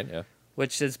chimera, All right. Yeah.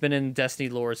 which has been in Destiny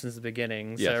lore since the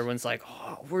beginning. So Yes. everyone's like,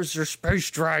 "Oh, where's your space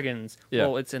dragons?" Yeah.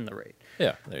 Well, it's in the raid.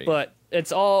 Yeah. There you go. But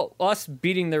it's all us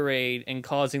beating the raid and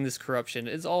causing this corruption.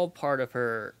 It's all part of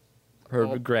her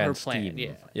Her grand her plan. scheme.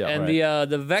 Yeah. Yeah. And right.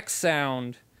 the Vex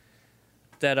sound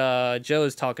that Joe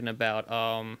is talking about.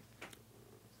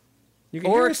 You can,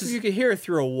 Oryx hear, is- you can hear it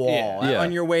through a wall Yeah.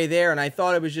 on your way there, and I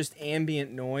thought it was just ambient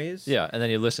noise. Yeah. And then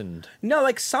you listened. No,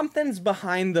 like something's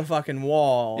behind the fucking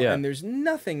wall, Yeah. and there's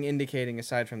nothing indicating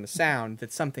aside from the sound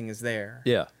that something is there.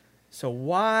 Yeah. So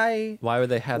why Why would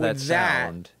they have would that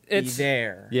sound? be It's-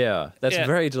 there? Yeah. That's Yeah.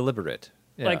 very deliberate.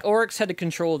 Yeah. Like Oryx had to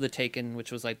control the Taken, which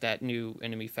was like that new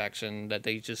enemy faction that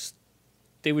they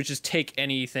would just take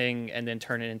anything and then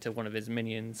turn it into one of his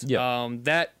minions. Yeah.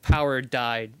 That power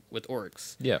died with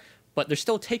Oryx, Yeah. but they're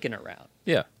still Taken around.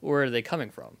 Yeah. Where are they coming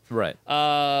from? Right.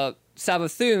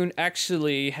 Savathun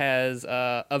actually has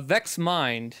a Vex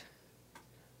mind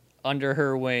under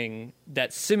her wing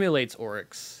that simulates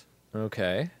Oryx.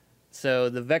 Okay. So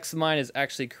the Vex mind is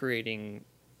actually creating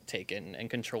Taken and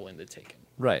controlling the Taken.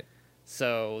 Right.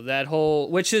 So that whole,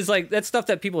 which is like, that's stuff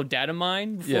that people data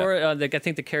mine before. Like I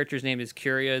think the character's name is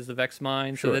Curia, is the Vex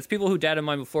mine. Sure. So that's people who data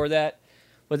mine before that.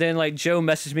 But then like Joe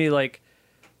messaged me like,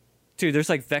 dude, there's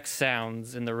like Vex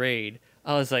sounds in the raid.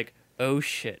 I was like, oh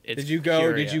shit. It's Did you go?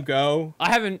 Curia. Did you go?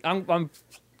 I haven't. I'm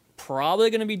probably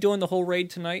gonna be doing the whole raid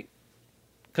tonight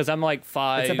because I'm like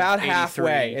 5. It's about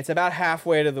halfway. It's about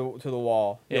halfway to the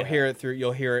wall. Yeah. You'll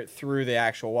hear it through the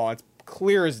actual wall. It's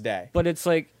clear as day. but it's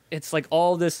like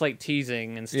all this like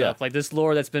teasing and stuff, Yeah. like this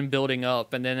lore that's been building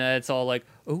up, and then it's all like,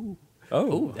 oh,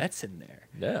 Oh. that's in there.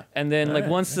 Yeah. And then like Alright,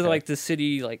 once okay. the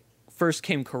city like first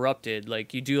came corrupted,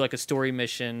 like you do like a story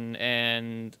mission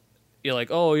and you're like,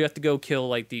 oh, you have to go kill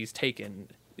like these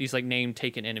like named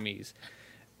taken enemies.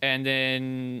 And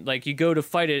then like you go to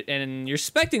fight it and you're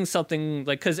expecting something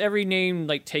like, because every name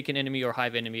like taken enemy or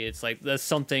hive enemy, it's like there's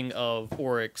something of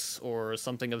Oryx or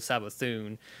something of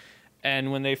Savathûn.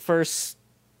 And when they first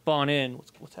spawn in,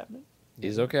 what's happening?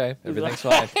 He's okay. Everything's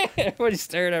fine. Everybody's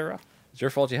staring at her. It's your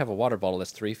fault you have a water bottle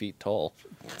that's 3 feet tall.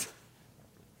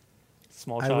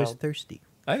 Small I child. was thirsty.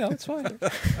 I know, it's fine.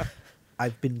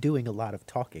 I've been doing a lot of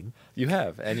talking. You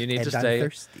have, and you need And to I'm stay.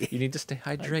 thirsty. You need to stay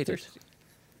hydrated. thirsty.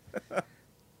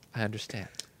 I understand.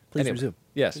 Please Anyway, resume.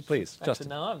 Yes, please. Actually, Justin.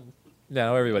 now I'm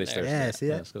No, everybody's There. thirsty. Yeah, see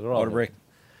that? Yes, 'cause we're all Water break.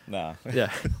 Nah.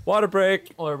 Yeah. Water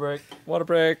break. or break. Water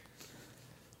break.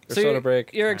 Or So soda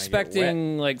break. You're get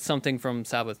expecting like something from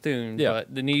Savathûn, Yeah.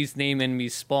 but these name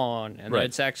enemies spawn, and Right.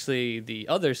 it's actually the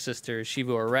other sister,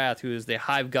 Shiva Arath, who is the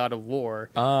hive god of war.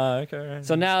 Okay.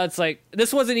 So now it's like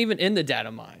this wasn't even in the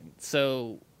data mine.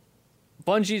 So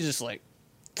Bungie just like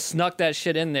snuck that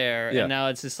shit in there, Yeah. and now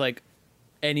it's just like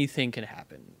anything can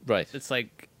happen. Right. It's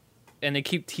like, and they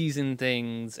keep teasing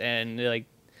things, and like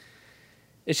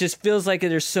it just feels like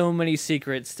there's so many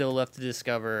secrets still left to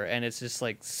discover, and it's just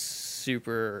like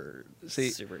super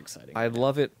exciting. I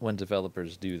love it when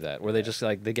developers do that, where they just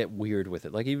like they get weird with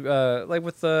it, like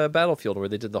with Battlefield, where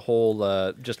they did the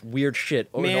whole just weird shit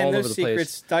all Man, over those the place.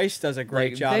 secrets, Dice does a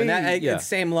great Like, job. And that, yeah. it's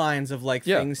same lines of like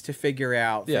Yeah. things to figure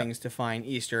out, Yeah. things to find,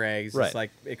 Easter eggs. Right. It's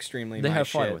like extremely They my have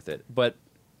fun shit. with it, but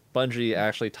Bungie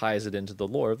actually ties it into the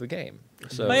lore of the game.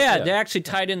 So, but yeah, they actually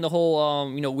tied in the whole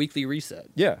weekly reset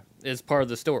yeah, as part of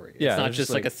the story. Yeah, It's not it's just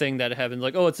just like a like- thing that happens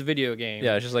like, oh, it's a video game.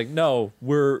 yeah. It's just like, no,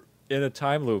 we're in a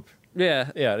time loop.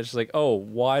 Yeah. Yeah, it's just like, oh,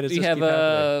 why does You this have keep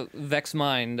happening? a Vex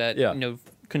mind that Yeah.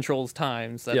 controls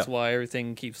times. That's Yeah. why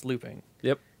everything keeps looping,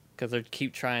 Yep. because they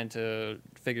keep trying to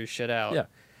figure shit out. Yeah.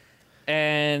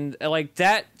 And like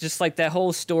that, just like that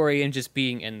whole story and just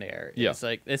being in there. Yeah. It's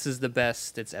like this is the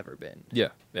best it's ever been. Yeah.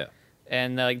 Yeah.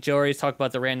 And like Joe already talked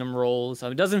about the random rolls.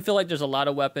 It doesn't feel like there's a lot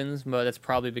of weapons, but that's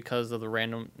probably because of the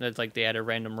random. It's like they added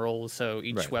random rolls, so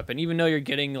each Right. weapon, even though you're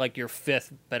getting like your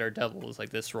 5th better devils, like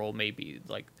this roll may be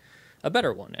like a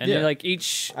better one. And Yeah. then, like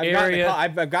each I've gotten, area,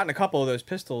 I've gotten a couple of those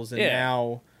pistols, and Yeah.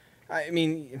 now, I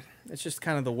mean, it's just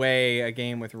kind of the way a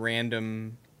game with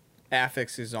random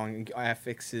affixes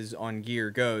on gear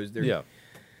goes. There's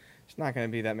not going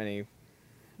to be that many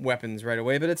weapons right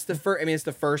away, but it's the first. I mean, it's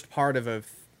the first part of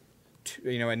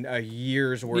a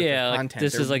year's worth Yeah, of like, content.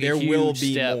 this is like a there will huge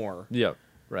be step. more. Yeah.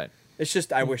 Right. It's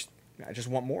just I just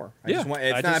want more. I Yeah, just want.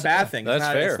 It's I not just- a bad thing. That's it's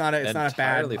not, fair. It's not a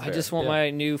bad. Entirely I fair. just want Yeah. my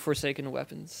new Forsaken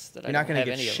weapons that You're I not don't gonna have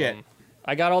get any shit. of them.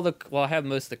 I got all the I have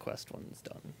most of the quest ones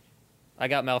done. I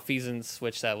got Malfeasance,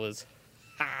 which that was.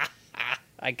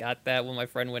 I got that when my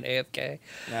friend went AFK,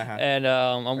 Uh-huh. and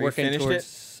I'm you working finished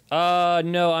towards.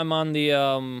 No, I'm on the.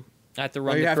 I have to Oh,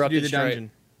 run you the have to do corrupted the strike.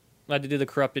 dungeon. I have to do the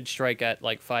corrupted strike at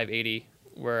like 580,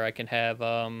 where I can have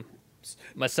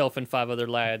myself and 5 other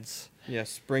lads.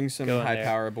 Yes, bring some Go in high there.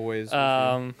 power boys. with you.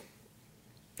 And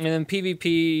then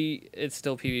PvP, it's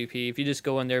still PvP. If you just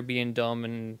go in there being dumb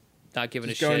and not giving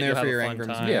Just a go shit, in there you'll for have your a fun engrams,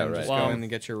 time. man. Yeah, right. Just Well, go in and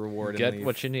get your reward. Get and leave.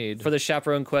 what you need. for the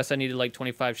chaperone quest, I needed like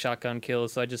 25 shotgun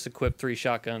kills, so I just equipped 3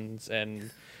 shotguns,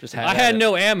 and Just I had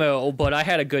no ammo, but I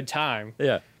had a good time.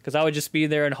 Yeah. Because I would just be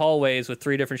there in hallways with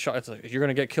 3 different shots. Like, you're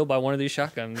gonna get killed by one of these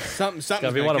shotguns, Something's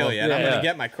gotta be gonna one of kill them. you. And I'm Yeah. gonna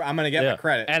get my. I'm gonna get Yeah. my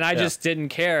credit. and I Yeah. just didn't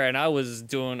care. And I was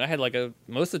doing. I had like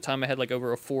most of the time I had like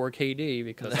over a 4 KD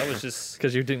because I was just.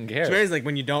 Because you didn't care. It's amazing. Like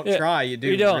when you don't Yeah. try, you do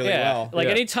You don't, really yeah. well. Like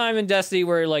Yeah. any time in Destiny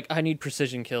where like I need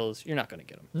precision kills, you're not gonna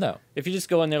get them. No. If you just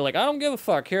go in there like I don't give a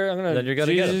fuck, here I'm gonna Then you're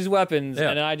gonna use get 'em. these weapons,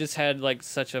 Yeah. and I just had like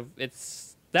such a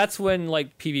that's when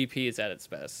like PvP is at its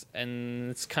best,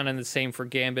 and it's kind of the same for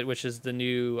Gambit, which is the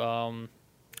new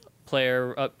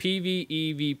player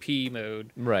PvEVP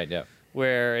mode, Right. Yeah.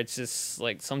 where it's just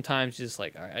like sometimes just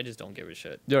like I just don't give a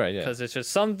shit You're right. Yeah. because it's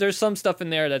just there's some stuff in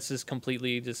there that's just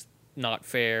completely just not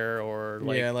fair or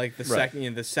like yeah, like the Right.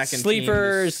 second, the second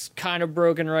Sleeper's kind of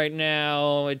broken right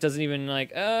now. It doesn't even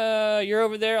like, you're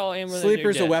over there. I'll aim with it,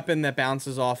 Sleeper's you're a dead. weapon that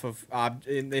bounces off of.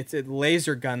 It's a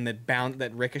laser gun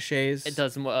that ricochets. It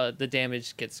does. The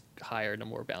damage gets higher the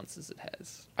more bounces it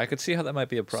has. I could see how that might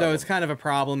be a problem. So it's kind of a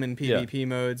problem in PvP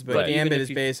modes, but Right. Gambit Even if is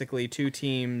you- basically 2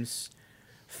 teams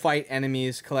fight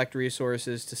enemies, collect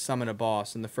resources to summon a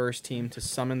boss, and the first team to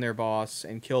summon their boss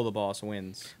and kill the boss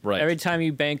wins. right. Every time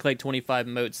you bank like 25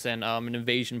 motes, then an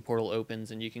invasion portal opens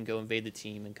and you can go invade the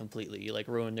team and completely like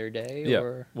ruin their day. yeah.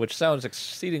 Or Which sounds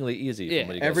exceedingly easy. Yeah. From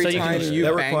what you guys Every So said. you can time just- you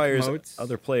that bank requires motes,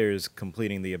 other players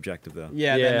completing the objective, though.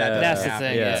 yeah, then Yeah, that doesn't that's the happen.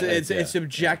 thing, yeah. It's Yeah.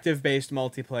 objective based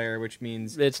multiplayer, which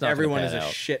means It's not gonna everyone pan is a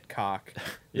out. shit cock.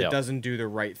 that Yeah. doesn't do the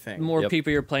right The thing. more Yep.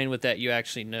 people you're playing with that you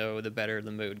actually know, the better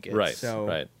the mood gets. Right. So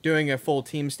Right. doing a full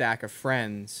team stack of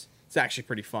friends, it's actually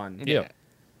pretty fun. Yeah.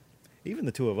 Even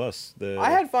the two of us, I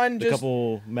had fun the just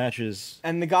couple matches.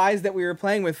 and the guys that we were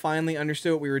playing with finally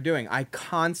understood what we were doing. I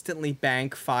constantly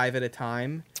bank 5 at a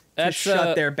time to That's,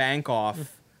 shut their bank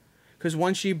off. Because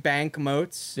once you bank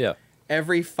motes, Yeah.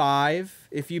 every 5,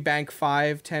 if you bank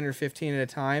 5, 10, or 15 at a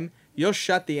time, you'll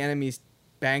shut the enemy's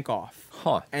bank off.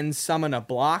 Huh. And summon a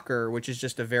blocker, which is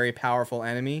just a very powerful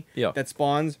enemy Yeah. that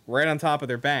spawns right on top of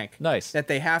their bank. Nice. That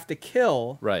they have to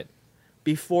kill Right.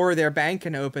 before their bank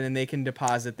can open and they can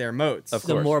deposit their motes. Of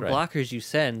The course, more right. blockers you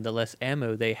send, the less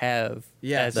ammo they have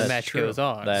Yes. as the That's match true. goes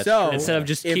on. That's So true. Instead of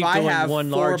just if keep I going have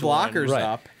one 4 large blockers one. Right.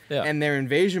 up Yeah. and their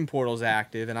invasion portal's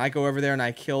active and I go over there and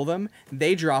I kill them,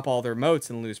 they drop all their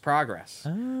motes and lose progress.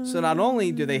 So not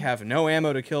only do they have no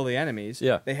ammo to kill the enemies,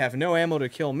 Yeah. they have no ammo to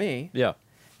kill me, Yeah.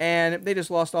 and they just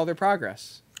lost all their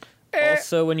progress.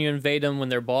 Also, when you invade them, when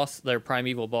their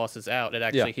primeval boss is out, it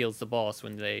actually Yeah. heals the boss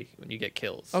when you get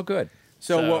kills. Oh, good.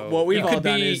 So, So what we've you all could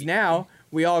done be- is now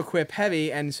we all equip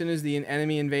heavy, and as soon as the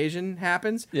enemy invasion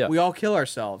happens, Yeah. we all kill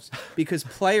ourselves because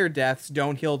player deaths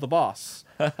don't heal the boss.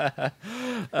 So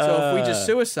if we just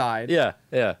suicide, Yeah.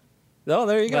 Yeah. Oh,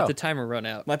 there you Let go. the timer run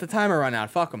out. let the timer run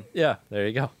out. Fuck them. Yeah. There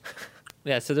you go.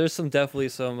 Yeah, so there's definitely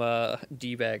some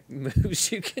D-bag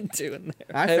moves you can do in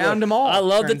there. I Hey, found look, them all. I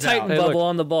love the turns Titan out. Hey, bubble look,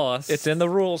 on the boss. It's in the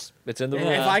rules. It's in the And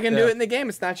rules. if I can do Yeah. it in the game,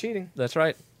 it's not cheating. That's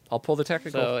right. I'll pull the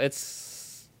technical. So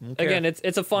it's Okay. again,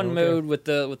 it's a fun Okay. mode with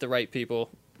the right people.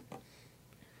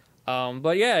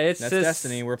 But yeah, it's That's just-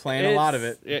 Destiny. We're playing a lot of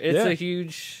it. It's Yeah. a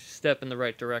huge step in the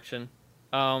right direction.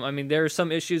 I mean, there are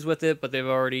some issues with it, but they've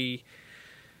already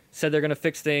said they're going to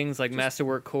fix things like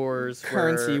masterwork cores,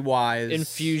 Currency where wise,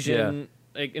 infusion.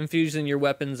 Like infusing your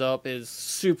weapons up is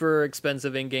super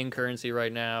expensive in-game currency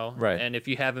right now. Right. And if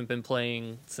you haven't been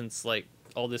playing since like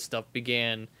all this stuff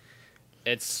began,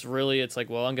 it's like,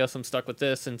 well, I guess I'm stuck with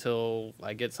this until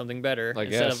I get something better. I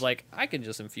Instead guess. of like, I can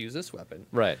just infuse this weapon.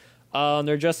 Right.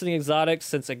 They're adjusting exotics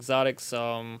since exotics,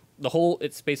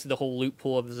 it's basically the whole loot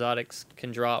pool of exotics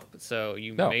can drop. So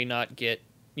you No. may get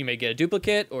a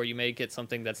duplicate, or you may get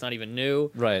something that's not even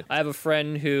new. Right. I have a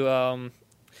friend who,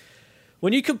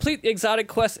 when you complete the exotic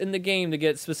quests in the game to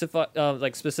get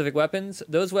specific weapons,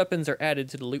 those weapons are added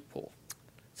to the loot pool.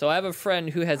 So I have a friend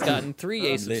who has gotten 3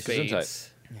 Ace of Gesundheit.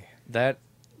 Spades. That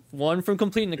 1 from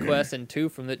completing the quest, and 2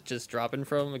 from just dropping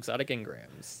from exotic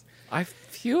engrams. I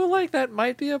feel like that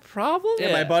might be a problem.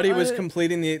 Yeah. my buddy was I-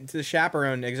 completing the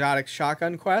chaperone exotic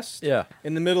shotgun quest. Yeah.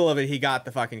 In the middle of it, he got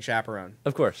the fucking chaperone.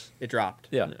 Of course. It dropped.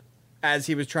 Yeah. As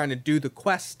he was trying to do the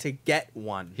quest to get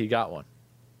one. He got one.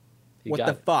 He What got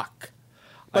the it. fuck?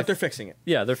 But they're fixing it.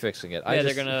 Yeah, they're fixing it.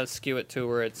 They're gonna skew it to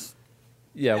where it's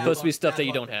Yeah, supposed to be stuff that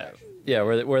you don't have. yeah,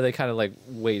 where they kind of like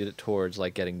weighted it towards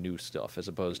like getting new stuff as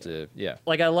opposed to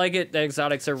Like, I like it that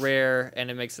exotics are rare and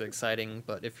it makes it exciting,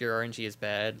 but if your RNG is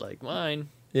bad, like mine,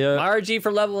 yeah. my RNG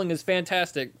for leveling is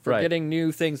fantastic for Right. getting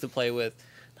new things to play with.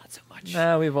 Not so much.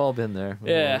 Nah, we've all been there.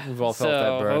 We've all felt so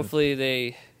that burn.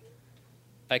 hopefully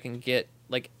I can get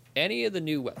like any of the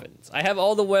new weapons. I have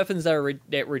all the weapons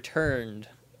that returned.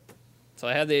 So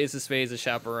I have the Ace of Spades, the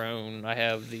Chaperone, I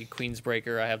have the Queen's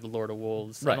Breaker, I have the Lord of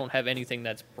Wolves. Right. I don't have anything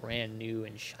that's brand new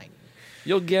and shiny.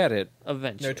 You'll get it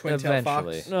Eventually. No twin tail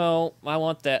eventually. fox. No, I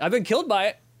want that. I've been killed by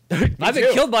it. I've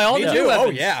been killed by all Me the too. new weapons.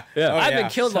 Oh yeah. Yeah. Oh, I've been yeah.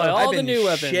 killed by I've all the been new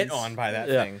weapons. Shit on by that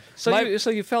Yeah. thing. So My-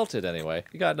 you felt it anyway.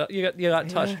 You got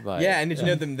touched by it. Yeah, and did you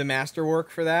know the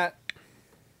masterwork for that?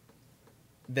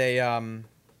 They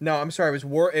no, I'm sorry, it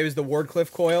was the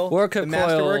Wardcliff coil. Wardcliff the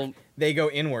masterwork, coil- they go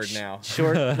inward now.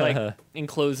 Short, like,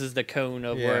 encloses the cone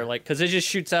of Yeah. where, like, because it just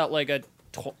shoots out, like,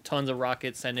 tons of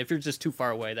rockets, and if you're just too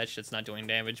far away, that shit's not doing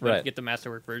damage. But Right. you get the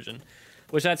Masterwork version,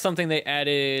 which that's something they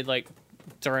added, like,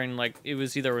 during, like, it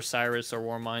was either Osiris or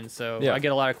Warmind, so Yeah. I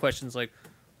get a lot of questions like,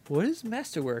 what is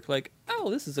Masterwork? Like, oh,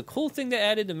 this is a cool thing they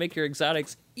added to make your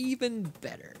exotics even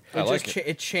better. I like it.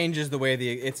 It changes the way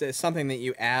it's something that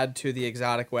you add to the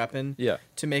exotic weapon Yeah.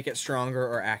 to make it stronger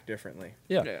or act differently.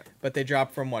 Yeah. But they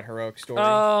drop from what heroic story?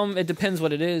 It depends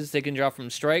what it is. They can drop from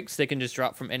strikes. They can just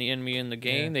drop from any enemy in the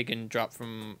game. Yeah. They can drop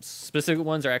from specific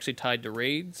ones are actually tied to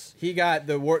raids. He got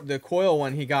the coil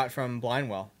one. He got from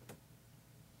Blindwell.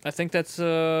 I think that's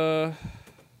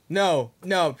No,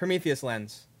 Prometheus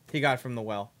lens. He got from the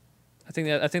well. I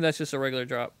think that's just a regular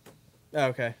drop. Oh,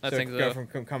 okay, I so think it could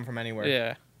so. come from anywhere.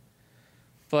 Yeah.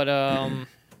 But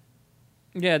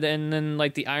Yeah, and then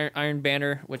like the Iron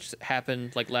Banner, which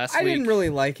happened like last I week. didn't really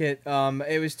like it.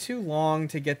 It was too long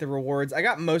to get the rewards. I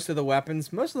got most of the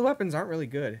weapons. Most of the weapons aren't really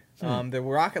good. The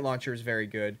rocket launcher is very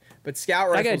good, but scout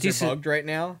I got a rifles decent- are bugged right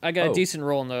now. I got Oh. a decent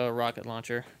roll in the rocket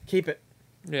launcher. Keep it.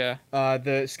 Yeah.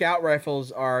 The scout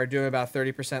rifles are doing about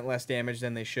 30% less damage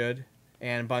than they should,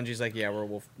 and Bungie's like, yeah,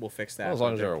 we'll fix that. Well, as long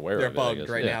But as they're aware they're of it, I bugged guess.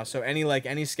 right Yeah. now. So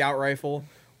any scout rifle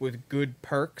with good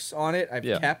perks on it, I've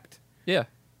Yeah. kept, Yeah.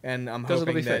 and I'm 'Cause it'll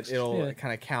hoping be that fixed. it'll Yeah.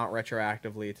 kind of count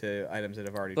retroactively to items that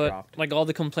have already But dropped. like all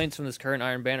the complaints from this current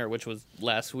Iron Banner, which was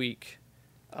last week,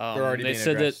 They're already they being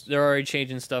said addressed. that they're already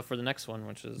changing stuff for the next one,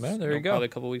 which is Well, there you go. probably a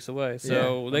couple weeks away.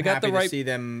 So they I'm got happy the to right. see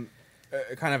them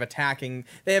kind of attacking.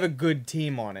 They have a good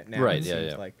team on it now. Right, It yeah,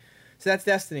 seems yeah. like. So that's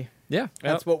Destiny. Yeah.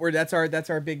 That's what we're. That's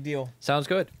our big deal. Sounds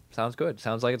good. Sounds good.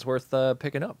 Sounds like it's worth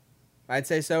picking up. I'd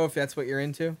say so if that's what you're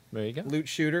into. There you go. Loot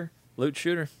shooter. Loot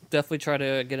shooter. Definitely try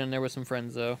to get in there with some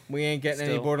friends though. We ain't getting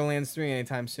any Still. Borderlands 3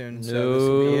 anytime soon. So this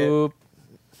will be it. Nope.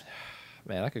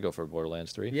 Man, I could go for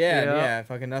Borderlands 3. Yeah, Yeah. yeah,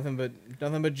 fucking nothing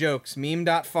but jokes.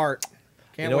 Meme.fart. You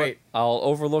Can't know what? wait. I'll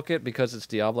overlook it because it's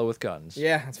Diablo with guns.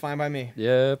 Yeah, that's fine by me.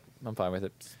 Yep, I'm fine with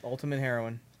it. Ultimate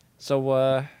heroin. So,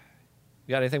 you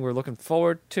got anything we're looking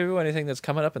forward to? Anything that's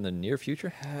coming up in the near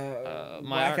future? My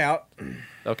Blackout.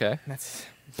 Okay. That's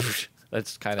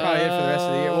That's kind probably of. it for the rest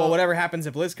of the year. Well, whatever happens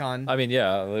at BlizzCon, I mean,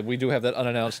 yeah, we do have that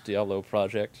unannounced Diablo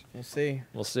project. we'll see.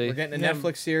 We'll see. We're getting a Yeah.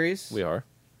 Netflix series. We are.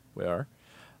 Yeah.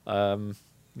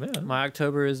 My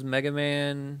October is Mega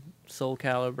Man, Soul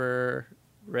Calibur,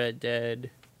 Red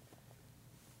Dead.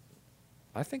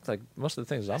 I think like most of the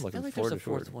things I'm I feel looking like forward there's to.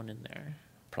 a fourth one in there.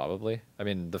 Probably. I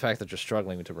mean, the fact that you're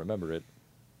struggling to remember it.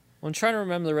 Well, I'm trying to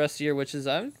remember the rest of the year, which is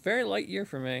a very light year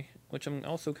for me, which I'm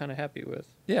also kind of happy with.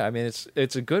 Yeah, I mean,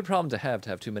 it's a good problem to have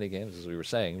too many games, as we were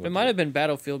saying. It might have been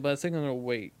Battlefield, but I think I'm gonna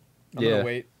wait. I'm Yeah. gonna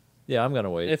wait. Yeah, I'm gonna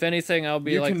wait. If anything, I'll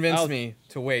be You like, convinced I'll, me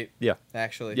to wait. Yeah.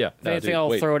 Actually. Yeah. If anything, dude, I'll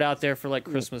wait. throw it out there for like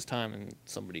Christmas time, and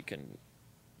somebody can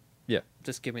Yeah.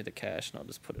 just give me the cash, and I'll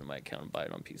just put it in my account and buy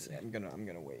it on PC. I'm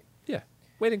gonna wait. Yeah.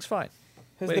 Waiting's fine.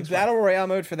 Because the Waiting's fine. battle royale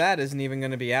mode for that isn't even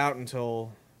gonna be out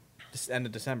until end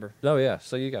of December. Oh yeah,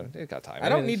 so you got time. I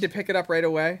don't mean, need to pick it up right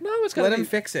away. No, it's gonna Let be, him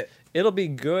fix it. It'll be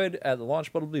good at the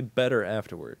launch, but it'll be better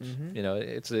afterwards. Mm-hmm. You know,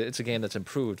 it's a game that's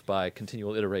improved by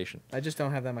continual iteration. I just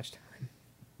don't have that much time.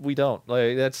 We don't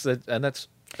like that's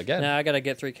again. Now I gotta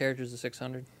get 3 characters to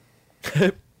 600.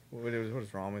 What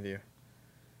is wrong with you?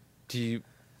 Do you?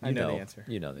 I you know the answer.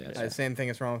 You know the answer. The same thing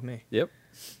is wrong with me. Yep.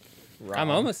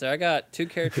 I'm almost there. I got 2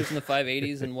 characters in the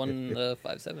 580s and 1 in the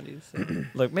 570s. So.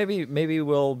 Look, maybe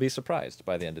we'll be surprised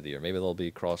by the end of the year. Maybe there'll be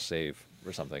cross save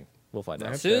or something. We'll find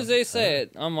out. As soon as they say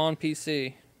it, I'm on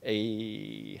PC.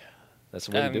 That's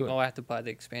the way to do I'll it. have to buy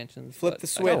the expansions. Flip but the I-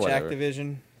 switch, whatever.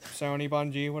 Activision, Sony,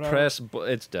 Bungie, whatever.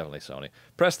 It's definitely Sony.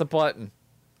 Press the button.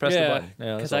 Press the Yeah, button.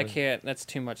 Yeah, because that's I all. can't. That's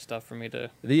too much stuff for me to.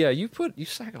 Yeah, you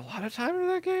sank a lot of time into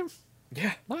that game.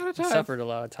 Yeah. A lot of I time. suffered a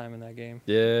lot of time in that game.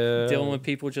 Yeah. Dealing with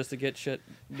people just to get shit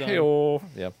done. Hey-oh.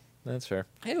 Yeah, that's fair.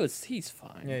 He's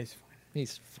fine. Yeah, he's fine.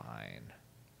 He's fine.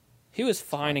 He was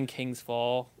fine in King's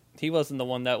Fall. He wasn't the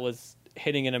one that was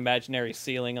hitting an imaginary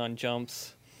ceiling on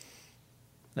jumps.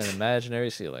 An imaginary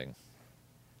ceiling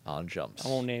on jumps. I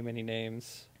won't name any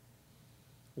names.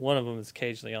 One of them is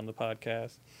occasionally on the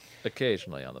podcast.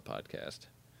 Occasionally on the podcast.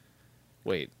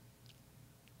 Wait.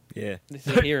 Yeah.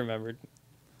 He remembered.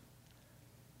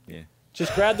 Yeah.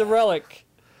 Just grab the relic.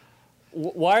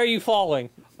 Why are you falling?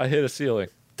 I hit a ceiling.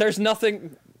 There's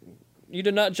nothing. You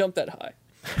did not jump that high.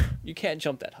 You can't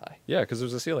jump that high. Yeah, because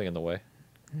there's a ceiling in the way.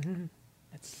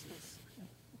 It's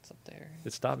up there.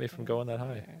 It stopped me from going that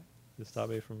high. It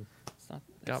stopped me from... It's not.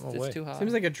 Got my It's way. too high.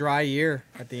 Seems like a dry year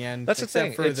at the end. That's the except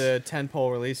thing, for it's- the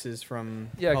tentpole releases from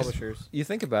 'cause publishers. You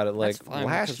think about it, like, That's fine,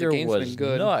 last because the year game's was been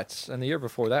good. nuts, and the year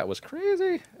before that was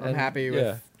crazy. I'm and, happy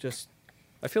with just.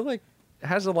 I feel like,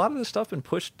 has a lot of this stuff been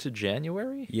pushed to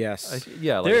January? Yes.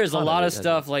 Yeah. Like there is a ton lot it of has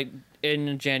stuff like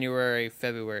in January,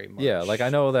 February, March. been. Yeah, like I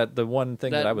know that the one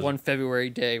thing that, that I was... one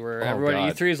February day where Oh, everybody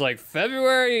God. E3 is like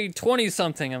February 20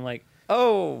 something. I'm like,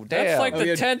 Oh, damn. That's like Oh, the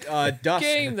yeah, 10th Dusk,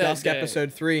 game that Dusk day.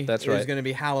 episode 3 That's is right. going to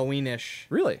be Halloweenish,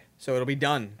 Really? so it'll be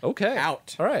done. Okay.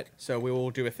 Out. All right. So we will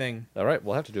do a thing. All right,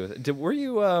 we'll have to do it. Were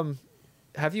you,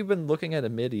 have you been looking at a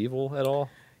medieval at all?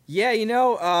 Yeah,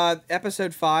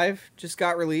 episode 5 just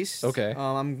got released. Okay.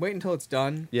 I'm waiting until it's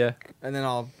done, Yeah. and then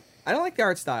I don't like the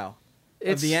art style of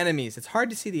It's, the enemies. It's hard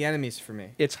to see the enemies for me.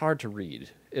 it's hard to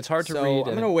read. It's hard to So read. I'm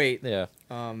and- gonna wait. Yeah.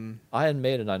 Um, Iron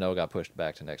Maiden, I know, got pushed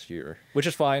back to next year, which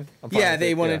is fine. I'm fine yeah, with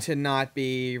they it, wanted yeah. to not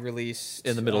be released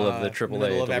In the middle of the in AAA middle of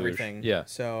deluge. everything. Yeah.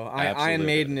 So Absolutely. Iron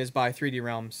Maiden is by 3D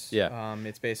Realms. Yeah.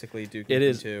 It's basically Duke It Nukem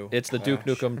is. 2. It's the Duke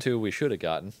Nukem 2 we should have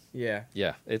gotten. Yeah.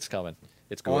 Yeah, it's coming.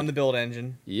 It's good. On the build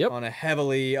engine. Yep. On a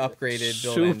heavily upgraded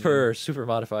build engine. super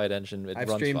modified engine. It I've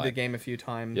runs streamed fine. the game a few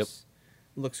times. Yep.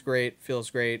 Looks great. Feels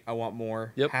great. I want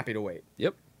more. Yep. Happy to wait.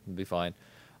 Yep, it'll be fine.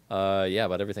 Yeah,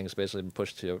 but everything's basically been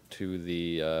pushed to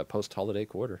the post-holiday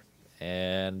quarter.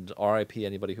 And RIP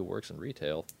anybody who works in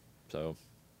retail. So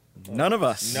None of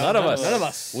us. none of us. None of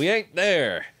us. We ain't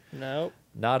there. Nope.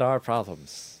 Not our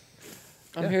problems.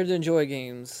 I'm Yeah. here to enjoy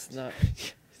games.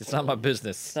 It's not my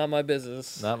business. It's not my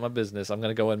business. Not my business. I'm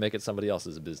gonna go and make it somebody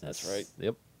else's business. That's right.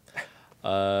 Yep.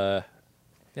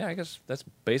 Yeah, I guess that's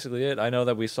basically it. I know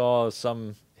that we saw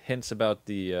some hints about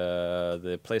the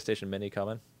PlayStation Mini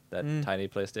coming. That tiny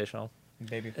PlayStation.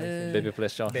 Baby Baby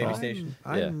PlayStation. Baby station.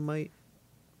 I Yeah. might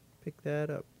pick that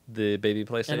up. The baby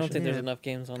PlayStation. I don't think there's Yeah. enough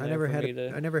games on I there never for had me to.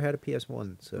 I never had a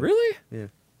PS1, so Really? Yeah.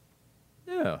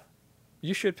 Yeah.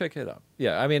 You should pick it up.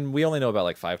 Yeah, I mean, we only know about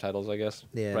like 5 titles, I guess,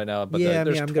 Yeah. right now. But yeah,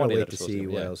 there's I'm 20 gonna that wait are to supposed see be,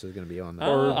 what yeah. else is gonna be on there.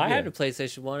 Or- I had yeah. a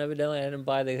PlayStation 1, evidently. I didn't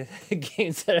buy the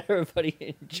games that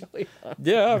everybody enjoyed.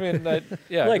 Yeah, I mean,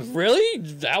 yeah. Like, 'cause really?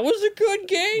 That was a good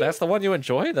game? that's the one you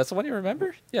enjoy. That's the one you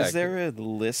remember. Yeah. Is there a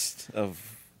list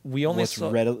of We only what's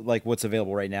saw. what's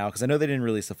available right now? Because I know they didn't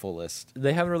release the full list.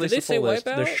 They haven't released they a full say list.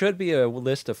 Wipeout? There should be a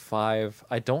list of 5.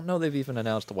 I don't know they've even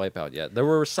announced a Wipeout yet. There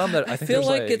were some that I I think feel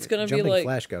there's like it's going to be Jumping like.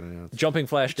 Flash got announced. Jumping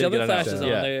Flash did Jumping get Flash announced. is on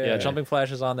yeah, there, yeah, yeah. Jumping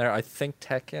Flash is on there. I think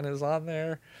Tekken is on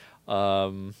there.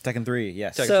 Tekken 3,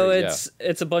 yes. Tekken- So 3,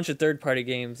 it's a bunch of third party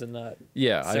games and not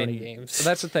Yeah, I Sony mean, games.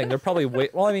 that's the thing. They're probably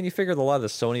well. I mean, you figure a lot of the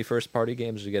Sony first party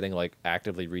games are getting like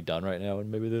actively redone right now,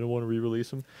 and maybe they don't want to re-release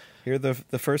them. Here are the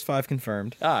first 5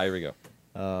 confirmed. Here we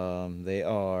go. They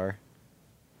are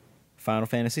Final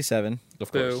Fantasy VII,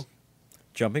 Of Boo. course.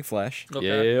 Jumping Flash,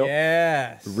 Okay. Yep.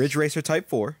 Yes. Ridge Racer Type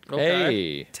 4, Okay.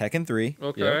 Hey. Tekken 3,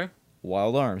 Okay. Yep.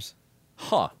 Wild Arms.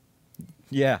 Huh.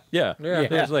 Yeah. Yeah. Yeah.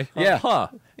 It was like, Yeah. huh.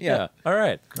 Yeah. All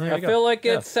right. There I you go. feel like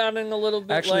Yeah. it's sounding a little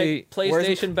bit Actually, like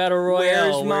PlayStation Battle Royale.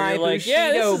 where's where my you're like,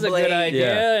 yeah, this Bushido is a good blade? idea,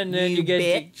 Yeah. and then you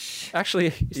get Actually,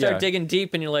 you start yeah. digging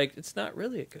deep, and you're like, it's not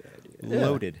really a good idea. Yeah.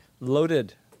 Loaded.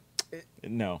 Loaded.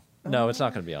 No. No, it's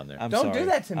not going to be on there. I'm Don't sorry. do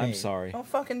that to me. I'm sorry. Don't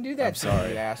fucking do that I'm to sorry.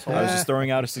 me, you asshole. I was just throwing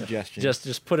out a suggestion.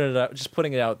 Just putting it out. Just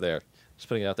putting it out there. Just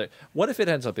putting it out there. What if it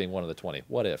ends up being one of the 20?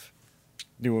 What if?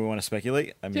 Do we want to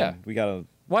speculate? I mean, Yeah. we got a.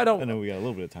 Why I don't know we got a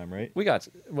little bit of time, right? we got?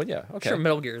 Well, yeah. Okay. Sure,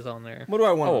 Metal Gear's on there. What do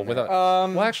I want? Oh, on there? without.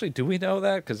 well, actually, do we know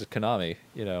that? Because it's Konami,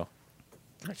 you know.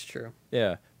 That's true.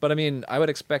 Yeah, but I mean, I would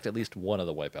expect at least one of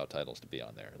the Wipeout titles to be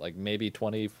on there, like maybe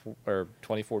 20 or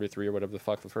 2043 or whatever the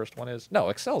fuck the first one is. No,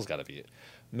 Excel's got to be it.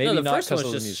 Maybe No, the not first one 'cause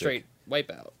was of the just music. straight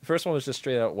Wipeout. First one was just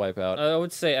straight out Wipeout, I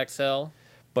would say XL.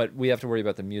 but we have to worry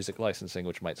about the music licensing,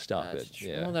 which might stop That's it. true.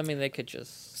 Yeah, Well, I mean, they could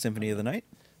just. Symphony of the Night.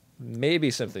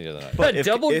 maybe Symphony of the Night. But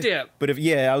double dip. But if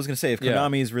I was gonna say if Yeah.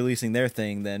 Konami's releasing their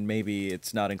thing, then maybe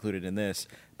it's not included in this.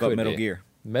 But Could Metal be. Gear.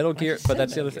 Metal Gear, just but said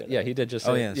that's the Metal other thing. Gear, Yeah, he did just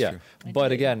Oh, say yeah, that's yeah. true. But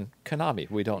did. again, Konami,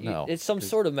 we don't know. It's some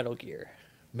sort of Metal Gear.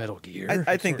 Metal Gear.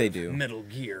 I think they do. Metal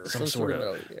Gear. some sort of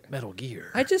sort of Metal Gear. Metal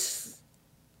Gear.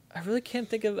 I really can't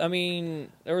think of. I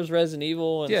mean, there was Resident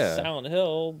Evil and Yeah. Silent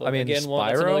Hill, but I mean, again, one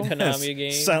that's another Spyro? Konami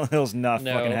game. Silent Hill's not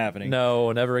No. fucking happening.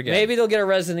 No, never again. Maybe they'll get a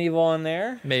Resident Evil on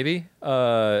there. Maybe.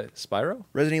 Spyro.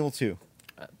 Resident Evil 2.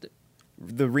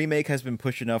 The remake has been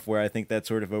pushed enough where I think that's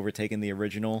sort of overtaken the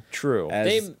original True.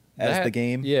 as That- the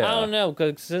game. Yeah. I don't know,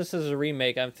 because this is a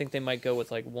remake. I think they might go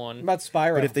with like one. What about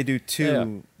Spyro? But if they do 2, Yeah,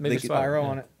 maybe they could- Spyro yeah.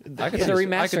 on it. I could It's see- a I could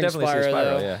remastering definitely see Spyro,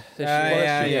 though. Yeah. They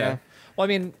Yeah, should- yeah. Well, I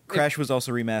mean, Crash was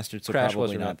also remastered, so Crash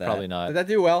probably was not that. probably Did not. that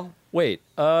do well? Wait.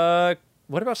 What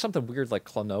about something weird like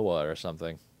Klonoa or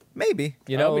something? Maybe.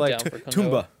 You I know, would like down for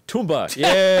Toomba. Toomba.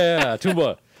 Yeah,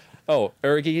 Toomba. Oh,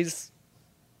 Urgies.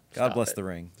 God Stop bless it. the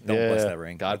ring. Don't bless Yeah. that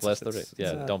ring. God bless the ring. It's-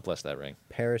 Yeah, not- don't bless that ring.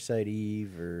 Parasite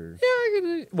Eve or Yeah, I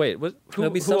could, wait. Who There'll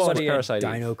be owns somebody in Parasite?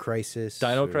 Eve? Dino Crisis.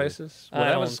 Dino or- Crisis.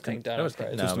 I don't think Dino Crisis.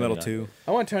 Twisted maybe Metal not. 2.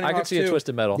 I want Tony I Hawk could see a 2.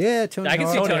 Twisted Metal. Yeah, Tony I can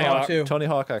see Hawk. Tony Hawk too. Tony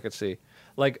Hawk, I could see.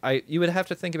 Like you would have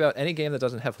to think about any game that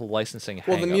doesn't have licensing.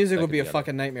 Well, the hang-up music that would could be a on it.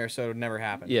 fucking nightmare, so it would never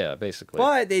happen. Yeah, basically.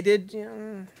 But they did. You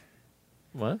know,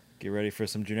 What? Get ready for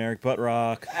some generic butt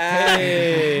rock.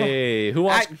 Hey, who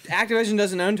wants? Activision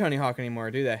doesn't own Tony Hawk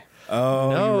anymore, do they?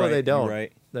 Oh, No, you're right, they you're don't.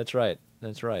 Right. That's right.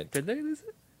 That's right. Did they lose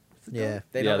it? Yeah.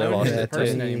 They Yeah, don't they own lost him as it. a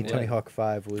person Tony- anymore. Tony Hawk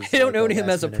 5 was. They don't like, own a him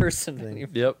as a last-minute person thing. anymore.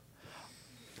 Yep.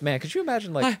 Man, could you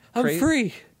imagine like I'm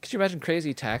free. Could you imagine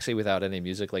Crazy Taxi without any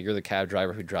music? Like you're the cab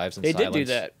driver who drives in They silence. did do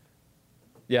that.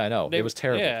 Yeah, I know. They- it was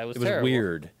terrible. yeah, it was it was terrible.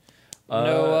 weird.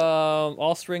 No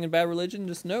Offspring and Bad Religion.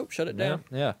 Just nope. Shut it down.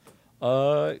 Yeah.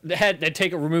 They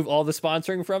remove all the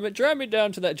sponsoring from it. Drive me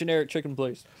down to that generic chicken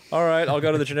place. All right, I'll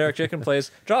go to the generic chicken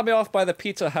place. Drop me off by the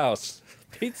pizza house.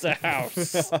 Pizza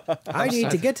House. I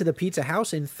need to get to the pizza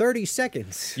house in 30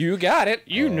 seconds. You got it.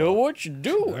 You know what you're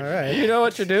doing. All right. You know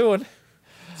what you're doing.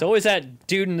 It's always that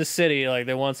dude in the city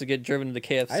that wants to get driven to the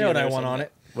KFC. I know what I or want something. on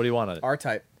it. What do you want on it?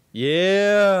 R-Type.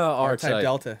 Yeah, R-Type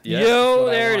Delta. Yeah. Yo, what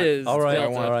I there it want. is. All right,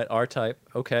 Delta. all right. R-Type.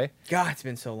 Okay. God, it's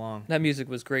been so long. That music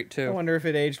was great I too. wonder if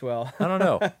it aged well. I don't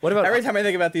know. What about Every time I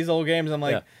think about these old games, I'm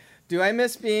like, Yeah. do I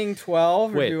miss being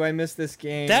 12 or Wait. do I miss this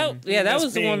game? That That's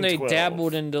was the one they being 12.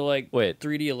 dabbled into Wait.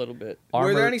 3D a little bit. Were there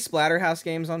Armored- any Splatterhouse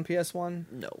games on PS1?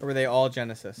 No. Or were they all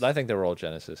Genesis? I think they were all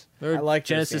Genesis. Or I like those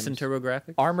Genesis and games.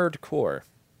 TurboGrafx. Armored Core.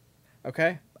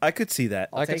 Okay. I could see that.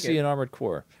 I can take see it. an Armored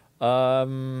Core.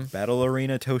 Battle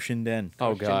Arena Toshinden.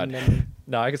 Oh God. Toshinden.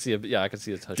 No, I can see it. Yeah, I can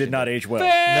see it. Did not age well.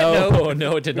 No,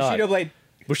 no, it did not. Bushido Blade.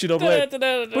 Bushido Blade.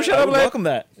 I Bushido would Blade. welcome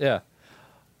that. Yeah.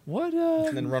 What?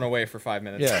 And then run away for 5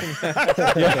 minutes.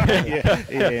 Yeah.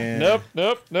 Yeah.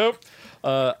 Nope.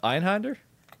 Einhander.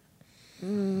 I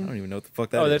don't even know what the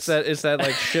fuck that Oh, is. that's that. It's that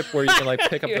like ship where you can like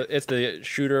pick up. It's the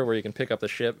shooter where you can pick up the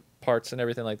ship parts and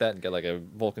everything like that and get like a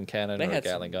Vulcan cannon They or a had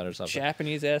Gatling gun or something.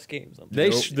 Japanese ass games.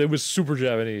 They was super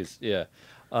Japanese. Yeah.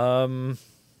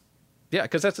 Yeah,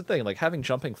 because that's the thing. Like having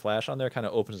jumping flash on there kind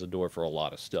of opens the door for a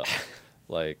lot of stuff.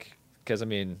 Like, because I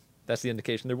mean, that's the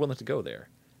indication they're willing to go there.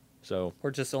 So, Or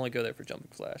just only go there for jumping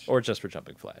flash. or just for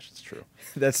jumping flash. It's true.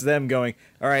 That's them going,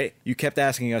 all right, you kept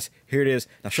asking us. Here it is.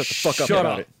 Now shut the fuck up Shut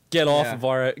about up. it. Get off Yeah. of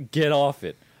our. Get off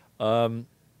it. Oh,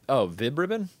 Vib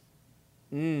Ribbon.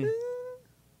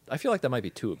 I feel like that might be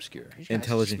too obscure.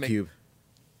 Intelligent make- Cube.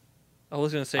 I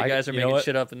was gonna say I- you guys are you know making what?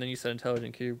 shit up, and then you said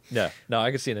Intelligent Cube, Yeah. No, I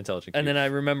can see an intelligent. and Cube. then I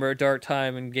remember a dark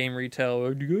time in game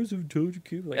retail. Do you guys have Intelligent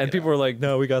Cube? Like, and get people out. were like,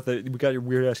 "No, we got your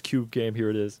weird ass cube game. Here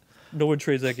it is." no one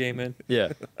trades that game in.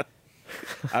 Yeah.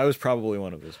 I was probably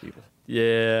one of those people.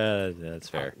 Yeah, that's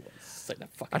fair. It's like that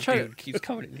I fucking try to- dude keeps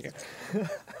coming in here.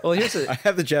 Well, here's a. I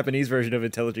have the Japanese version of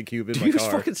Intelligent Cube in Do my you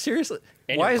car fucking seriously?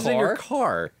 In Why your is it in your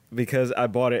car? because I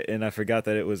bought it and I forgot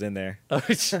that it was in there.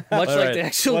 Much All like right. the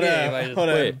actual What game. a, I just, what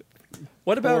a, Wait.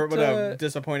 What about what a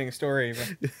disappointing story.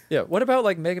 But yeah? What about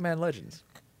like Mega Man Legends?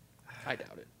 I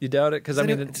doubt it. You doubt it? Because I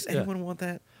mean, Does yeah. anyone want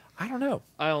that? I don't know.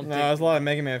 I don't no, think. there's a lot of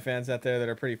Mega Man fans out there that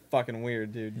are pretty fucking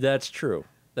weird, dude. That's true.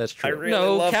 That's true. really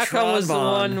No, love Capcom was the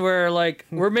Tron one where like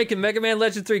we're making Mega Man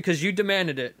Legend 3 because you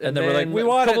demanded it, And then we're like, we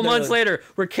want a it, couple and they're months like- later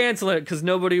we're canceling it because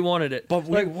nobody wanted it. But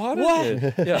we like, wanted what?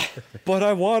 it. Yeah. But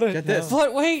I want it. Get this.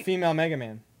 But wait, Female Mega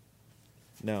Man.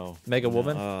 No. Mega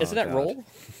Woman. Oh, isn't that God. roll?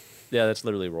 Yeah, that's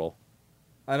literally roll.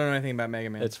 I don't know anything about Mega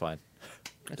Man. It's fine.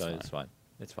 That's No, fine. It's fine.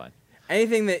 It's fine.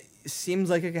 Anything that seems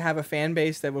like it could have a fan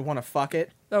base that would want to fuck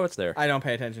it, Oh, it's there. I don't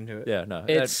pay attention to it. Yeah, no.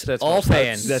 It's that's all fine.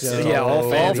 fans. That's So- yeah, all All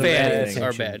fans. All of fans anything.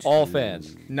 are bad. All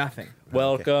fans. Nothing.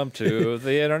 Welcome to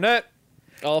the internet.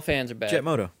 All fans are bad. Jet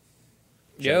Moto.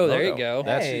 Yo, there you Moto. go.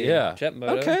 That's Hey. yeah. Jet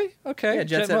Moto. Okay. Yeah,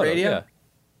 Jet Set Moto, Radio. Yeah.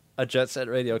 A Jet Set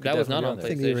Radio. Could That was definitely not be on there. I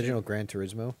think PlayStation. the original Gran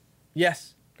Turismo.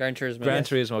 Yes. Gran Turismo. Gran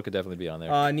Turismo could definitely be on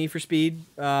there. Need for Speed,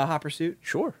 Hot Pursuit.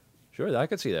 Sure. I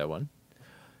could see that one.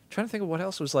 Trying to think of what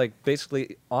else was like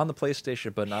basically on the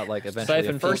PlayStation, but not like eventually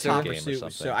Siphon a First feature Hot game or Pursuit.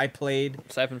 something. So I played.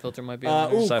 Siphon Filter might be on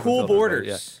there. Ooh, Siphon Cool Filter,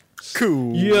 Borders.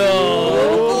 Cool.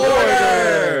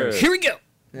 Borders! Here we go.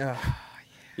 Yeah.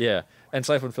 Yeah, and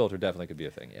Siphon Filter definitely could be a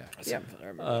thing. Yeah. Siphon Filter, I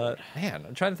remember that. Man,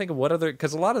 I'm trying to think of what other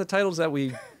because a lot of the titles that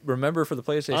we remember for the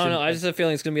PlayStation. I don't know. I just have a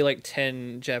feeling it's gonna be like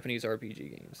 10 Japanese RPG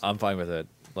games. I'm fine with it.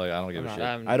 Like I don't give a shit.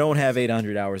 I'm- I don't have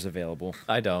 800 hours available.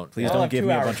 I don't. Please I'll don't have give 2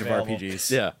 me a hours bunch available. of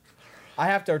RPGs. Yeah, I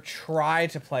have to try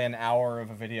to play an hour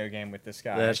of a video game with this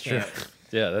guy. that's I true. can't.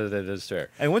 Yeah, that is fair.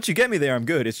 And once you get me there, I'm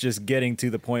good. It's just getting to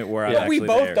the point where I'm But we actually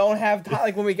both there. don't have time.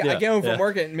 Like when I Yeah, get home yeah. from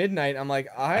work at midnight, I'm like,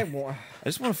 I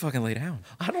just want to fucking lay down.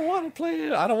 I don't want to play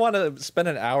it. I don't want to spend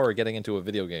an hour getting into a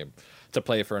video game to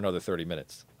play it for another 30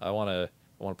 minutes. I want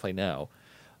to play now.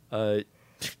 It'd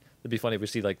be funny if we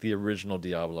see like the original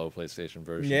Diablo PlayStation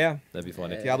version. Yeah. That'd be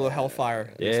funny. Diablo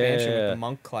Hellfire the expansion with Yeah. the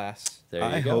monk class. There you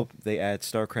I go. hope they add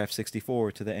StarCraft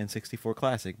 64 to the N64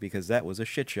 Classic because that was a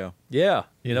shit show. Yeah.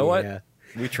 You know Yeah. what?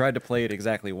 We tried to play it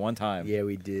exactly one time. Yeah,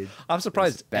 we did. I'm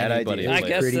surprised Bad anybody idea. I played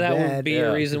guess it. Pretty that would bad. be Yeah.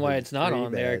 a reason why it's not Pretty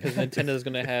on there bad. because Nintendo's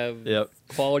gonna have Yep,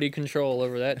 quality control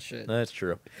over that shit. that's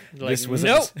true. Like, This was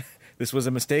nope. this was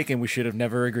a mistake, and we should have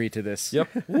never agreed to this. Yep.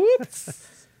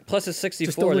 Plus, it's Just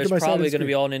 64. don't look There's at my side of probably the going to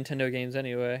be screen. all Nintendo games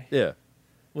anyway. Yeah,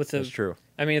 With the, that's true.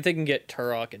 I mean, if they can get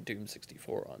Turok and Doom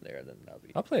 64 on there, then that'll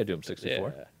be. I'll play a Doom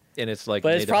 64. Yeah. And it's like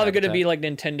But it's native probably going to habitat. be like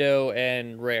Nintendo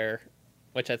and Rare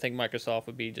which I think Microsoft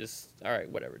would be just all right,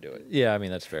 whatever, do it. Yeah, I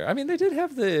mean that's fair. I mean they did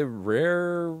have the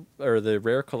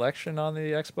rare collection on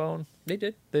the Xbone. They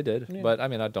did. They did, Yeah. but I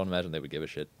mean I don't imagine they would give a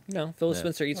shit. No, Phil Yeah.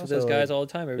 Spencer eats with Also, those guys like, all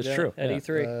the time every it's day true, at yeah.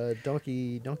 E3.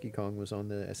 Donkey Kong was on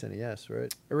the SNES,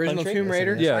 right? Original Country? Tomb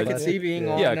Raider. Yeah, I could yeah. see being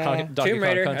Yeah. on. Yeah, would Donkey Tomb Kong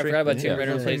Raider. I Country. forgot about Tomb Yeah.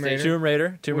 Raider on Tomb Raider. PlayStation. Tomb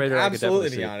Raider. Tomb Raider. I could absolutely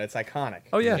definitely be see. on it. It's iconic.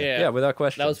 Oh yeah, Yeah. yeah, without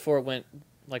question. That was before it went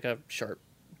like a sharp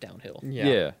downhill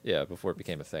yeah, before it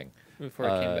became a thing. before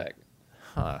it came back.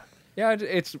 Huh. Yeah,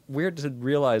 it's weird to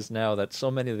realize now that so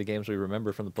many of the games we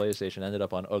remember from the PlayStation ended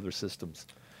up on other systems.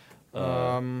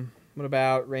 What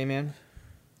about Rayman?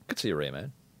 Could see a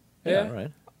Rayman. Yeah.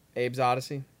 Right. Abe's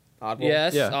Odyssey? Oddworld?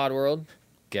 Yes, Yeah. Oddworld.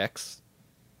 Gex.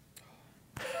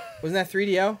 Wasn't that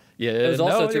 3DO? Yeah, It was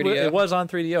also 3DO. It was on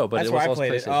 3DO, but That's it where was I also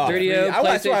played it. PlayStation. 3DO, That's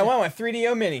what I PlayStation. want, a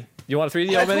 3DO Mini. You want a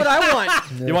 3DO That's mini? what I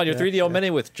want. You want your 3DO mini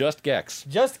with just Gex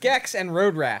Just Gex and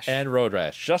Road Rash. and Road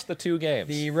Rash, just the two games.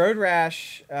 The Road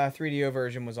Rash 3DO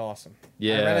version was awesome.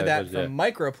 Yeah, I rented it that was, from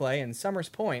Microplay in Summers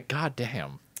Point, God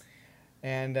damn,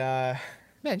 and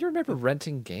man, you remember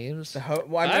renting games? I I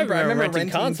remember remember renting renting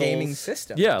consoles. gaming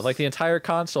systems. Yeah, like the entire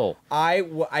console.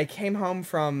 I came home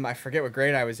from, I forget what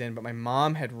grade I was in, but my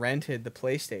mom had rented the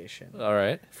PlayStation All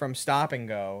right. from Stop and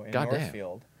Go in Goddamn.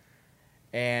 Northfield.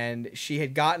 And she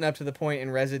had gotten up to the point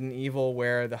in Resident Evil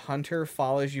where the hunter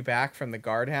follows you back from the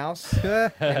guardhouse.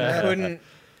 And couldn't.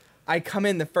 I come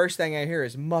in, the first thing I hear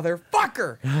is,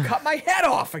 "Motherfucker! Cut my head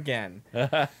off again!"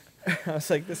 I was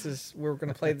like, we're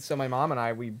going to play this. So my mom and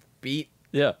I, we beat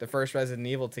Yeah. the first Resident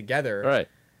Evil together. All right.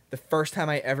 The first time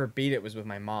I ever beat it was with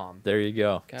my mom. There you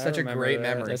go. God, I Such a remember great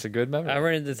that. memory. That's a good memory. I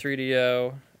rented the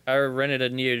 3DO. I rented a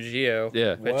Neo Geo.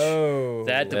 Yeah. Which Whoa.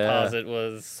 that Yeah. deposit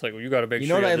was like, well, you got to make You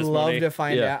sure know what you I'd have this love money. to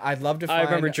find Yeah. out? I'd love to find I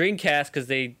remember Dreamcast because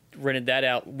they rented that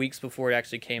out weeks before it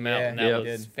actually came out, Yeah, and that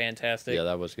yeah. was fantastic. Yeah,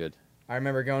 that was good. I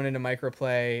remember going into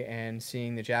Microplay and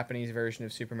seeing the Japanese version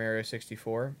of Super Mario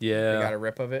 64. Yeah. We got a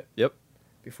rip of it Yep.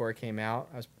 before it came out.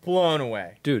 I was blown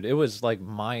away. Dude, it was like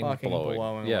mind Fucking blowing.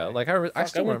 blowing Yeah, away. like I Fuck,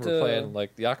 still I went remember to- playing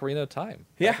like the Ocarina of Time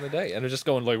Yeah. back in the day, and they're just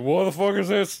going like, "What the fuck is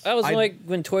this?" That was I- like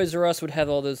when Toys R Us would have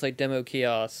all those like demo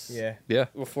kiosks. Yeah. Yeah,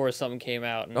 Before something came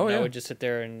out, and Oh, I yeah. would just sit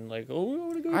there and like, oh, I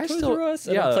want to go to I Toys still- R Us.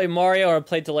 And yeah. I'd play Mario, or I'd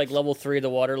play to like level 3 of the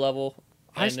water level,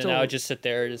 I and then still- I would just sit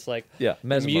there, just like yeah,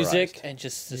 mesmerized. music and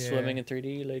just Yeah. swimming in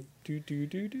 3D, like do do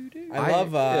do do do.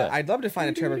 yeah. I'd love to find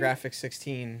a TurboGrafx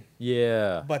 16,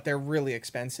 Yeah. but they're really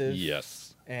expensive.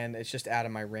 Yes. And it's just out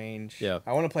of my range. Yeah.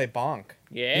 I want to play Bonk.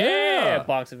 Yeah,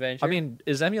 Bonk's Adventure. I mean,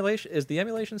 is the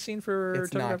emulation scene for?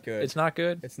 It's not TurboGrafx? good. It's not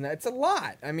good. It's a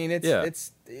lot. I mean, it's Yeah.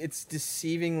 it's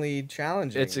deceivingly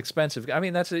challenging. It's expensive. I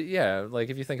mean, that's yeah. Like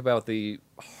if you think about the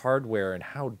hardware and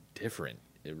how different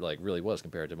it like really was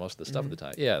compared to most of the stuff at the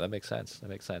time. Yeah, that makes sense. That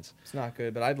makes sense. It's not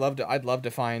good, but I'd love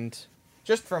to find,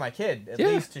 just for my kid at Yeah.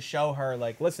 least, to show her,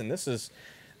 like, listen, this is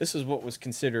what was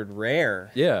considered rare.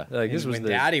 Yeah, like this was when the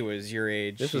Daddy was your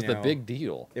age. this you was the know. big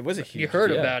deal. It was a huge. you heard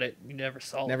yeah. about it, you never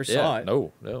saw Never it. saw Yeah, it.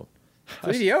 no.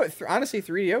 3DO. Honestly,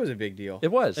 3DO was a big deal.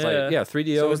 It was Yeah. like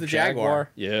 3DO. So was the Jaguar.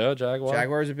 Yeah, Jaguar.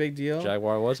 Jaguar was a big deal.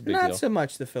 Jaguar was a big Not deal. so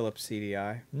much the Philips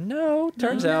CDI. No,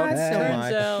 turns out. Not so Turns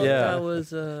much. out Yeah. that was.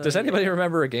 Does anybody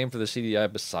remember a game for the CDI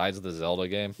besides the Zelda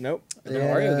game? Nope. The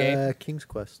Mario game. King's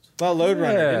Quest. Well, Load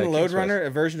Runner. Yeah, Didn't Load King's Runner, a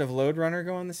version of Load Runner,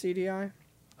 go on the CDI?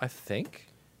 I think.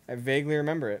 I vaguely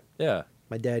remember it. Yeah.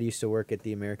 My dad used to work at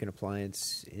the American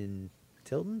Appliance in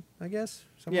Tilton, I guess,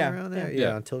 somewhere Yeah, around there. yeah.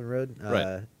 Yeah, on Tilton Road.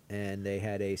 Right. And they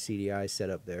had a CDI set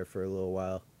up there for a little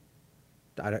while.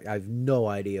 I have no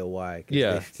idea why.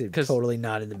 Yeah, they're 'cause totally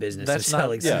not in the business That's of not.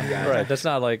 selling Yeah, CDI. right. That's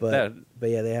not like that. But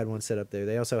yeah, they had one set up there.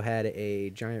 They also had a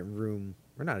giant room,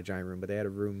 or not a giant room, but they had a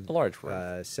room, A large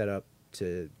room. set up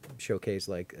to showcase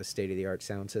like a state of the art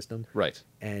sound system. Right.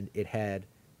 And it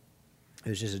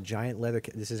was just a giant leather.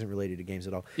 This isn't related to games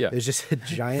at all. Yeah. It was just a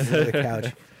giant leather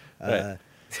couch. Right.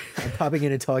 I'm popping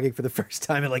in and talking for the first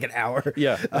time in like an hour.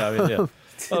 Yeah. I mean, yeah. Well,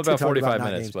 to about talk 45 not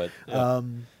minutes, games. but yeah.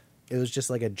 It was just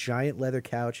like a giant leather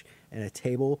couch and a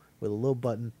table with a little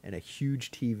button and a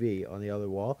huge TV on the other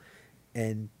wall.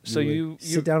 And So would you-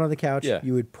 sit down on the couch. Yeah.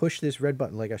 You would push this red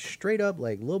button, like a straight up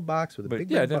like little box with a But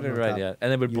big yeah, red button on right, top. yeah,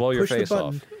 and it would You blow your push the face button,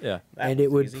 off. Yeah. That and was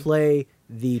it would easy. play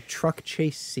the truck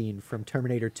chase scene from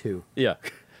Terminator 2 Yeah.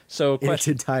 So, in its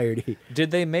question: entirety.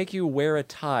 did they make you wear a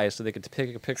tie so they could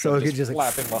pick a picture So of it could just,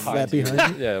 like, flapping flap behind you?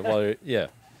 behind yeah. Well, yeah.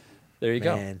 There you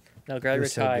go. Man, Now grab It your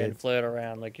was so tie good. and float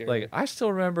around like you're. Like I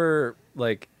still remember,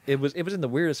 like it was in the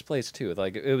weirdest place too.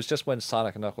 Like it was just when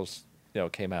Sonic and Knuckles,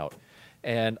 came out,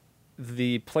 and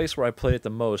the place where I played it the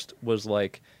most was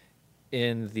like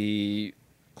in the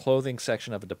clothing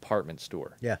section of a department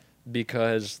store. yeah.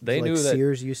 because they like knew that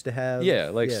Sears used to have. Yeah,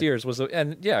 like Sears was,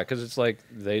 because it's like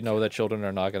they know that children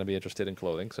are not going to be interested in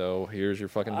clothing, so here's your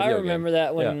fucking video I remember game.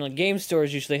 that when Yeah. like, game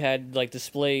stores usually had like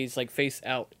displays like face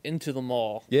out into the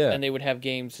mall. Yeah. And they would have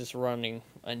games just running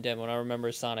and demo. And I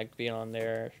remember Sonic being on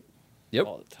there Yep.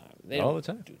 all the time. They All don't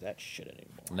the time. do that shit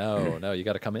anymore. No, you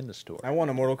got to come in the store. I won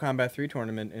a Mortal Kombat 3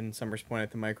 tournament in Summers Point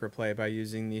at the Microplay by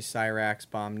using the Cyrax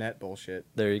bomb net bullshit,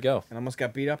 There you go. and almost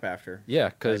got beat up after. Yeah, I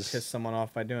because pissed someone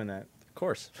off by doing that. of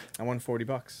course I won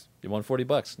 $40. you won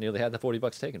 $40. Nearly had the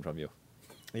 $40 taken from you.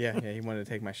 Yeah, he wanted to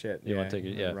take my shit. You wanted to take it,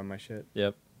 he wanted yeah. run my shit.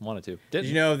 Yep, wanted to. Did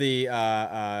you know the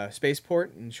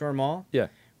spaceport in Shore Mall? Yeah.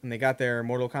 When they got their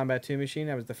Mortal Kombat 2 machine,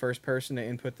 I was the first person to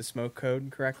input the smoke code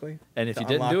correctly. And if to you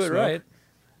didn't unlock do it smoke. right,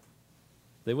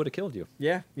 they would have killed you.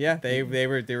 Yeah, they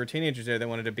were teenagers there that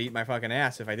wanted to beat my fucking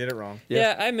ass if I did it wrong.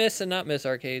 Yeah. Yeah, I miss and not miss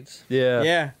arcades.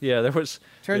 Yeah. There was.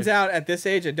 Turns out at this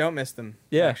age I don't miss them.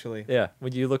 Yeah, actually. Yeah,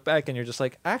 when you look back and you're just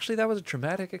like, actually, that was a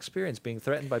traumatic experience being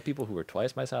threatened by people who were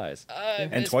twice my size,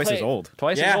 And twice as old.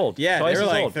 twice Yeah, as old. yeah, twice they were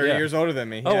as like old. 30 yeah. years older than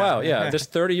me. Oh wow, yeah. This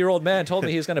 30-year-old man told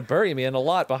me he's going to bury me in a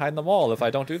lot behind the mall if I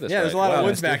don't do this. Yeah, there's a right. lot Wow, of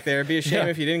woods mister. back there. It'd be a shame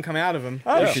Yeah. if you didn't come out of them.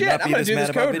 Oh Yeah. You should shit, not I'm be gonna this do mad this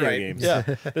about code video right. games.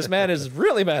 Yeah, this man is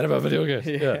really mad about video games.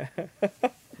 Yeah,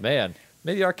 man,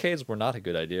 maybe arcades were not a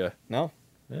good idea. No,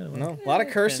 Yeah, well, no. A lot of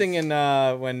cursing in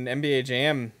when NBA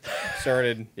Jam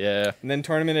started, Yeah, and then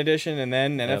Tournament Edition, and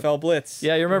then NFL Blitz.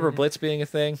 yeah. You remember Blitz being a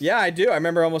thing? Yeah, I do. I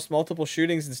remember almost multiple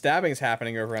shootings and stabbings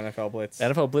happening over NFL Blitz.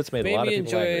 NFL Blitz made a Made lot of me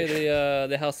people enjoy angry.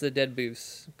 the House of the Dead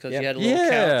booths because Yep. you had a little Yeah,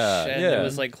 couch and yeah. it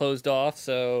was like closed off.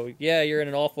 So yeah, you're in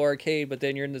an awful arcade, but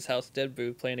then you're in this House of the Dead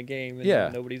booth playing a game and Yeah.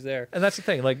 nobody's there. And that's the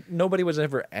thing. Like nobody was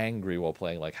ever angry while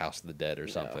playing like House of the Dead or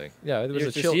something. Yeah, it was You're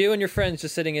a just chill. you and your friends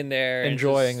just sitting in there,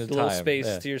 Enjoying and just the a little time, space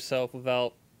yeah. to yourself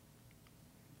without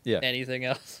Yeah. anything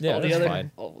else. Yeah, all the that's other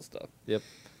fine. awful stuff. Yep.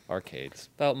 Arcades.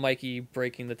 About Mikey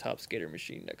breaking the top skater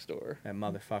machine next door. That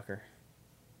motherfucker.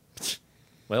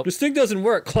 Well, This thing doesn't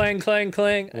work. Clang, clang,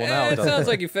 clang. Well, now it it doesn't. sounds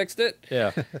like you fixed it.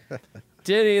 yeah.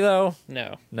 Did he though?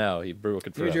 No. No, he broke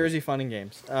it forever. New Jersey Fun and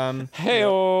Games.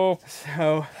 Hey-oh.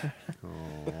 So,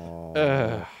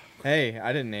 hey,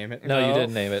 I didn't name it. No, you No.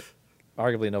 didn't name it.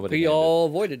 Arguably nobody We named all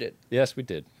avoided it. it. Yes, we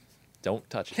did. Don't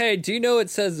touch it. Hey, do you know it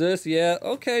says this? Yeah.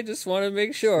 Okay, just want to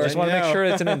make sure. Just want to make know. sure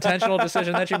it's an intentional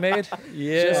decision that you made.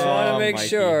 Yeah. Just want to Oh, make Mikey.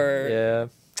 sure. Yeah.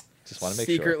 Just want to make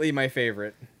Secretly my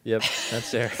favorite. sure. Yep.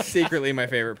 That's there. Secretly my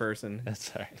favorite person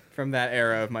That's all right. from that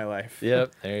era of my life.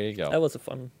 Yep. There you go. That was a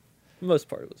fun. Most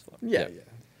part, it was fun. Yeah, Yeah. yeah.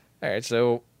 All right.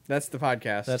 So That's the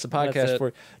podcast. that's a That's podcast it.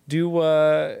 for.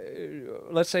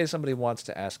 Let's say somebody wants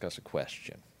to ask us a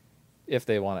question. If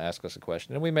they want to ask us a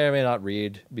question, and we may or may not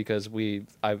read because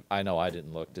I know I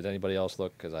didn't look. Did anybody else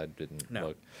look? Because I didn't No.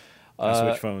 look. I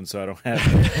switched phones, so I don't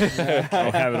have it. I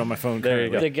don't have it on my phone. There you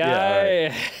currently. go. The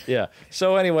guy. Yeah.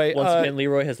 So anyway, Once again,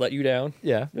 Leroy has let you down.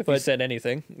 yeah. If you But said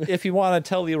anything. if you want to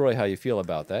tell Leroy how you feel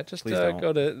about that, just Please don't.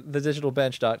 go to What do you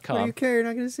thedigitalbench.com. care? You're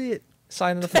not going to see it.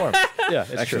 Sign in the form. Yeah,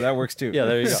 it's Actually, true. that works too. Yeah,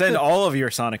 there you go. Send all of your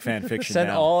Sonic fan fiction Send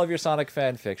now. all of your Sonic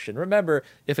fan fiction. Remember,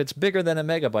 if it's bigger than a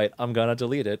megabyte, I'm gonna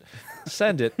delete it.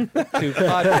 Send it to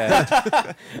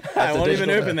podcast. I won't even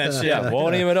digital- open that shit. Yeah,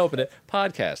 won't even open it.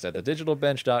 Podcast at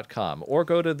thedigitalbench.com or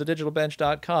go to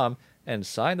thedigitalbench.com and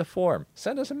sign the form.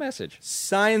 Send us a message.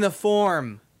 Sign the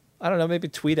form. I don't know, maybe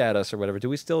tweet at us or whatever. Do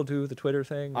we still do the Twitter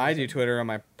thing? I do Twitter on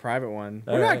my private one.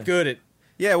 All We're right. not good at.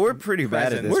 Yeah, we're pretty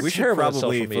bad at Presents. this. We're We should terrible at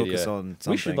probably social media. focus on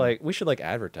something. We should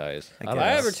advertise. I don't guess. I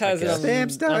know. advertise it guess. on the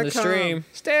Stamps.com. stream.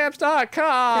 Stamps.com.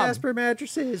 Casper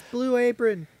mattresses, Blue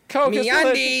Apron. Coke is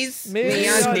MeUndies.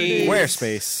 delicious. MeUndies.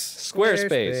 Squarespace.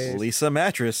 Squarespace. Lisa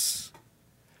Mattress.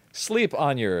 Sleep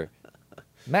on your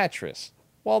mattress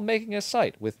while making a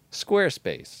site with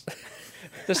Squarespace,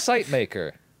 the site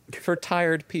maker for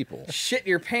tired people. Shit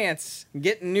your pants.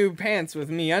 Get new pants with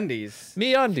MeUndies.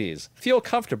 MeUndies. Feel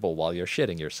comfortable while you're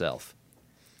shitting yourself.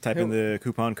 Type in the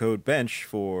coupon code BENCH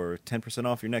for 10%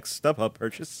 off your next StubHub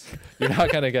purchase. You're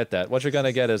not going to get that. What you're going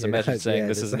to get is a You're message not- saying yeah,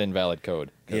 this this is an invalid code.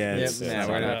 Yeah, Yep, it's, nah, it's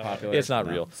we're not- not popular. It's not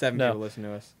real. 7 No. people listen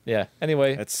to us. Yeah.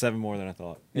 Anyway. That's 7 more than I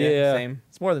thought. Yeah. Same.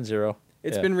 It's more than 0.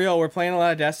 It's Yeah. been real. We're playing a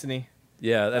lot of Destiny.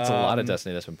 Yeah, that's a lot of Um,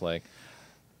 Destiny that's been playing.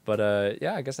 But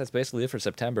yeah, I guess that's basically it for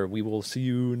September. We will see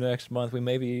you next month. We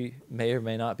may or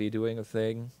may not be doing a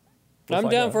thing. We'll I'm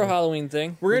find down out. for a Halloween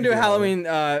thing. We're gonna do a do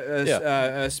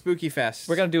Halloween spooky fest.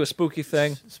 We're gonna do a spooky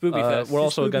thing. Spooky fest. We're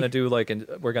also Spooky. gonna do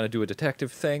we're gonna do a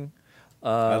detective thing.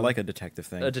 I like a detective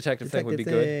thing. A detective thing would be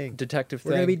Detective good. thing. Detective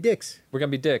We're thing. going to be dicks. We're gonna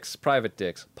be dicks, private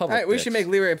dicks, All public. right, we should dicks.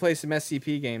 make Leroy play some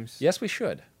SCP games. Yes, we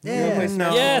should. Yeah. play some-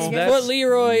 No. Yes, that's- put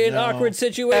Leroy in no. awkward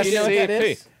situations. You know what that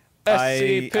SCP. is?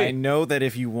 SCP. I know that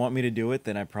if you want me to do it,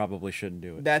 then I probably shouldn't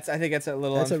do it. I think that's a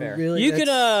little That's unfair. a really You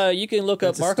can look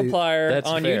up that's astute. Markiplier That's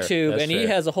on fair. YouTube, That's and he fair.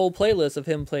 has a whole playlist of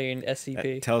him playing SCP.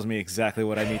 That tells me exactly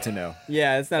what I need to know.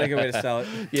 Yeah, it's not a good way to sell it.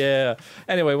 Yeah.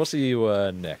 Anyway, we'll see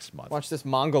you next month. Watch this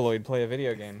mongoloid play a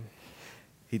video game.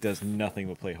 He does nothing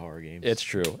but play horror games. It's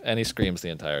true, and he screams the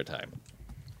entire time.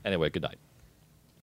 Anyway, good night.